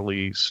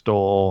 accidentally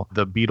stole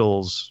the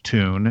Beatles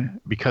tune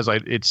because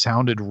it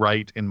sounded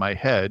right in my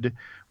head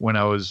when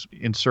I was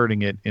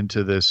inserting it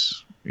into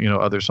this,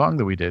 other song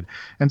that we did.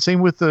 And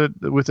same with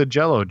the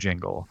Jell-O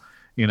jingle.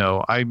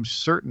 I'm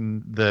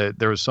certain that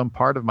there was some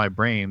part of my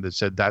brain that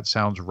said that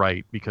sounds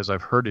right because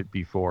I've heard it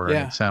before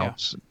and it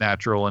sounds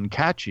natural and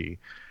catchy.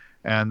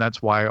 And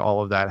that's why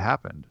all of that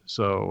happened.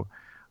 So,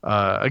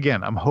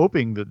 again, I'm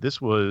hoping that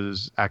this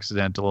was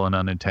accidental and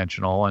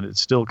unintentional, and it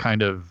still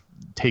kind of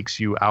takes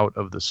you out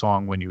of the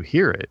song when you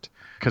hear it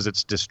because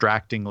it's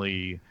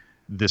distractingly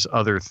this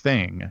other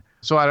thing.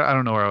 So I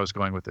don't know where I was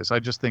going with this. I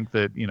just think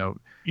that,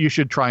 you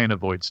should try and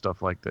avoid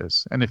stuff like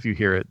this. And if you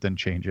hear it, then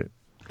change it.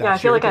 Yeah, I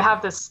feel like I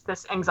have this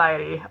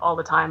anxiety all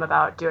the time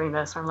about doing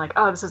this. Where I'm like,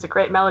 oh, this is a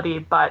great melody,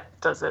 but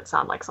does it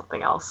sound like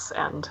something else?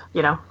 And,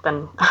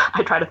 then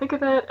I try to think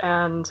of it,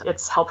 and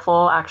it's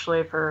helpful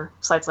actually for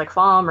sites like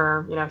FOM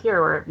or,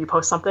 here where you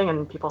post something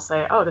and people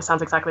say, oh, this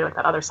sounds exactly like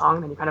that other song.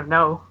 Then you kind of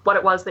know what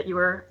it was that you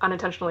were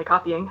unintentionally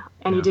copying,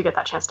 and you do get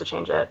that chance to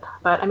change it.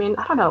 But I mean,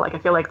 I don't know, like I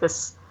feel like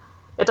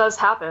it does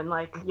happen,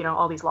 like,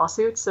 all these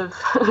lawsuits of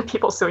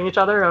people suing each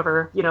other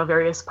over,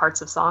 various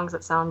parts of songs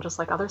that sound just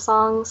like other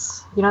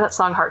songs. That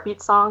song,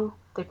 Heartbeat Song,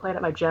 they played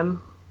at my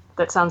gym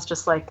that sounds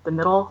just like the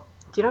middle.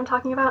 Do you know what I'm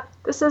talking about?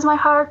 This is my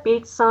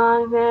heartbeat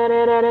song.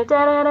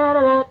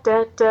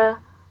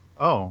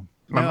 Oh.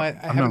 No, I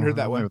haven't heard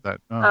that one.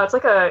 It's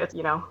like a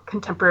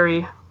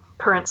contemporary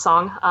current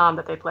song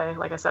that they play,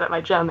 like I said, at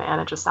my gym, and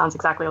it just sounds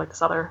exactly like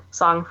this other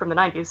song from the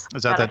 90s.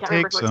 Is that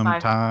takes some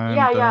time?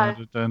 Yeah.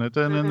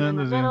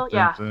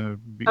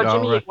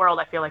 Jimmy Eat World,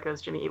 I feel like it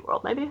was Jimmy Eat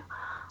World, maybe?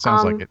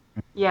 Sounds like it.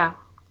 Yeah.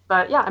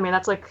 But yeah, I mean,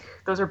 that's like,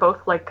 those are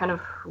both like kind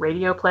of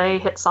radio play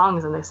hit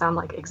songs, and they sound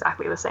like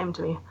exactly the same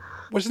to me.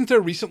 Wasn't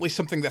there recently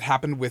something that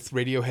happened with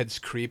Radiohead's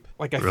Creep?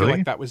 Like, I feel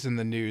like that was in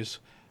the news.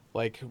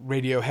 Like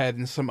Radiohead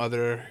and some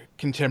other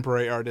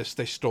contemporary artists,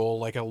 they stole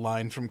like a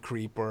line from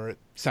Creep, or it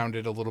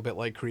sounded a little bit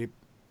like Creep.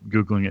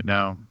 Googling it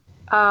now.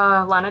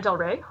 Lana Del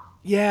Rey?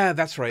 Yeah,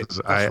 that's right.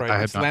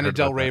 It's Lana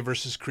Del Rey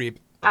versus Creep.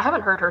 I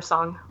haven't heard her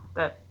song.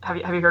 Have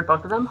you heard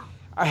both of them?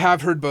 I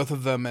have heard both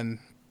of them, and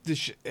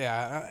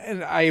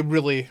and I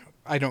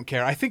don't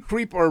care. I think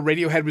Creep or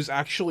Radiohead was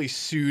actually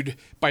sued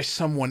by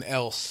someone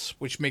else,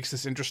 which makes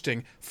this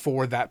interesting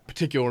for that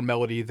particular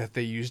melody that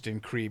they used in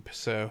Creep.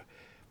 So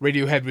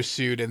Radiohead was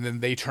sued, and then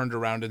they turned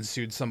around and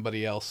sued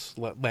somebody else,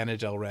 Lana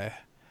Del Rey,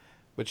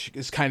 which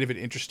is kind of an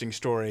interesting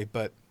story,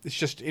 but it's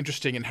just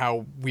interesting in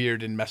how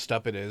weird and messed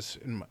up it is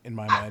in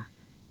my mind.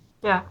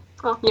 Yeah.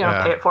 Well,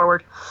 pay it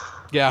forward.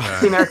 Yeah.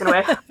 The American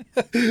way.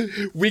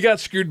 We got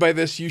screwed by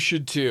this. You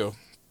should too.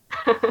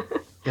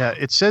 Yeah,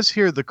 it says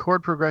here the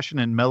chord progression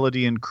and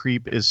melody in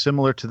Creep is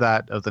similar to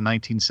that of the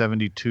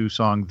 1972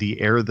 song The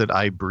Air That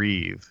I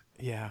Breathe.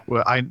 Yeah.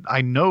 Well,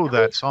 I know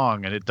that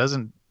song, and it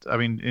doesn't, I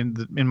mean,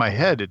 in my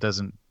head, it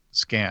doesn't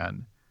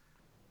scan,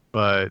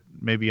 but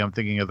maybe I'm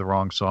thinking of the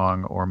wrong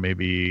song, or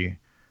maybe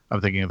I'm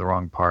thinking of the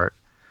wrong part.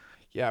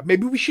 Yeah,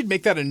 maybe we should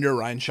make that a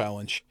Neurine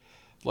challenge.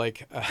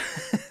 Like,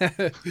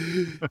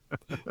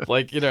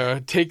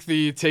 take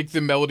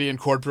the melody and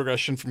chord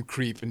progression from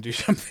Creep and do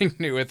something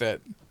new with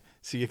it.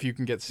 See if you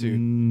can get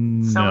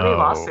sued. So many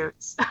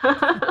lawsuits.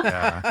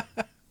 Yeah.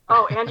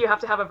 Oh, and you have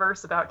to have a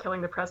verse about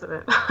killing the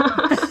president.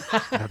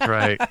 That's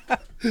right.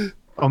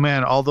 Oh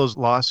man, all those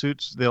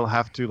lawsuits, they'll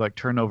have to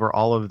turn over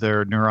all of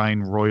their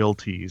Neurine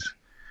royalties.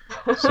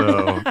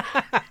 So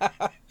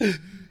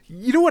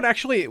You know what?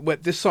 Actually,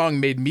 what this song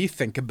made me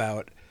think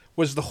about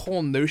was the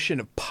whole notion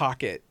of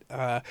pocket,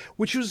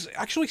 which was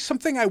actually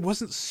something I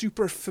wasn't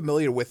super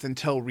familiar with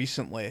until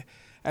recently.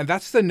 And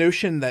that's the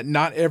notion that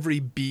not every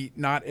beat,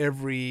 not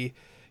every,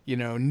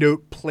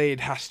 note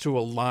played has to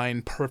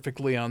align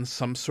perfectly on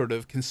some sort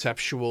of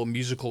conceptual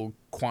musical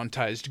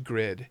quantized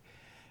grid.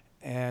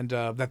 And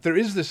that there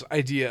is this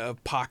idea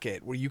of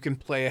pocket where you can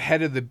play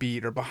ahead of the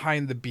beat or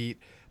behind the beat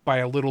by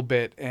a little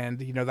bit. And,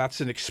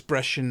 that's an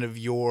expression of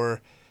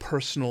your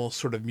personal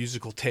sort of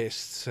musical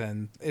tastes.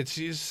 And it's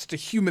just a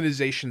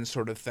humanization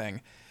sort of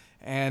thing.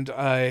 And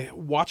I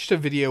watched a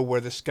video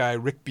where this guy,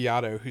 Rick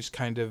Beato, who's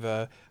kind of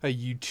a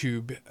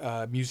YouTube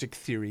music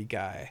theory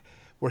guy,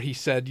 where he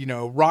said,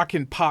 rock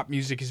and pop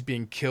music is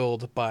being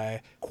killed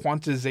by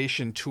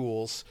quantization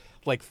tools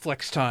like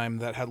FlexTime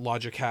that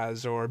Logic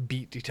has, or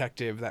Beat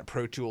Detective that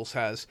Pro Tools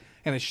has,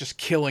 and it's just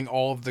killing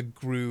all of the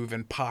groove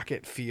and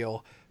pocket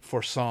feel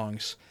for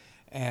songs.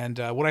 And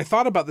what I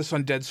thought about this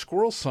on Dead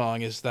Squirrel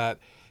song is that,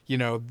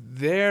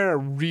 they're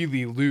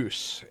really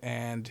loose,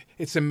 and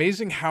it's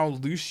amazing how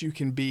loose you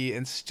can be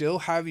and still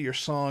have your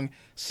song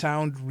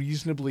sound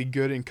reasonably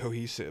good and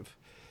cohesive.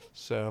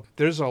 So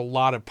there's a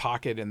lot of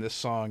pocket in this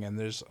song, and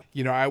there's,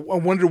 I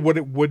wonder what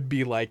it would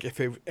be like if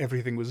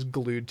everything was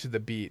glued to the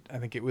beat. I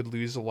think it would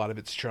lose a lot of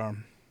its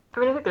charm.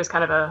 I think there's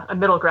kind of a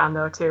middle ground,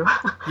 though, too.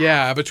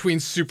 Yeah, between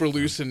super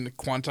loose and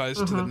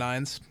quantized to the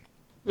nines.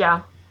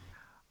 Yeah.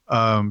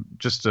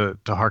 Just to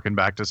harken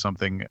back to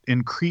something,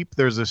 in Creep,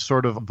 there's this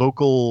sort of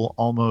vocal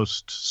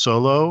almost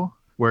solo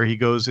where he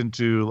goes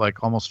into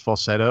like almost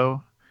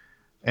falsetto.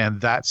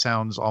 And that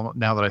sounds,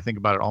 now that I think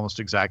about it, almost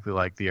exactly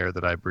like The Air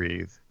That I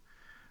Breathe,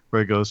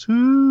 where it goes, does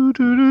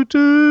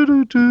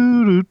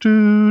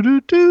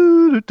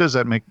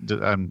that make,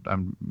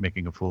 I'm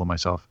making a fool of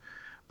myself,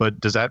 but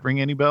does that ring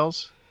any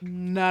bells?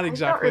 Not I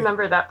exactly. don't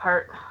remember that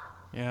part.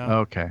 Yeah.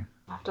 Okay.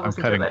 I'll have to I'm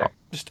listen cutting to it later.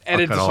 Just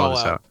edit this all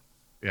out.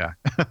 Yeah.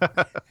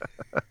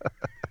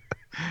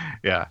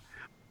 Yeah.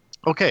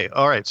 Okay.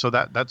 All right. So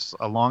that's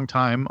a long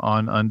time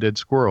on Undead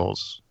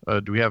Squirrels.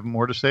 Do we have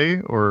more to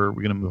say, or are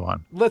we going to move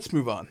on? Let's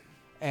move on.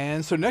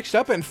 And so next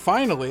up, and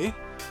finally,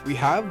 we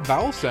have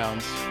Vowel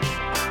Sounds.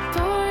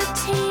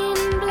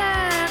 14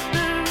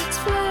 blackbirds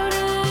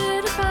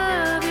floated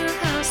above your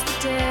house the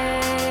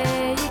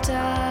day you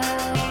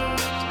died.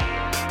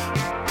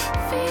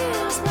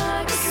 Feels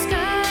like a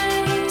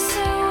sky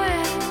so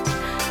wet,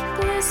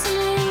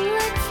 glistening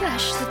like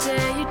flesh the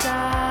day you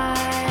died.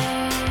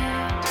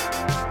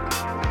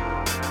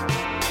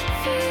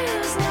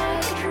 Feels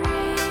like a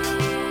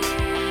dream.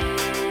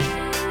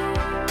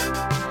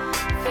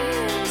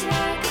 Feels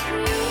like a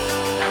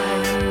dream. I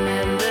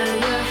remember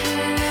your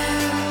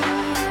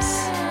hands.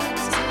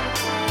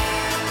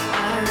 I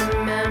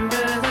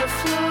remember the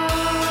floor.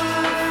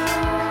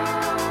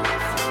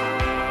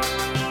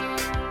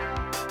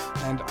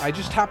 And I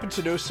just happen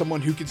to know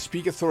someone who can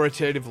speak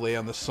authoritatively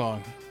on this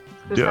song.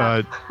 Who's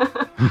that?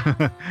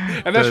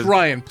 And that's Does-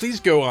 Ryan. Please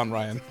go on,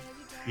 Ryan.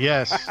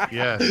 Yes.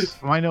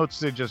 My notes,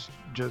 they just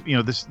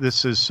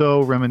this is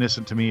so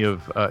reminiscent to me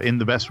of, in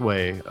the best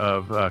way,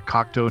 of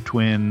Cocteau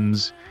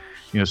Twins,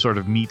 sort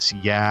of meets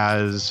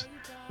Yaz,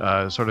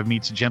 sort of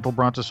meets Gentle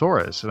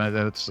Brontosaurus. And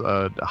that's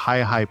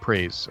high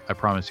praise. I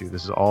promise you.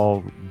 This is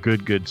all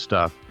good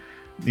stuff.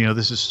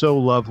 This is so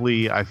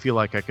lovely. I feel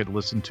like I could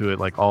listen to it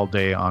like all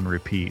day on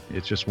repeat.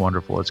 It's just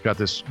wonderful. It's got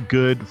this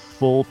good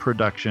full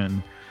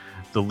production.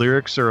 The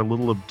lyrics are a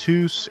little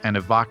obtuse and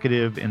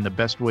evocative in the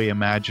best way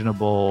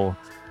imaginable.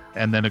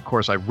 And then, of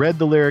course, I read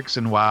the lyrics,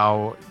 and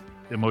wow,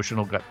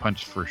 emotional gut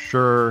punch for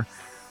sure.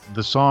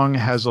 The song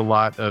has a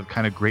lot of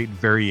kind of great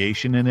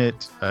variation in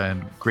it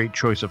and great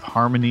choice of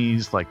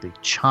harmonies, like they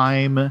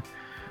chime.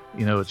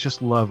 It's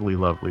just lovely.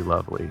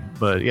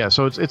 But yeah,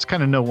 so it's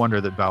kind of no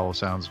wonder that Vowel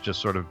Sounds just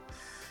sort of,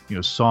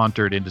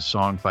 sauntered into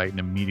Song Fight and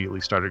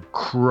immediately started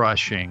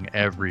crushing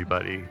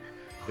everybody.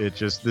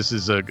 This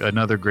is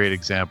another great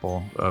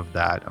example of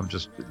that. I'm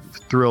just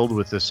thrilled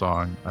with this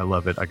song. I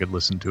love it. I could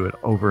listen to it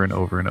over and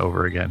over and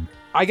over again.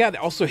 I got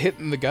also hit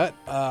in the gut.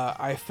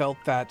 I felt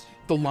that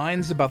the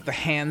lines about the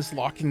hands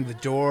locking the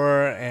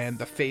door and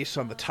the face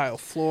on the tile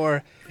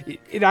floor,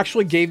 it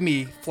actually gave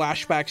me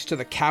flashbacks to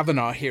the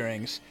Kavanaugh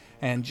hearings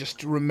and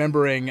just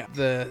remembering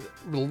the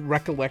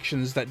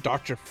recollections that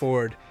Dr.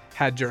 Ford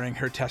had during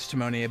her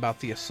testimony about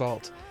the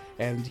assault.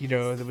 And,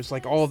 there was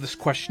like all of this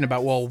question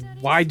about, well,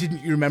 why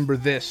didn't you remember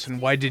this and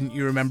why didn't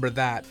you remember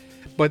that?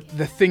 But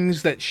the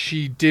things that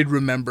she did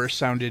remember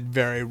sounded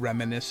very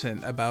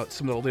reminiscent about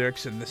some of the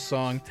lyrics in this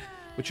song,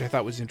 which I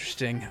thought was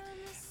interesting.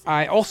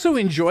 I also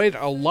enjoyed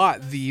a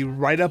lot the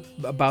write-up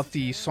about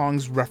the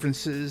song's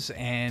references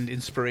and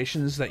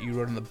inspirations that you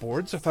wrote on the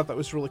boards. I thought that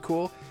was really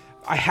cool.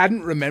 I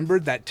hadn't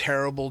remembered that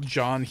terrible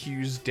John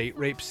Hughes date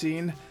rape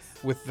scene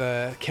with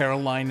the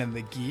Caroline and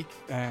the Geek,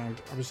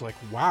 and I was like,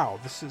 wow,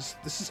 this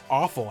is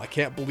awful. I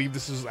can't believe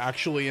this is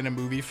actually in a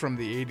movie from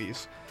the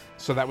 80s.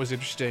 So that was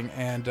interesting.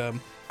 And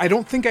I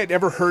don't think I'd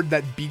ever heard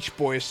that Beach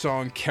Boys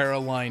song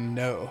Caroline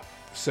No.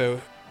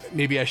 So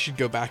maybe I should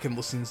go back and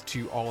listen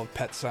to all of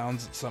Pet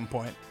Sounds at some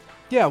point.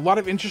 Yeah, a lot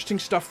of interesting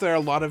stuff there, a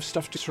lot of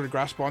stuff to sort of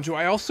grasp onto.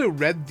 I also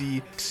read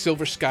the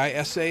Silver Sky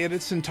essay in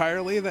its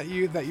entirety that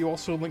you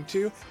also linked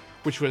to,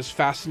 which was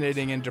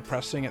fascinating and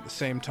depressing at the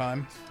same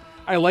time.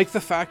 I like the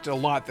fact a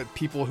lot that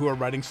people who are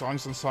writing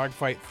songs on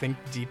Songfight think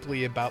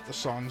deeply about the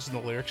songs and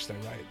the lyrics they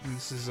write. And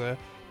this is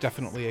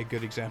definitely a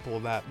good example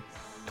of that.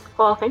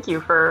 Well, thank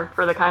you for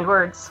the kind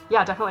words.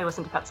 Yeah, definitely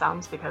listen to Pet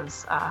Sounds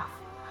because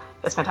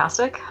it's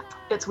fantastic.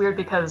 It's weird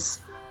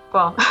because,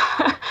 well,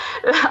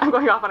 I'm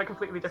going off on a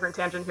completely different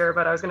tangent here,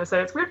 but I was going to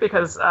say it's weird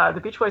because the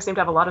Beach Boys seem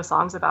to have a lot of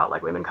songs about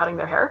like women cutting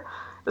their hair.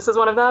 This is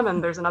one of them,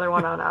 and there's another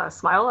one on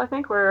Smile, I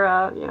think,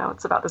 where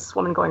it's about this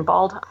woman going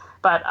bald.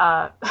 But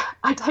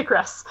I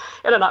digress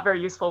in a not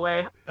very useful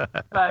way.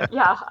 But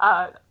yeah,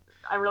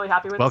 I'm really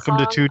happy with Welcome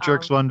the to song. Two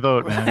Jerks, One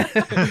Vote, man.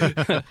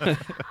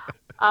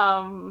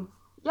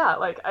 Yeah,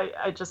 like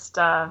I just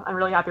I'm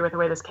really happy with the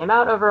way this came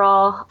out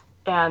overall,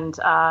 and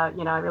I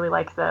really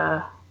like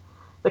the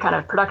kind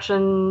of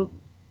production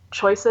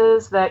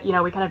choices that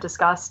we kind of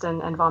discussed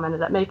and Vom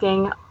ended up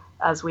making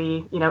as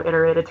we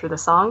iterated through the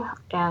song.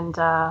 And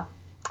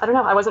I don't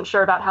know, I wasn't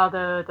sure about how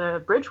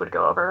the bridge would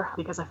go over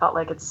because I felt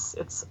like it's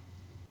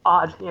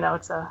odd,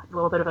 it's a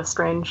little bit of a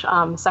strange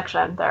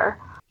section there.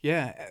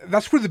 Yeah,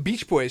 that's where the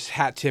Beach Boys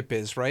hat tip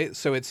is, right?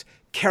 So it's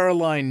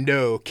Caroline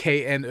No,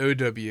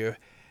 Know,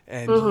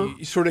 and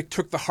you sort of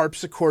took the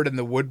harpsichord and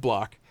the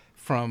woodblock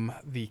from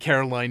the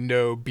Caroline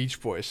No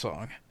Beach Boys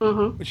song,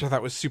 which I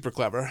thought was super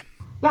clever.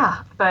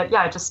 Yeah, but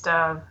yeah, I just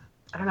I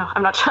don't know.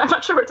 I'm not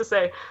sure what to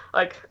say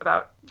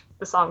about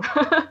the song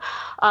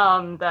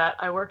that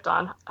I worked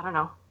on. I don't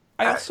know.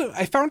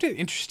 I found it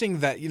interesting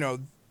that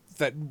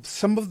that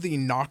some of the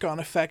knock-on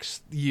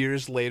effects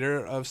years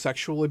later of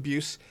sexual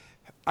abuse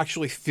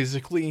actually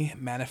physically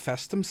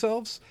manifest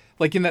themselves.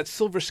 Like in that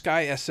Silver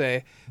Sky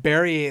essay,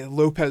 Barry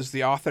Lopez,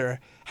 the author,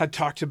 had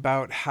talked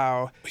about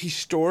how he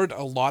stored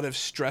a lot of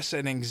stress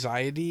and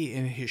anxiety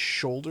in his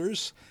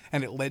shoulders,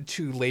 and it led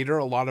to later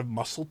a lot of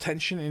muscle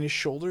tension in his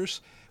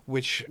shoulders,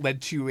 which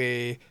led to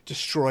a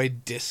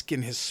destroyed disc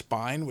in his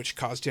spine, which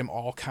caused him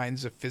all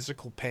kinds of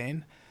physical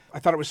pain. I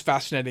thought it was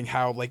fascinating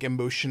how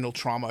emotional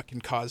trauma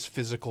can cause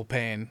physical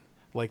pain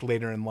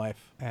later in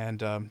life.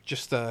 And I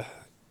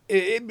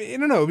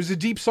don't know, it was a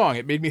deep song.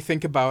 It made me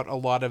think about a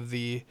lot of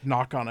the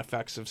knock-on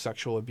effects of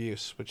sexual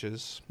abuse, which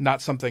is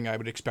not something I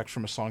would expect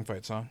from a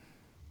Songfight song.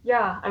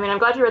 Yeah, I mean, I'm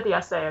glad you read the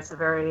essay. It's a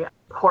very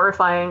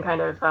horrifying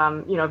kind of,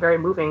 very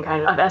moving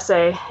kind of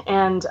essay.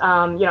 And,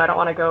 I don't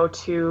want to go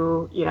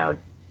too,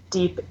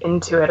 deep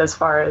into it as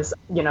far as,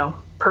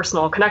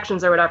 personal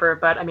connections or whatever.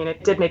 But I mean,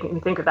 it did make me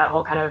think of that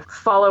whole kind of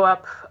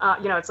follow-up.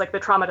 It's like the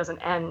trauma doesn't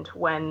end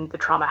when the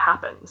trauma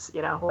happens,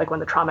 like when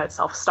the trauma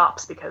itself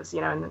stops, because,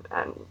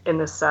 in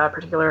this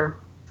particular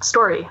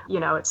story,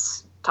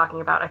 it's talking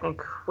about, I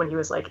think, when he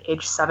was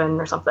age 7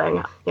 or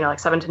something,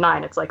 7 to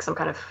 9, it's some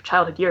kind of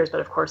childhood years.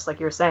 But of course, like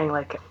you're saying,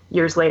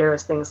 years later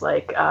is things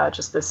like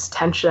just this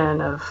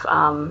tension of,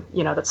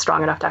 that's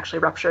strong enough to actually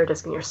rupture a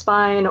disc in your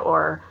spine,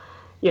 or,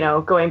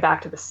 going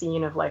back to the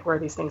scene of where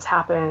these things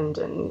happened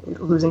and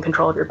losing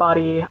control of your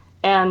body.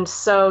 And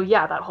so,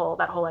 yeah, that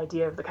whole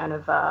idea of the kind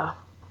of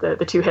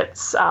the two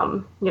hits,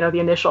 the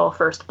initial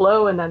first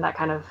blow, and then that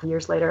kind of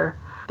years later,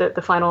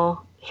 the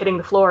final hitting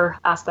the floor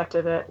aspect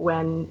of it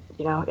when,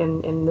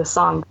 in this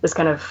song, this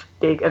kind of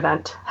big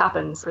event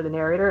happens for the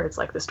narrator. It's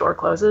like this door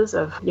closes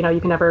of, you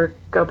can never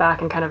go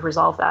back and kind of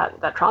resolve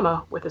that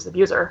trauma with this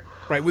abuser.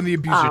 Right, when the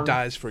abuser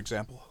dies, for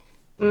example.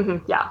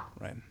 Yeah.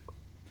 Right.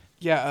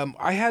 Yeah,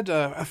 I had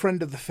a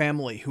friend of the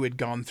family who had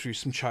gone through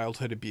some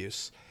childhood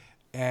abuse.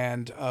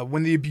 And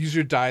when the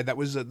abuser died, that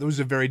was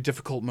a very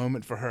difficult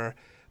moment for her.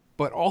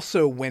 But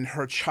also when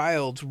her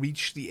child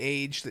reached the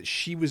age that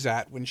she was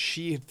at when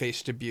she had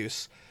faced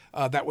abuse,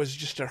 that was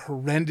just a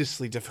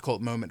horrendously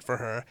difficult moment for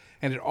her,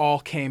 and it all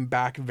came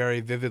back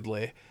very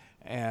vividly,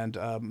 and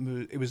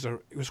it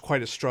was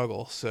quite a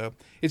struggle. So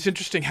it's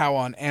interesting how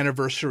on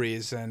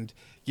anniversaries and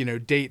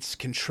dates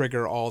can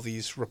trigger all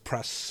these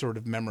repressed sort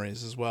of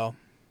memories as well.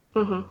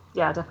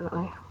 Yeah,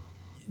 definitely.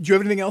 Do you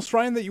have anything else,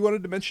 Ryan, that you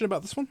wanted to mention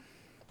about this one?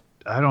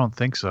 I don't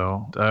think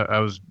so. I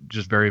was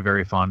just very,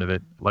 very fond of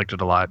it. Liked it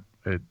a lot.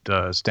 It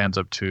stands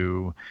up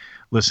to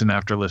listen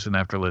after listen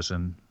after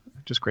listen.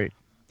 Just great.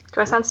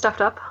 Do I sound stuffed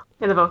up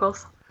in the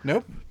vocals?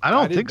 Nope. I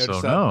don't didn't think so,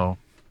 notice that. no.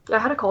 Yeah, I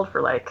had a cold for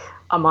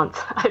a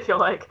month, I feel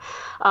like,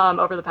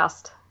 over the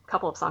past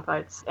couple of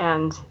Songfights.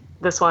 And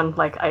this one,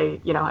 I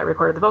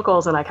recorded the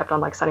vocals and I kept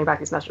on sending back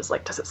these messages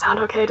does it sound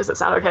okay? Does it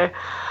sound okay?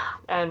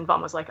 And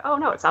Vom was like, oh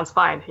no, it sounds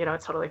fine.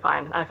 It's totally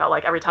fine. And I felt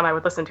like every time I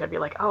would listen to it, I'd be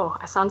like, oh,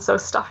 I sound so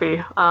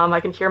stuffy.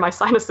 I can hear my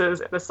sinuses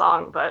in the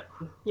song, but,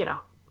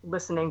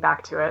 listening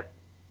back to it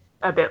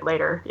a bit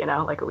later,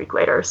 a week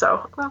later.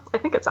 So, well, I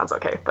think it sounds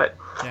okay, but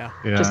Yeah.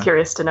 just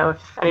curious to know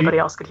if anybody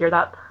else could hear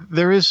that.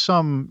 There is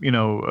some,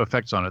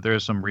 effects on it. There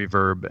is some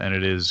reverb, and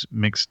it is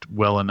mixed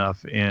well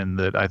enough in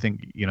that I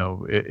think,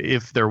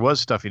 if there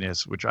was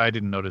stuffiness, which I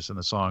didn't notice in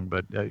the song,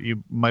 but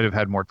you might have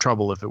had more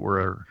trouble if it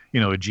were,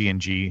 a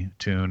G&G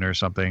tune or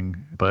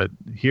something. But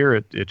here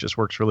it just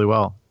works really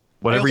well.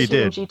 Whatever you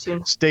did,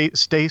 G-Tune.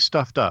 stay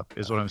stuffed up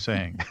is what I'm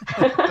saying.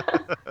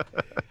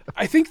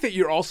 I think that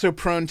you're also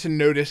prone to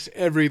notice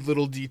every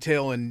little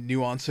detail and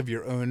nuance of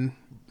your own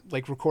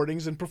like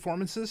recordings and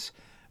performances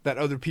that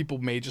other people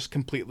may just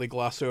completely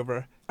gloss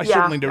over. I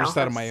certainly noticed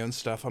that in my own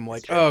stuff. I'm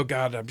like, oh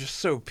God, I'm just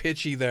so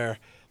pitchy there.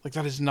 Like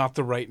that is not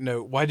the right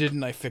note. Why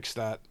didn't I fix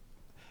that?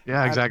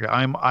 Yeah, exactly.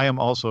 I am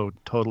also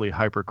totally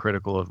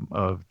hypercritical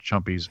of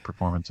Chumpy's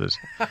performances.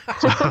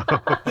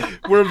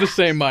 We're of the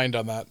same mind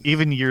on that.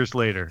 Even years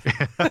later.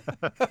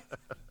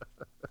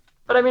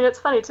 But I mean, it's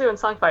funny too in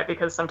Songfight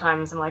because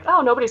sometimes I'm like,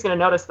 oh, nobody's going to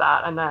notice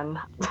that. And then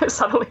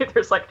suddenly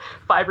there's like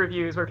 5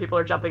 reviews where people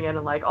are jumping in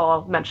and like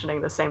all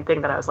mentioning the same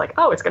thing that I was like,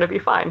 oh, it's going to be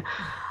fine.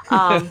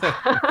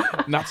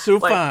 Not so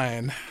like,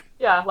 fine.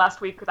 Yeah,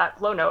 last week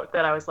that low note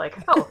that I was like,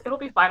 oh, it'll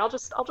be fine. I'll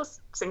just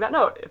sing that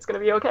note. It's going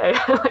to be okay.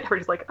 Like,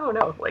 everybody's like, oh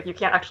no, like you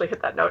can't actually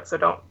hit that note, so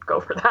don't go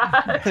for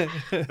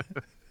that.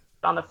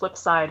 On the flip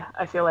side,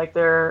 I feel like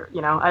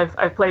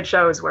I've played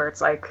shows where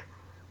it's like,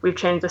 we've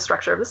changed the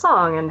structure of the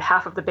song and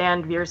half of the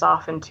band veers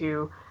off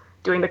into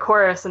doing the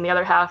chorus and the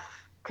other half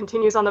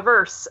continues on the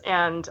verse,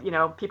 and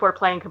people are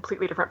playing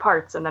completely different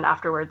parts, and then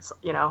afterwards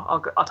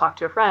I'll talk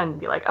to a friend and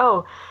be like,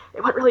 oh,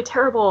 it went really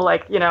terrible,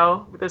 like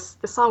this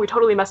song, we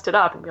totally messed it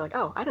up, and be like,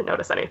 oh, I didn't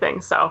notice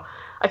anything. So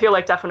I feel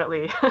like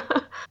definitely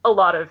a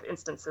lot of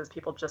instances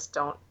people just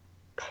don't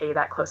pay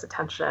that close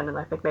attention, and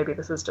I think maybe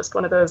this is just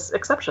one of those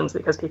exceptions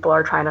because people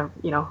are trying to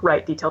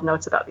write detailed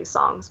notes about these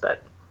songs,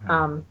 but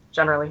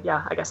generally,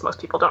 yeah, I guess most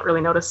people don't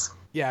really notice.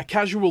 Yeah,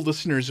 casual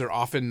listeners are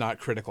often not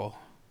critical.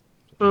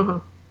 Mm-hmm.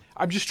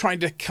 I'm just trying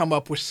to come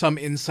up with some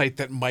insight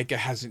that Micah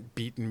hasn't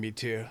beaten me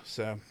to,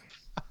 so.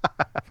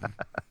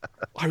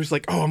 I was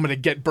like, oh, I'm going to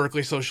get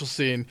Berkeley Social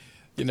Scene,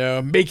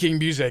 making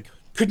music.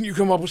 Couldn't you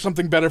come up with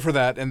something better for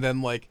that? And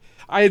then, like,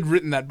 I had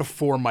written that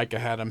before Micah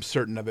had, I'm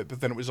certain of it,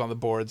 but then it was on the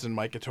boards and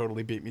Micah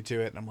totally beat me to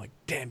it, and I'm like,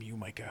 damn you,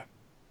 Micah.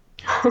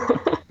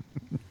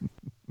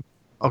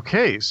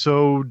 Okay,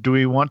 so do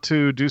we want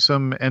to do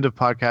some end of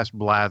podcast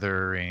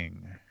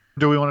blathering?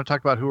 Do we want to talk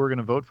about who we're going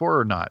to vote for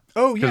or not?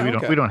 Oh, yeah,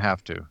 Because we don't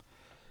have to.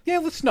 Yeah,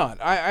 let's not.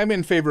 I'm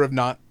in favor of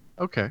not.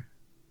 Okay,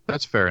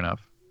 that's fair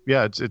enough.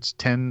 Yeah, it's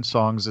 10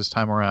 songs this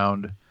time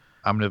around.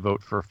 I'm going to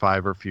vote for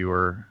 5 or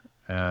fewer,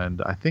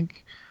 and I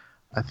think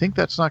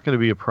that's not going to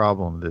be a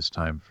problem this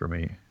time for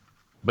me.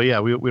 But yeah,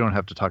 we don't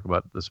have to talk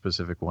about the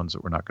specific ones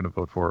that we're not going to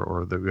vote for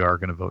or that we are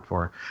going to vote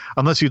for,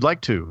 unless you'd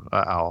like to,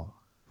 Al.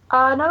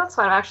 No, that's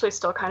fine. I'm actually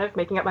still kind of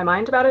making up my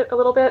mind about it a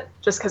little bit,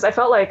 just because I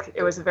felt like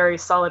it was a very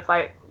solid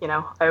fight.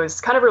 I was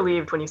kind of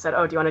relieved when you said,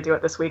 oh, do you want to do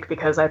it this week?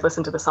 Because I'd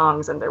listened to the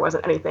songs and there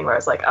wasn't anything where I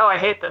was like, oh, I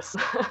hate this,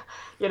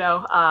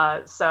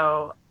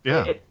 so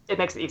yeah. It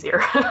makes it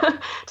easier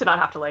to not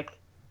have to like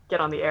get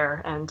on the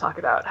air and talk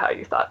about how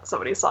you thought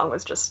somebody's song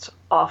was just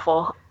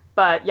awful.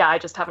 But yeah, I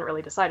just haven't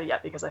really decided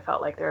yet because I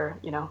felt like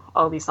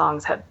all these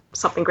songs had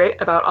something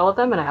great about all of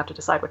them, and I have to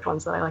decide which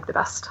ones that I like the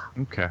best.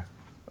 Okay.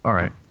 All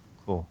right.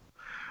 Cool.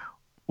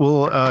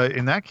 Well,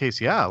 in that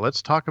case, yeah,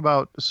 let's talk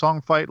about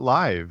Songfight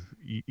Live.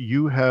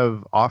 You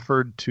have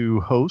offered to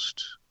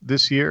host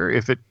this year.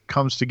 If it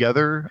comes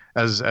together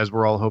as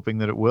we're all hoping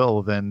that it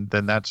will, then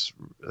that's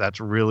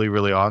really,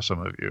 really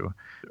awesome of you.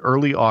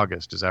 Early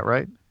August, is that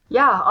right?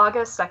 Yeah,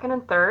 August 2nd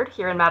and 3rd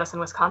here in Madison,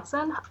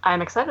 Wisconsin.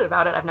 I'm excited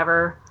about it. I've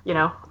never,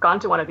 gone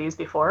to one of these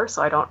before,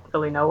 so I don't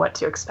really know what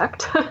to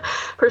expect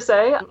per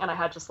se. And I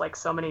had just like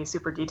so many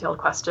super detailed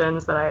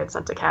questions that I had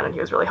sent to Ken, and he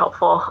was really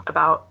helpful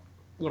about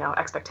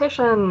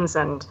expectations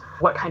and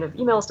what kind of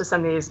emails to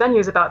send these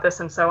venues about this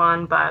and so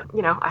on. But,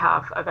 I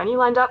have a venue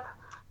lined up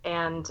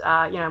and,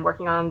 I'm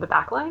working on the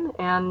backline,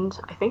 and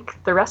I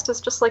think the rest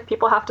is just like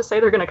people have to say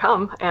they're going to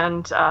come.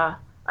 And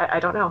I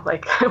don't know,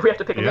 like we have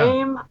to pick a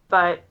name,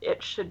 but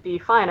it should be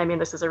fine. I mean,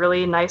 this is a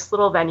really nice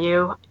little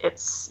venue.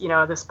 It's,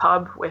 this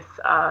pub with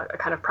a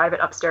kind of private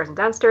upstairs and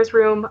downstairs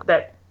room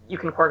that you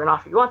can cordon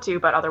off if you want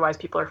to, but otherwise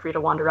people are free to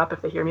wander up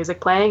if they hear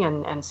music playing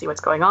and see what's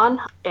going on.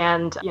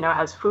 And, it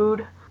has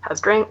food, has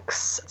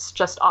drinks. It's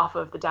just off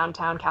of the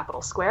downtown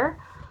Capitol Square,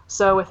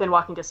 so within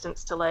walking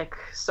distance to like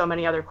so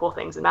many other cool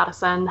things in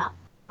Madison.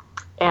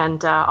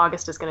 And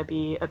August is going to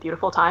be a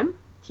beautiful time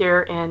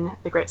here in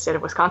the great state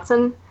of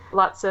Wisconsin.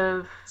 Lots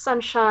of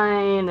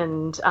sunshine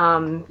and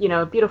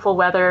beautiful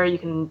weather. You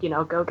can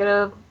go get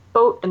a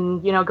boat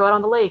and go out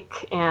on the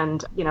lake,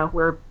 and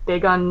we're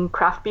big on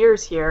craft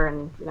beers here,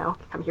 and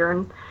come here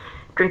and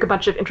drink a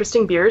bunch of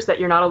interesting beers that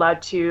you're not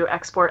allowed to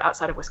export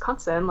outside of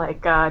Wisconsin,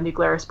 like New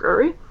Glarus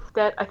Brewery,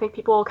 that I think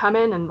people come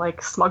in and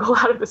like smuggle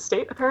out of the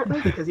state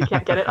apparently because you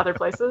can't get it other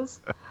places.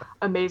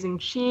 Amazing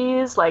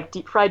cheese, like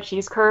deep fried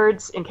cheese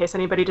curds, in case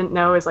anybody didn't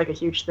know, is like a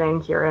huge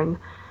thing here in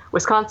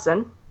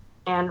Wisconsin.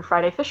 And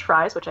Friday fish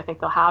fries, which I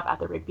think they'll have at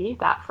the Rigby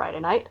that Friday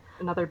night,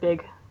 another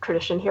big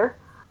tradition here.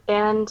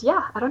 And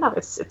yeah, I don't know.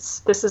 This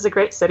is a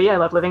great city. I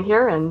love living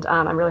here, and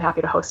I'm really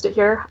happy to host it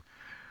here.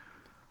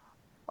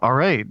 All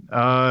right.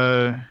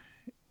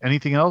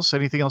 Anything else?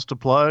 Anything else to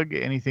plug?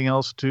 Anything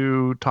else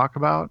to talk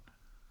about?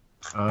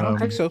 I don't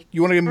think so.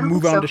 You want to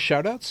move on to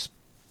shout-outs?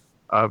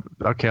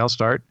 Okay, I'll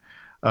start.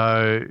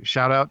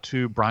 Shout out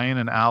to Brian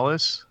and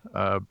Alice.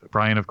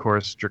 Brian, of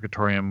course,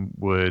 Jerkatorium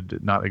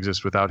would not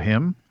exist without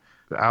him.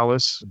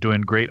 Alice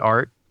doing great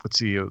art. Let's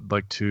see, I'd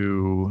like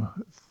to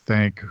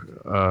thank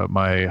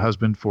my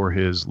husband for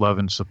his love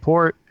and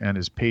support and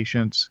his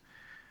patience.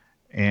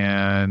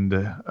 And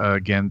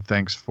again,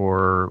 thanks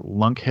for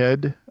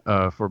Lunkhead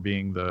for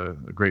being the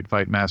great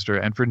fight master,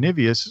 and for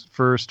Nivius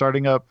for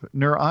starting up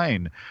Nur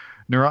Ein.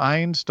 Nur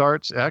Ein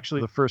starts,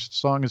 actually, the first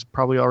song has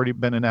probably already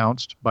been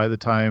announced by the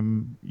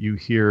time you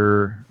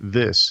hear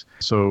this.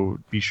 So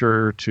be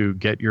sure to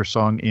get your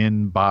song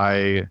in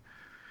by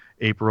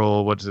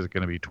April, what is it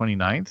going to be,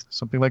 29th?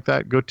 Something like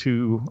that. Go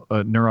to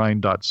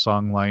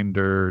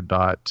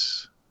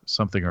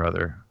nurein.songlander.something or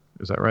other.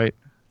 Is that right?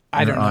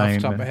 I don't know off the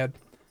Nurein. top of my head.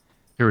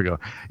 Here we go.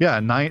 Yeah,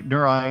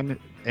 Nurein,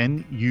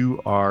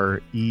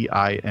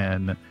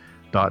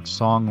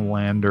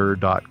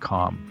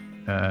 nurein.songlander.com.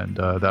 And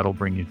that'll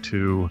bring you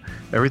to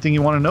everything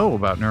you want to know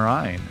about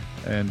Nurein,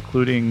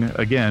 including,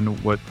 again,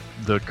 what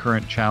the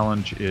current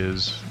challenge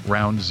is,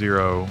 round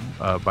 0.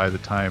 By the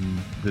time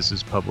this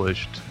is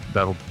published,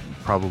 that'll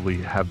probably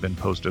have been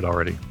posted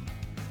already.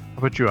 How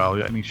about you,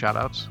 Al? Any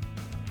shout-outs?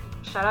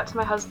 Shout out to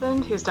my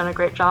husband, who's done a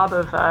great job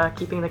of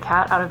keeping the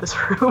cat out of this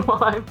room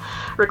while I'm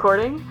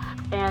recording,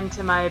 and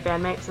to my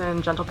bandmates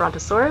in Gentle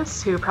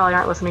Brontosaurus, who probably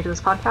aren't listening to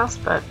this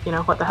podcast, but, you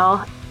know, what the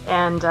hell.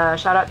 And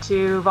shout out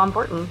to Von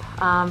Borton,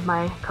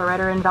 my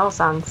co-writer in Vowel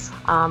Sounds,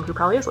 who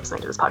probably is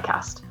listening to this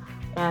podcast.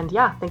 And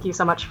yeah, thank you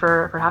so much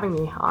for having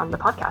me on the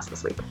podcast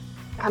this week.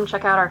 Come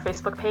check out our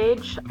Facebook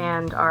page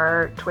and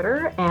our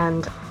Twitter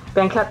and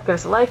Bandcamp. Give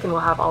us a like, and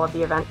we'll have all of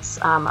the events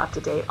up to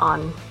date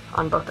on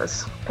both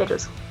those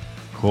pages.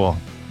 Cool.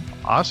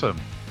 Awesome.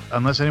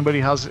 Unless anybody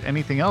has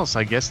anything else,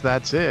 I guess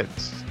that's it.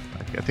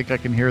 I think I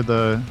can hear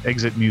the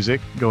exit music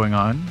going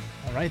on.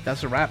 All right,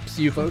 that's a wrap.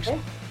 See you, folks. Okay.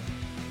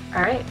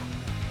 All right.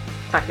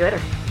 Talk to you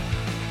later.